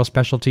others that are real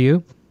special to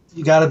you?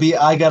 I gotta be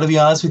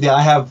honest with you.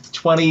 I have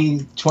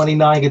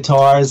 29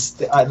 guitars.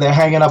 They're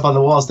hanging up on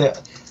the walls. They're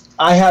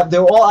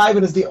all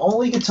Ibanez. The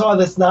only guitar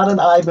that's not an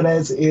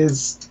Ibanez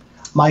is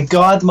my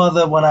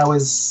godmother, when I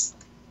was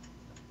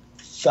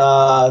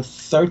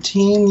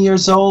 13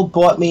 years old,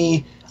 bought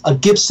me a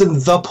Gibson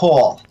The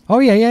Paul. Oh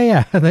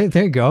yeah.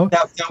 There you go.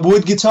 That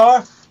wood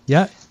guitar.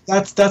 Yeah.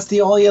 That's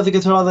the only other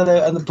guitar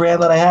and the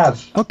brand that I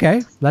have.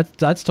 Okay,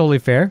 that's totally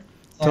fair.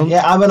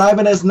 Yeah, I'm an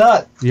Ibanez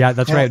nut. Yeah,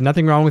 that's right.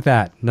 Nothing wrong with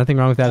that. Nothing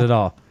wrong with that at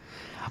all.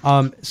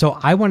 So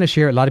I want to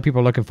share. A lot of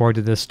people are looking forward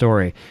to this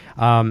story.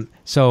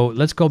 So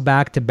let's go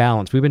back to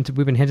balance. We've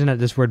been hinting at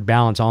this word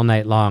balance all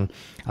night long.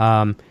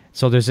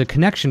 So there's a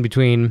connection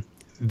between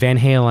Van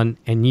Halen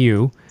and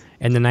you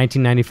in the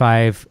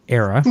 1995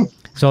 era.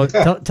 So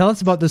tell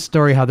us about this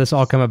story, how this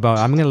all come about.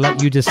 I'm going to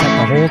let you just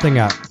set the whole thing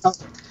up. All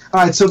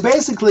right. So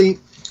basically,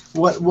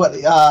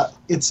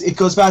 it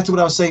goes back to what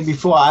I was saying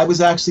before. I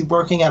was actually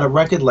working at a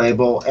record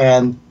label,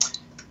 and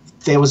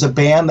there was a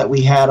band that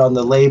we had on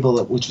the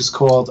label which was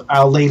called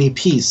Our Lady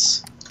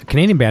Peace. A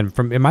Canadian band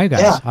from my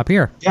guys up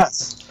here.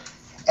 Yes.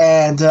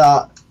 And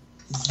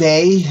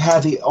they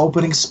had the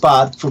opening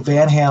spot for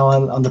Van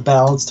Halen on the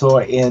Balance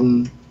tour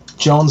in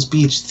Jones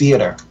Beach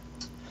Theater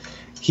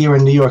here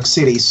in New York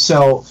City.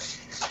 So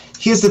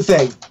here's the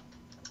thing.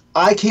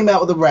 I came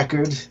out with a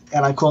record,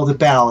 and I called it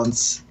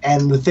Balance.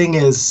 And the thing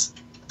is,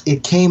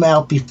 it came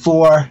out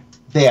before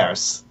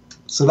theirs.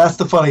 So that's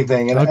the funny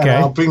thing. And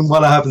I'll bring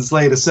what happens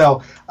later.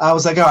 So I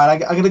was like, all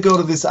right, I'm going to go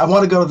to this. I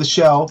want to go to the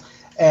show.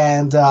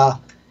 And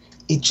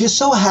it just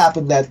so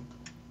happened that,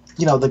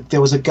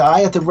 there was a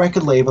guy at the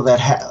record label that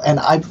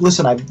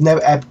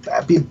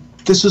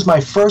this was my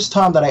first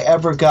time that I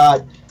ever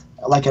got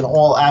like an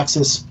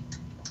all-access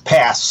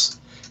pass.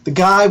 The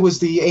guy was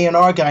the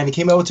A&R guy, and he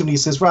came over to me. He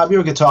says, Rob,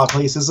 you're a guitar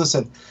player. He says,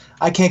 listen,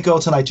 I can't go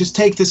tonight. Just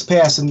take this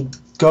pass and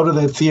go to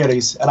the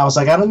theaters. And I was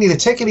like, I don't need a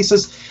ticket. He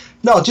says,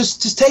 no,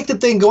 just take the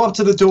thing, go up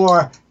to the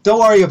door. Don't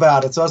worry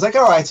about it. So I was like,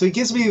 all right. So he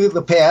gives me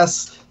the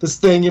pass, this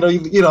thing, the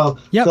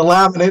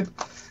laminate.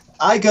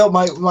 I go,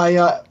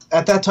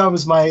 at that time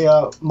was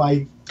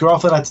my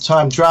girlfriend at the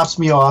time drops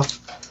me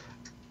off.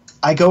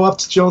 I go up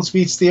to Jones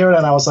Beach Theater,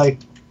 and I was like,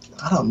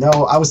 I don't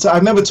know. I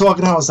remember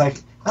talking to her. I was like,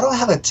 I don't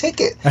have a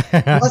ticket.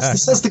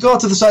 This says to go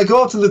up to the. So I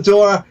go up to the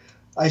door.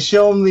 I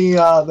show him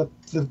the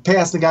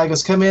pass. The guy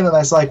goes, "Come in." And I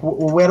was like,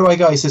 well, "Where do I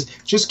go?" He says,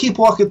 "Just keep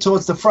walking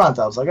towards the front."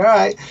 I was like, "All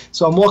right."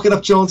 So I'm walking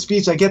up Jones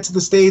Beach. I get to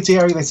the stage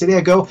area. They said, "Yeah,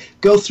 go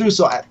through."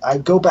 So I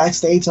go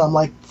backstage, and I'm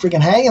like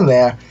freaking hanging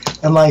there,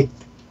 and I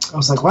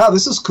was like, "Wow,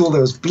 this is cool." There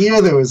was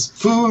beer, there was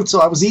food,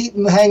 so I was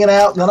eating, hanging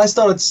out, and then I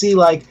started to see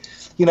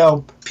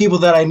people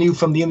that I knew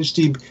from the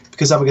industry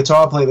because I'm a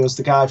guitar player. There was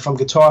the guy from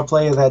Guitar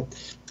Player that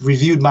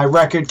reviewed my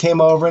record,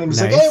 came over, and he was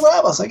like, "Hey,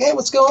 Rob." I was like, "Hey,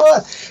 what's going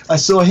on?" I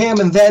saw him,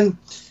 and then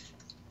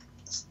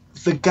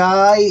the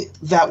guy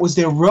that was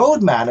their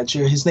road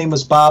manager, his name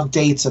was Bob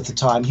Dates at the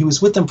time. He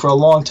was with them for a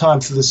long time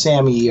through the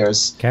Sammy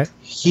years. Okay.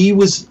 He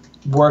was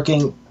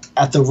working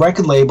at the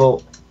record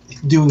label,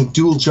 doing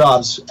dual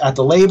jobs at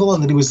the label,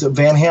 and then he was the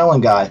Van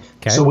Halen guy.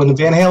 Okay. So when the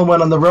Van Halen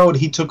went on the road,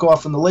 he took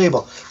off from the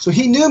label. So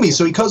he knew me.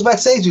 So he goes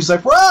backstage. He's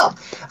like, "Rob,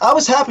 I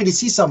was happy to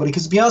see somebody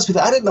because, to be honest with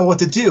you, I didn't know what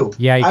to do.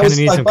 Yeah, you I was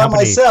need like some by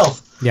company.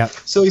 myself." Yeah.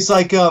 So he's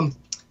like,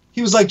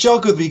 he was like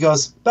joking with me. He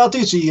goes,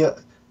 "Balducci,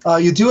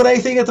 you doing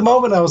anything at the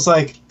moment?" I was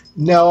like,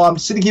 "No, I'm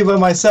sitting here by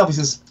myself." He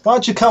says, "Why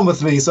don't you come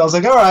with me?" So I was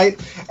like, "All right."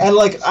 And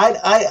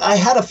I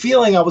had a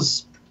feeling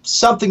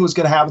something was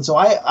going to happen. So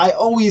I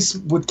always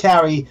would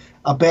carry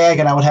a bag,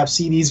 and I would have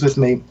CDs with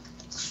me.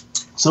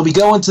 So we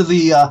go into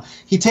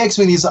he takes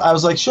me, and I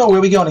was like, "Sure, where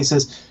are we going?" He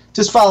says,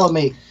 "Just follow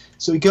me."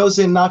 So he goes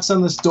in, knocks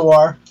on this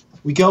door.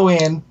 We go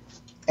in,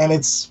 and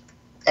it's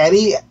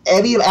Eddie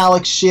and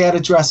Alex shared a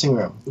dressing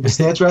room. It was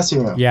their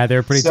dressing room. Yeah,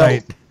 they're pretty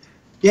tight.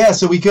 Yeah,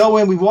 so we go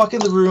in, we walk in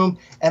the room,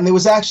 and there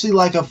was actually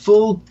like a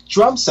full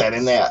drum set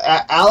in there.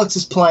 Alex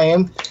is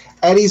playing,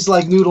 Eddie's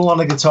like noodle on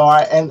the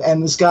guitar,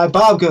 and this guy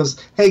Bob goes,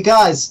 "Hey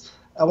guys,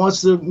 I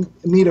want you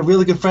to meet a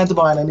really good friend of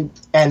mine.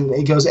 And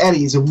he goes, Eddie,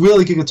 he's a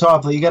really good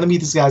guitar player. You got to meet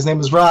this guy. His name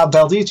is Rob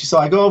Baldici. So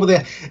I go over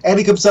there.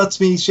 Eddie comes up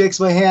to me, shakes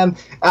my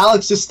hand.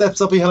 Alex just steps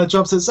up behind the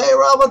drums and says, hey,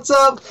 Rob, what's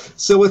up?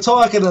 So we're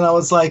talking, and I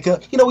was like,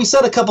 we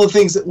said a couple of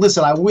things.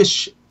 Listen, I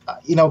wish,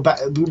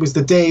 it was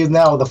the day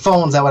now of the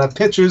phones. I would have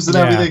pictures and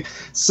everything.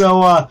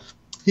 So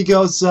he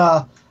goes,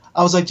 I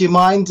was like, do you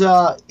mind,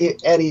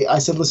 Eddie? I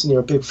said, listen,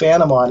 you're a big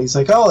fan of mine. He's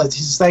like, he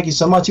says, thank you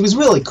so much. He was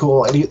really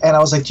cool. And I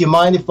was like, do you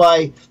mind if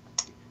I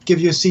give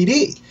you a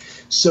CD?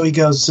 So he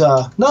goes,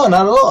 no, not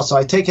at all. So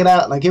I take it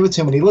out and I give it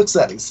to him, and he looks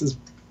at it. He says,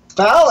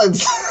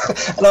 ballads.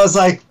 And I was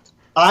like,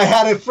 I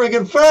had it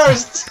friggin'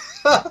 first.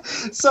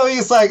 So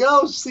he's like,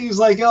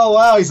 oh,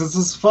 wow. He says,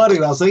 this is funny.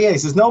 And I was like, yeah. He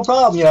says, no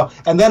problem,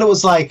 And then it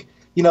was like,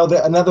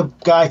 another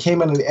guy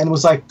came in and it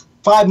was like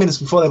 5 minutes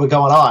before they were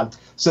going on.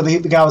 So the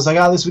guy was like,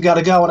 we got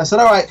to go. And I said,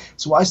 all right.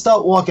 So I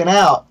start walking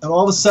out, and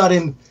all of a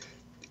sudden,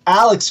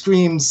 Alex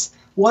screams,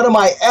 what am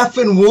I,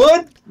 effing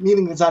wood?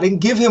 Meaning that I didn't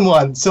give him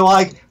one. So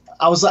I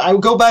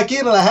would go back in,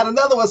 and I had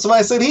another one. So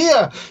I said,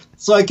 here.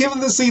 So I give him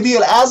the CD,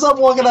 and as I'm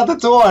walking out the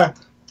door,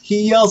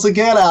 he yells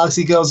again, Alex.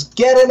 He goes,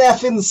 get an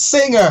effing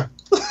singer.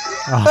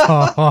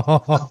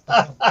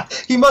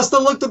 He must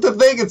have looked at the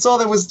thing and saw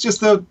there was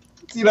just no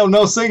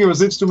singer. It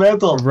was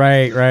instrumental.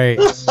 Right.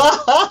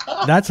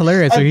 That's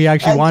hilarious. So he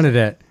actually wanted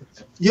it.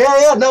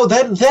 Yeah. No,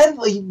 then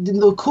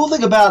the cool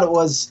thing about it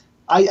was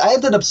I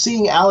ended up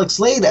seeing Alex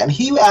later, and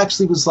he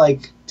actually was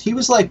like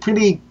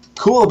pretty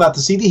cool about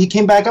the CD. He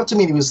came back up to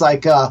me and he was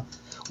like,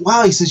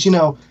 wow, he says,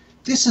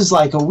 this is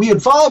like a weird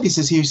vibe. He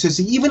says,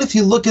 even if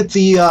you look at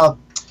the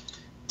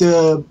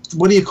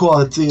what do you call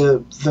it?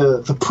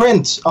 The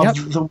print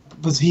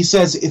of he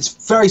says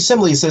it's very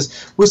similar. He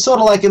says, we're sort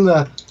of like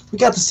we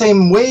got the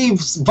same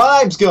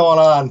vibes going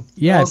on.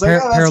 Yeah,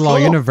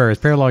 parallel universe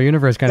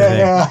kind of thing.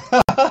 Yeah.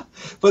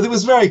 But it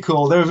was very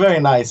cool. They were very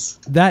nice.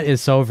 That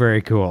is so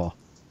very cool.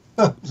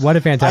 What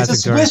a fantastic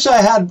story. I just wish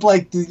I had,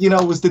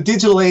 it was the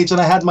digital age and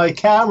I had my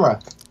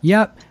camera.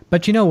 Yep.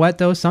 But you know what,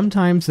 though?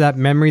 Sometimes that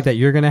memory that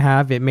you're going to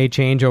have, it may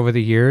change over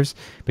the years,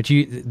 but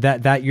you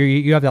have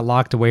that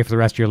locked away for the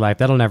rest of your life.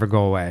 That'll never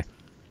go away.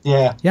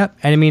 Yeah. Yep.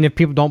 And I mean, if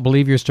people don't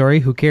believe your story,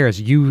 who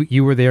cares?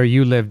 You were there,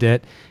 you lived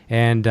it,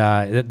 and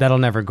that'll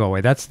never go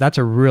away. That's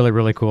a really,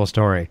 really cool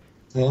story.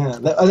 Yeah.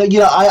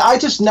 I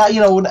just now,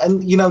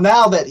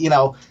 now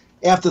that,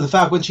 after the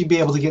fact, once you'd be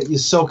able to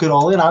soak it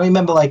all in, I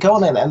remember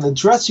going in, and the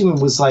dressing room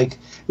was it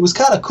was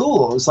kind of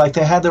cool. It was like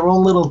they had their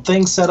own little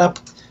thing set up,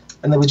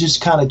 and they were just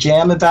kind of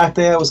jamming back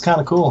there. It was kind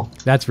of cool.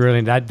 That's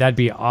really, that'd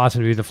be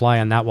awesome to be the fly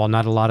on that wall.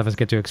 Not a lot of us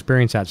get to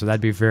experience that, so that'd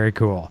be very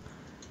cool.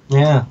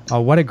 Yeah. Oh,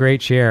 what a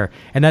great share.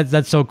 And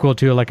that's so cool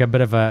too, like a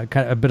bit of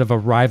a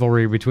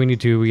rivalry between you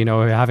two,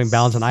 having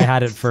balance, and I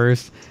had it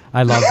first.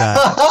 I love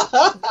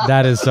that.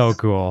 That is so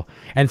cool.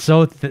 And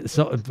so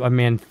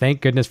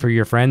thank goodness for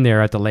your friend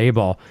there at the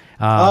label.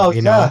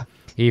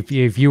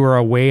 If you were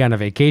away on a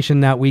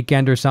vacation that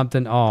weekend or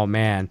something, oh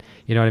man,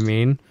 you know what I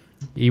mean?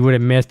 You would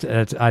have missed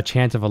a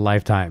chance of a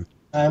lifetime.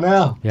 I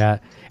know. Yeah.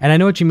 And I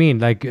know what you mean,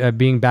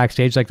 being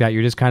backstage like that,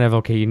 you're just kind of,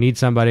 okay, you need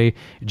somebody.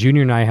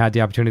 Junior and I had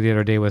the opportunity the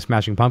other day with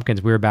Smashing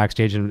Pumpkins. We were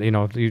backstage, and,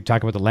 you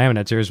talk about the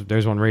laminates,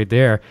 there's one right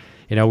there.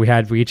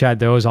 We each had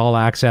those, all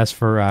access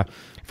for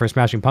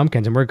Smashing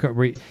Pumpkins.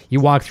 And you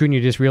walk through and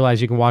you just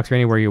realize you can walk through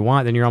anywhere you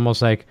want. Then you're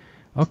almost like,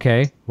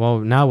 okay, well,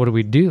 now what do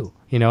we do?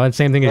 And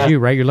same thing as you,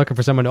 right? You're looking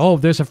for someone,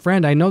 there's a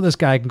friend. I know this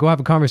guy. I can go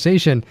have a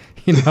conversation,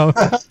 Yeah,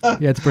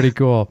 it's pretty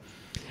cool.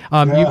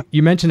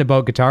 You mentioned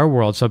about Guitar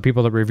World, so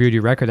people that reviewed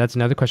your record, that's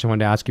another question I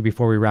wanted to ask you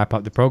before we wrap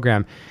up the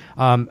program.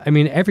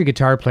 Every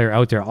guitar player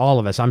out there, all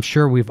of us, I'm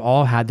sure we've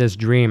all had this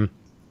dream.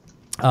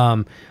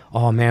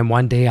 Oh man,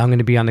 one day I'm going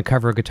to be on the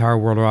cover of Guitar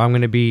World, or I'm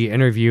going to be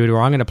interviewed,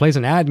 or I'm going to place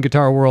an ad in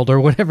Guitar World,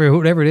 or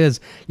whatever it is.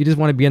 You just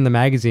want to be in the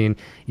magazine.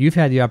 You've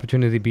had the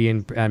opportunity to be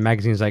in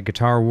magazines like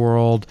Guitar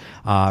World,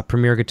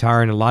 Premier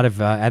Guitar, and a lot of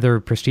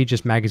other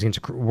prestigious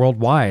magazines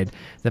worldwide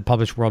that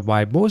publish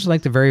worldwide. What was it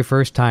like the very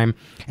first time?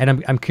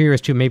 And I'm curious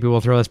too, maybe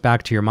we'll throw this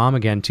back to your mom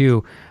again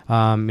too.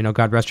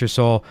 God rest her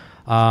soul.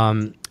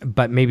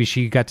 But maybe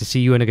she got to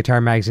see you in a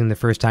guitar magazine the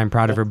first time,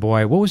 proud of her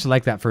boy. What was it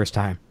like that first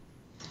time?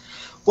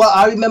 Well,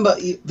 I remember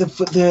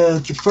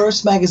the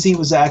first magazine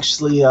was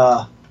actually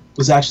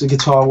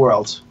Guitar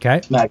World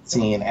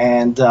magazine,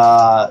 and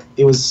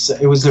it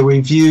was a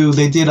review.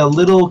 They did a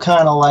little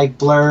kind of like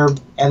blurb,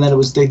 and then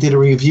they did a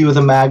review of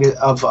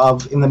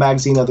the in the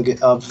magazine of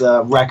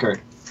the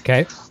record.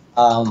 Okay.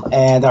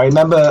 And I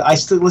remember I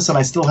still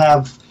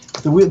have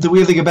the weird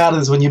thing about it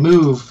is when you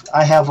move,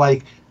 I have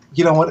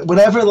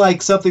whenever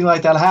something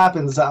like that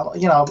happens,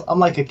 I'm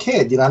like a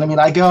kid. You know what I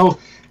mean?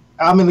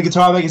 I'm in the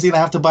guitar magazine. I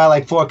have to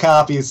buy 4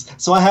 copies,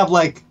 so I have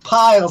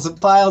piles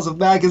and piles of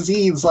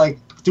magazines.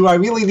 Do I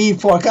really need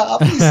 4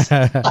 copies?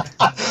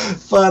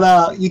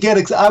 But you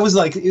get. I was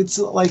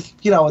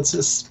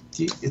it's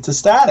it's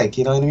ecstatic.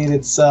 You know what I mean?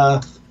 It's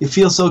it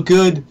feels so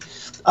good.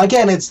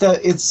 Again, it's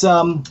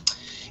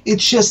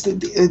just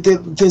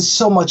there's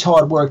so much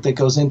hard work that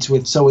goes into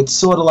it. So it's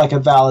sort of like a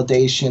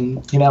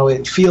validation.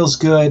 It feels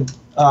good.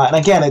 And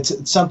again,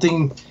 it's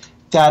something.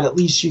 that at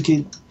least you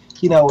could,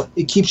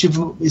 it keeps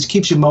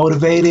you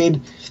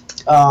motivated.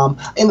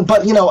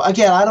 But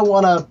again, I don't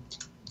want to.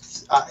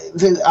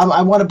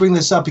 I want to bring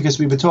this up because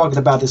we've been talking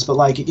about this, but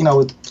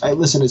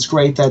listen, it's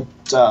great that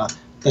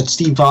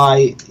Steve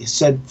Vai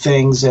said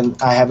things, and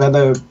I have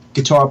other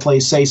guitar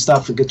players say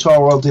stuff, and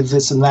Guitar World did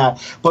this and that.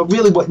 But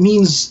really, what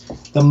means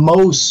the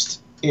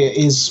most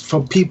is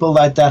from people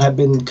that have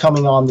been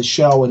coming on the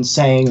show and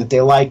saying that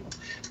they like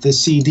the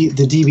CD,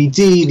 the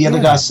DVD. The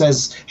other guy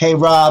says, "Hey,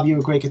 Rob, you're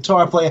a great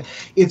guitar player."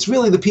 It's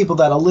really the people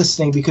that are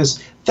listening,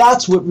 because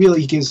that's what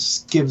really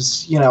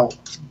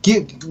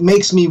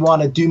makes me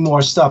want to do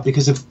more stuff.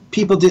 Because if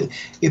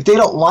they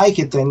don't like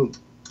it, then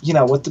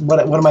what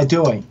am I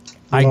doing?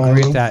 I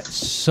agree with that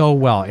so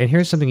well. And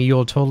here's something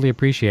you'll totally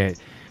appreciate.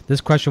 This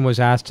question was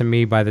asked to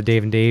me by the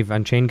Dave and Dave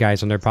Unchained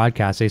guys on their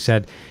podcast. They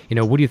said,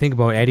 what do you think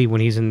about Eddie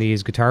when he's in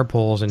these guitar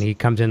polls and he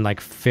comes in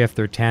like 5th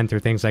or 10th or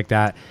things like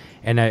that?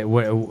 And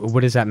what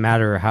does that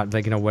matter? How,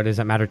 what does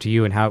that matter to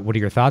you? And what are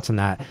your thoughts on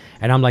that?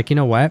 And I'm like, you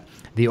know what?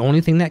 The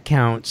only thing that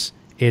counts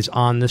is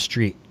on the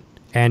street.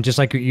 And just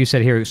like you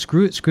said here,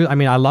 screw. I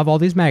mean, I love all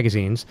these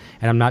magazines,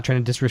 and I'm not trying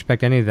to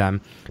disrespect any of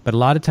them, but a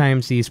lot of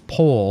times these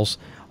polls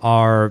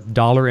are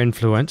dollar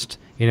influenced.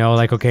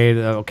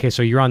 Okay,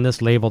 so you're on this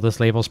label.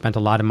 This label spent a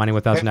lot of money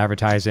with us in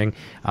advertising,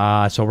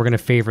 so we're going to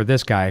favor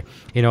this guy.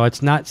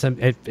 It's not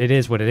it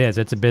is what it is.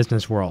 It's a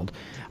business world.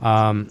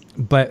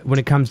 But when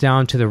it comes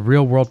down to the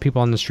real world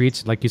people on the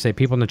streets, like you say,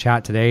 people in the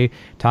chat today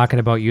talking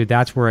about you,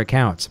 that's where it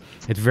counts.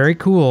 It's very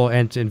cool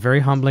and very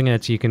humbling,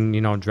 and you can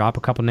drop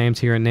a couple names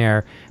here and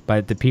there,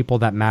 but the people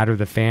that matter,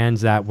 the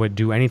fans that would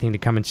do anything to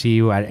come and see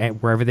you at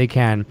wherever they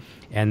can,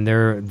 and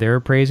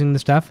they're praising the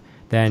stuff,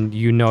 then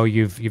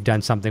you've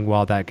done something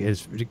well that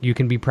you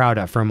can be proud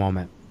of for a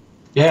moment.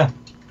 Yeah.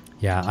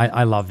 Yeah,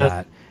 I love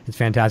that. It's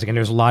fantastic. And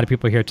there's a lot of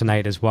people here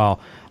tonight as well,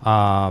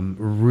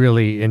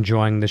 really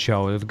enjoying the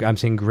show. I'm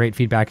seeing great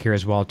feedback here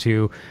as well,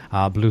 too.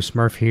 Blue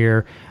Smurf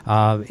here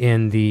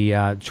in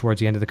the towards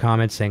the end of the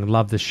comments saying,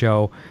 love the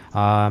show.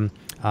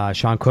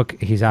 Sean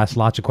Cook, he's asked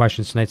lots of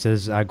questions tonight,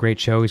 says, great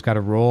show. He's got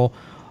a roll.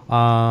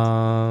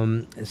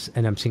 And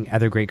I'm seeing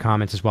other great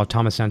comments as well.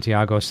 Thomas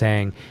Santiago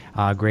saying,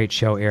 great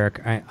show,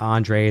 Eric.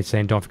 Andre is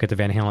saying, don't forget the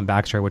Van Halen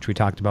backstory, which we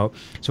talked about.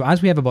 So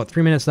as we have about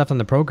 3 minutes left on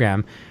the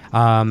program,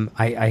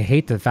 I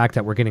hate the fact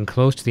that we're getting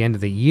close to the end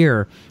of the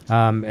year.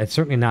 It's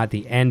certainly not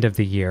the end of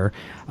the year,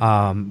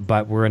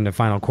 but we're in the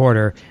final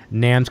quarter.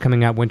 NAMM's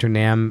coming up, Winter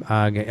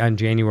NAMM in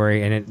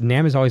January, and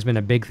NAMM has always been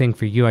a big thing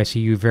for you. I see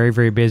you very,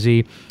 very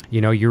busy.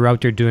 You're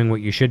out there doing what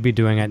you should be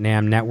doing at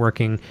NAMM,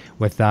 networking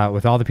with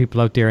all the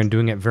people out there and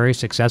doing it very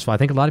successful. I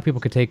think a lot of people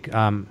could take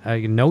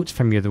notes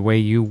from you, the way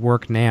you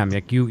work NAMM.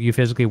 Like you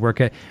physically work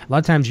it. A lot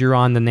of times you're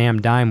on the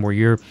NAMM dime where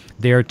you're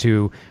there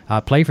to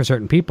play for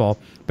certain people,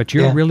 but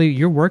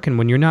you're working.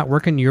 When you're not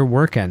working, you're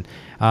working.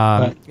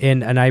 Right.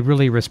 And I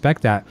really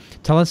respect that.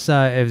 Tell us if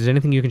there's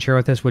anything you can share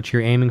with us, what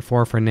you're aiming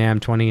for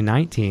NAMM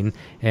 2019,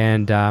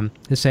 and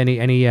just any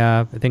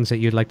things that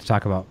you'd like to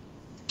talk about.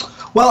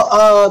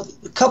 Well,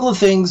 a couple of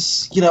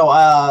things.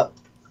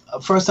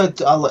 First, since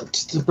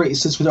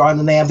we're on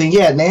the NAMM thing,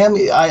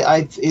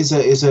 NAMM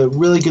is a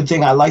really good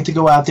thing. I like to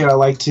go out there. I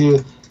like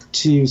to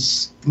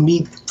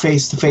meet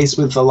face to face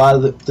with a lot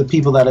of the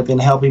people that have been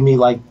helping me,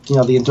 like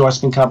the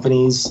endorsement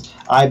companies,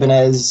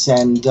 Ibanez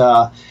and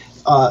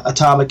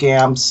Atomic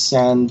Amps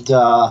and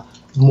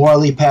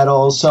Morley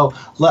pedals. So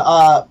what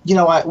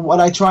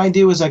I try and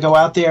do is I go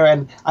out there,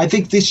 and I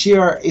think this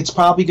year it's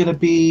probably going to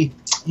be,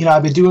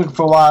 I've been doing it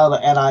for a while,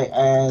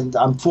 and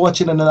I'm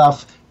fortunate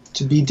enough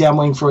to be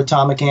demoing for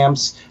Atomic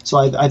Amps. So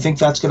I think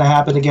that's going to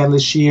happen again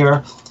this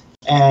year,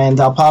 and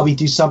I'll probably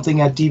do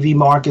something at DV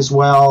Mark as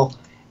well.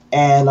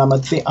 And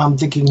I'm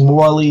thinking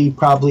Morley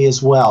probably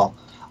as well.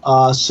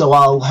 So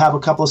I'll have a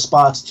couple of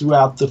spots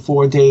throughout the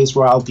 4 days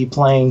where I'll be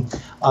playing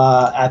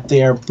at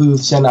their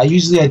booths. And I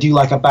do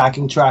like a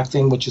backing track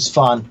thing, which is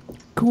fun.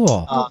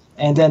 Cool.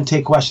 And then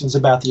take questions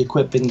about the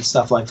equipment and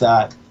stuff like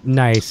that.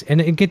 Nice.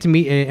 And get to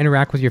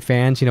interact with your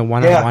fans,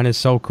 one-on-one is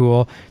so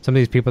cool. Some of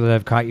these people that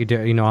have caught you,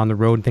 on the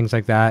road and things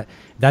like that.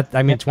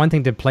 It's one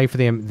thing to play for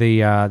the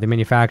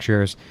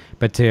manufacturers,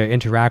 but to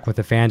interact with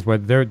the fans, where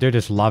they're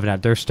just loving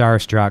it. They're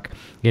starstruck,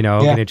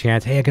 get a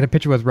chance. Hey, I got a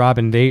picture with Rob,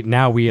 and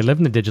now we live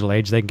in the digital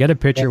age. They can get a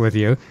picture with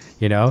you,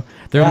 They're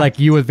like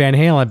you with Van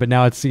Halen, but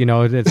now it's,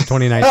 it's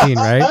 2019,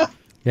 right?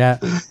 Yeah.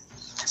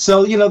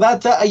 So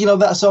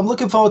so I'm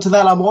looking forward to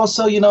that. I'm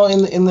also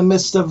in the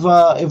midst of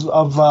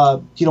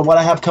what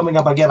I have coming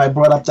up. Again, I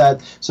brought up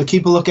that, so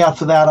keep a lookout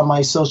for that on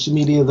my social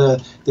media.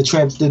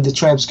 The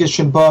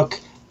transcription book,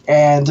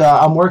 and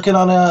I'm working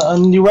on a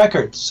new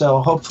record.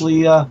 So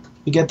hopefully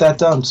we get that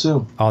done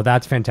soon. Oh,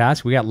 that's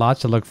fantastic. We got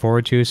lots to look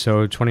forward to.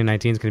 So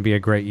 2019 is going to be a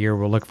great year.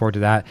 We'll look forward to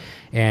that.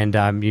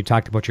 And you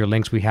talked about your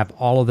links. We have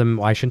all of them.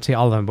 Well, I shouldn't say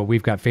all of them, but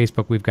we've got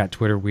Facebook, we've got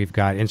Twitter, we've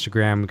got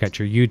Instagram, we've got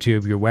your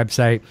YouTube, your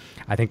website.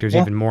 I think there's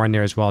even more in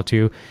there as well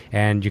too.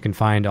 And you can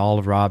find all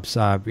of Rob's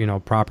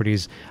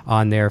properties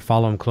on there.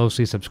 Follow him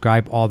closely,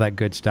 subscribe, all that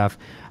good stuff.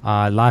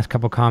 Last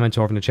couple comments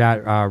over in the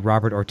chat.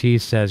 Robert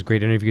Ortiz says,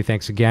 great interview.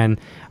 Thanks again.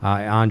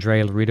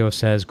 Andre Laredo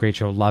says, great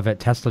show. Love it.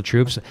 Tesla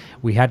Troops.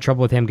 We had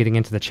trouble with him getting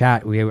into the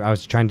chat. I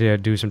was trying to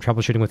do some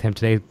troubleshooting with him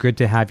today. Good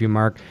to have you,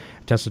 Mark.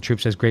 Tesla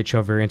Troops says, great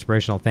show. Very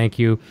inspirational. Thank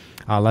you.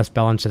 Les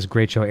Bellin says,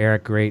 great show.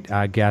 Eric, great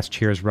guest.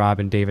 Cheers, Rob.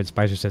 And David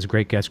Spicer says,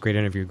 great guest, great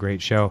interview,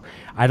 great show.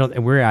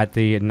 We're at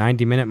the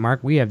 90-minute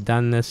mark. We have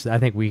done this. I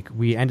think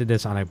we ended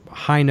this on a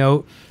high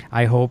note.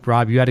 I hope,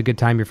 Rob, you had a good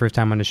time your first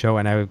time on the show,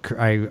 and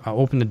I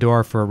opened the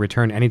door for a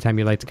return anytime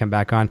you'd like to come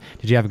back on.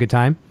 Did you have a good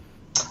time?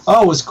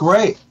 Oh, it was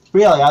great.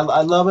 Really,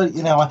 I love it.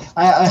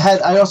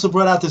 I also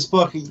brought out this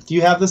book. Do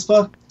you have this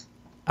book?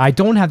 I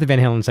don't have the Van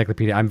Halen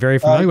Encyclopedia. I'm very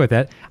familiar with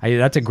it.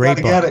 That's a great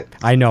book. Get it.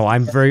 I know.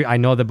 I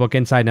know the book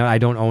inside out. I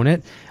don't own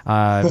it,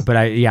 but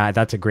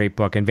that's a great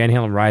book. And Van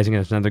Halen Rising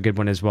is another good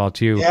one as well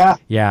too.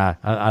 Yeah.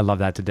 I love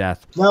that to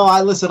death. No,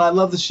 I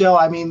love the show.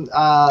 I mean,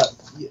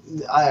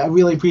 I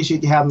really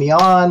appreciate you having me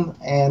on,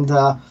 and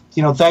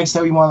thanks to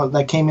everyone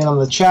that came in on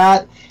the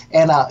chat.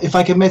 And if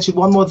I could mention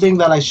one more thing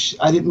that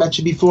I didn't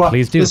mention before.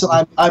 Please do. Listen,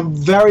 I'm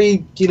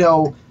very,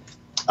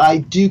 I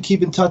do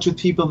keep in touch with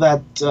people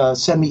that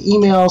send me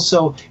emails.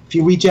 So if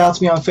you reach out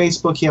to me on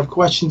Facebook, you have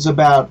questions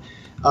about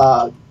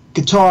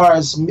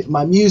guitars,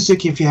 my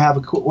music, if you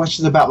have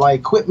questions about my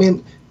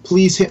equipment,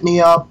 please hit me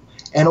up.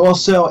 And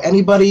also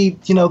anybody,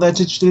 that's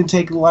interested in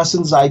taking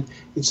lessons,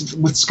 it's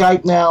with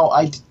Skype now.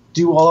 I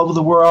do all over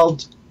the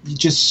world. You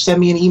just send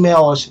me an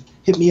email or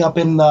hit me up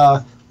in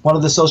one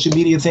of the social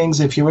media things.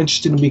 If you're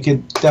interested, we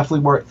could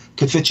definitely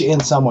could fit you in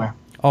somewhere.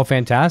 Oh,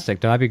 fantastic.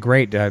 That'd be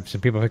great.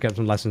 Some people pick up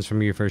some lessons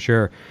from you for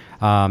sure.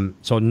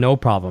 So no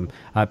problem.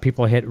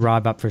 People hit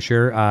Rob up for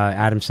sure.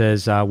 Adam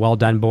says, well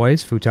done,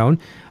 boys. Futon.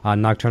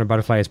 Nocturnal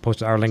Butterfly has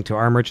posted our link to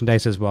our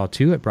merchandise as well,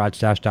 too, at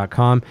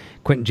broadstash.com.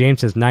 Quentin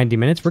James says 90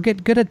 minutes. We're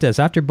getting good at this.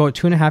 After about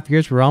 2.5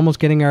 years, we're almost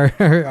getting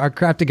our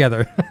crap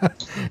together.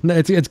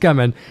 It's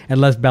coming.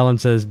 And Les Bellin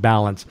says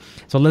balance.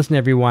 So listen,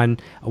 everyone,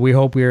 we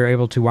hope we are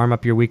able to warm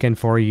up your weekend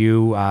for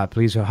you.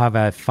 Please have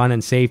a fun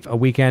and safe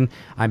weekend.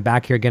 I'm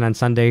back here again on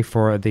Sunday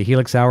for the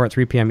Helix Hour at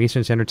 3 p.m.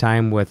 Eastern Standard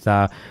Time with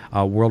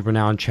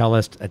world-renowned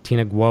cellist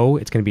Tina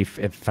Guo. It's going to be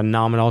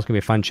phenomenal. It's going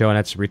to be a fun show, and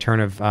that's the return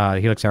of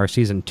Helix Hour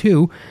Season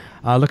 2.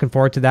 Looking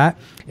forward to that.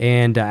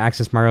 And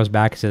Access Mario's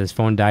back. He said his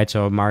phone died,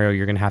 so Mario,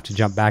 you're going to have to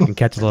jump back and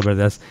catch a little bit of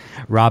this.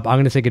 Rob, I'm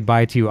going to say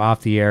goodbye to you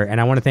off the air,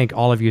 and I want to thank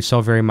all of you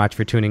so very much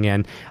for tuning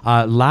in.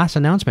 Last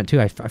announcement,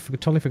 too. I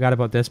totally forgot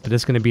about this, but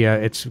it's going to be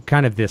it's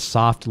kind of this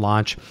soft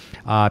launch.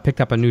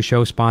 Picked up a new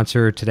show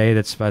sponsor today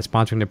that's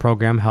sponsoring the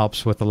program,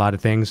 helps with a lot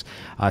of things.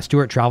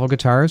 Stewart Travel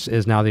Guitars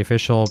is now the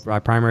official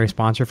primary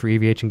sponsor for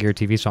EVH and Gear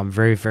TV, so I'm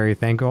very, very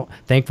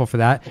thankful for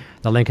that.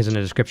 The link is in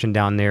the description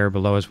down there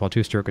below as well, too,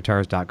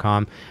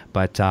 StewartGuitars.com.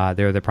 But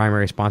they're the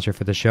primary sponsor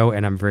for the show,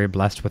 and I'm very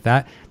blessed with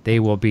that. They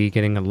will be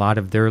getting a lot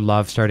of their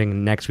love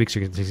starting next week, so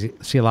you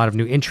can see a lot of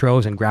new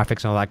intros and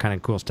graphics and all that kind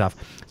of cool stuff.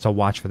 So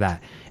watch for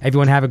that.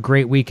 Everyone have a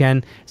great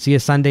weekend. See you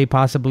Sunday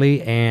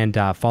possibly, and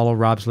follow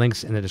Rob's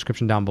links in the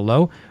description down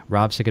below.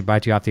 Rob, say goodbye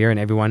to you off the air, and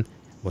everyone,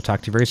 we'll talk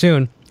to you very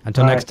soon.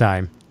 Until next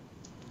time.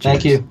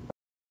 Thank you.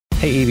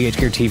 Hey EVH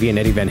Gear TV and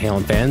Eddie Van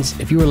Halen fans,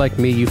 if you are like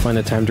me, you find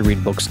the time to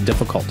read books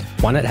difficult.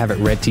 Why not have it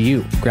read to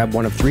you? Grab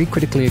one of 3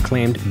 critically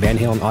acclaimed Van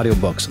Halen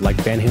audiobooks like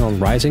Van Halen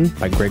Rising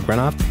by Greg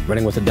Renoff,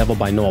 Running with the Devil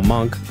by Noel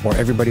Monk, or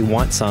Everybody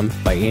Wants Some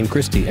by Ian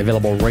Christie,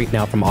 available right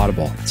now from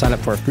Audible. Sign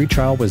up for a free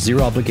trial with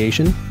 0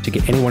 obligation to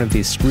get any one of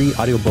these 3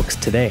 audiobooks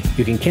today.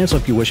 You can cancel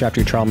if you wish after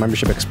your trial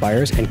membership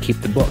expires and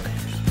keep the book.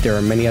 There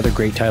are many other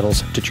great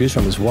titles to choose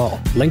from as well.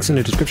 Links in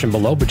the description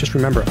below, but just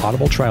remember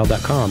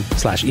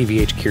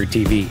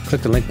audibletrial.com/EVHGearTV.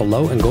 Click the link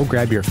below and go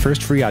grab your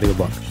first free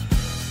audiobook.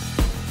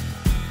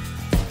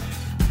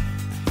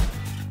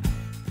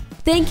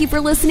 Thank you for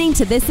listening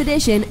to this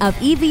edition of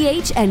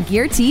EVH and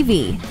Gear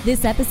TV.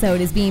 This episode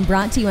is being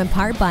brought to you in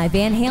part by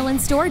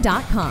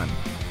VanHalenStore.com.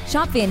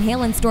 Shop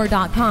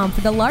VanHalenStore.com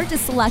for the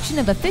largest selection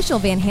of official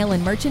Van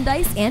Halen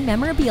merchandise and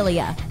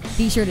memorabilia.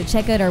 Be sure to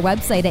check out our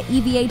website at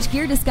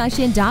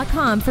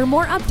EVHGearDiscussion.com for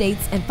more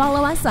updates and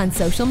follow us on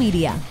social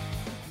media.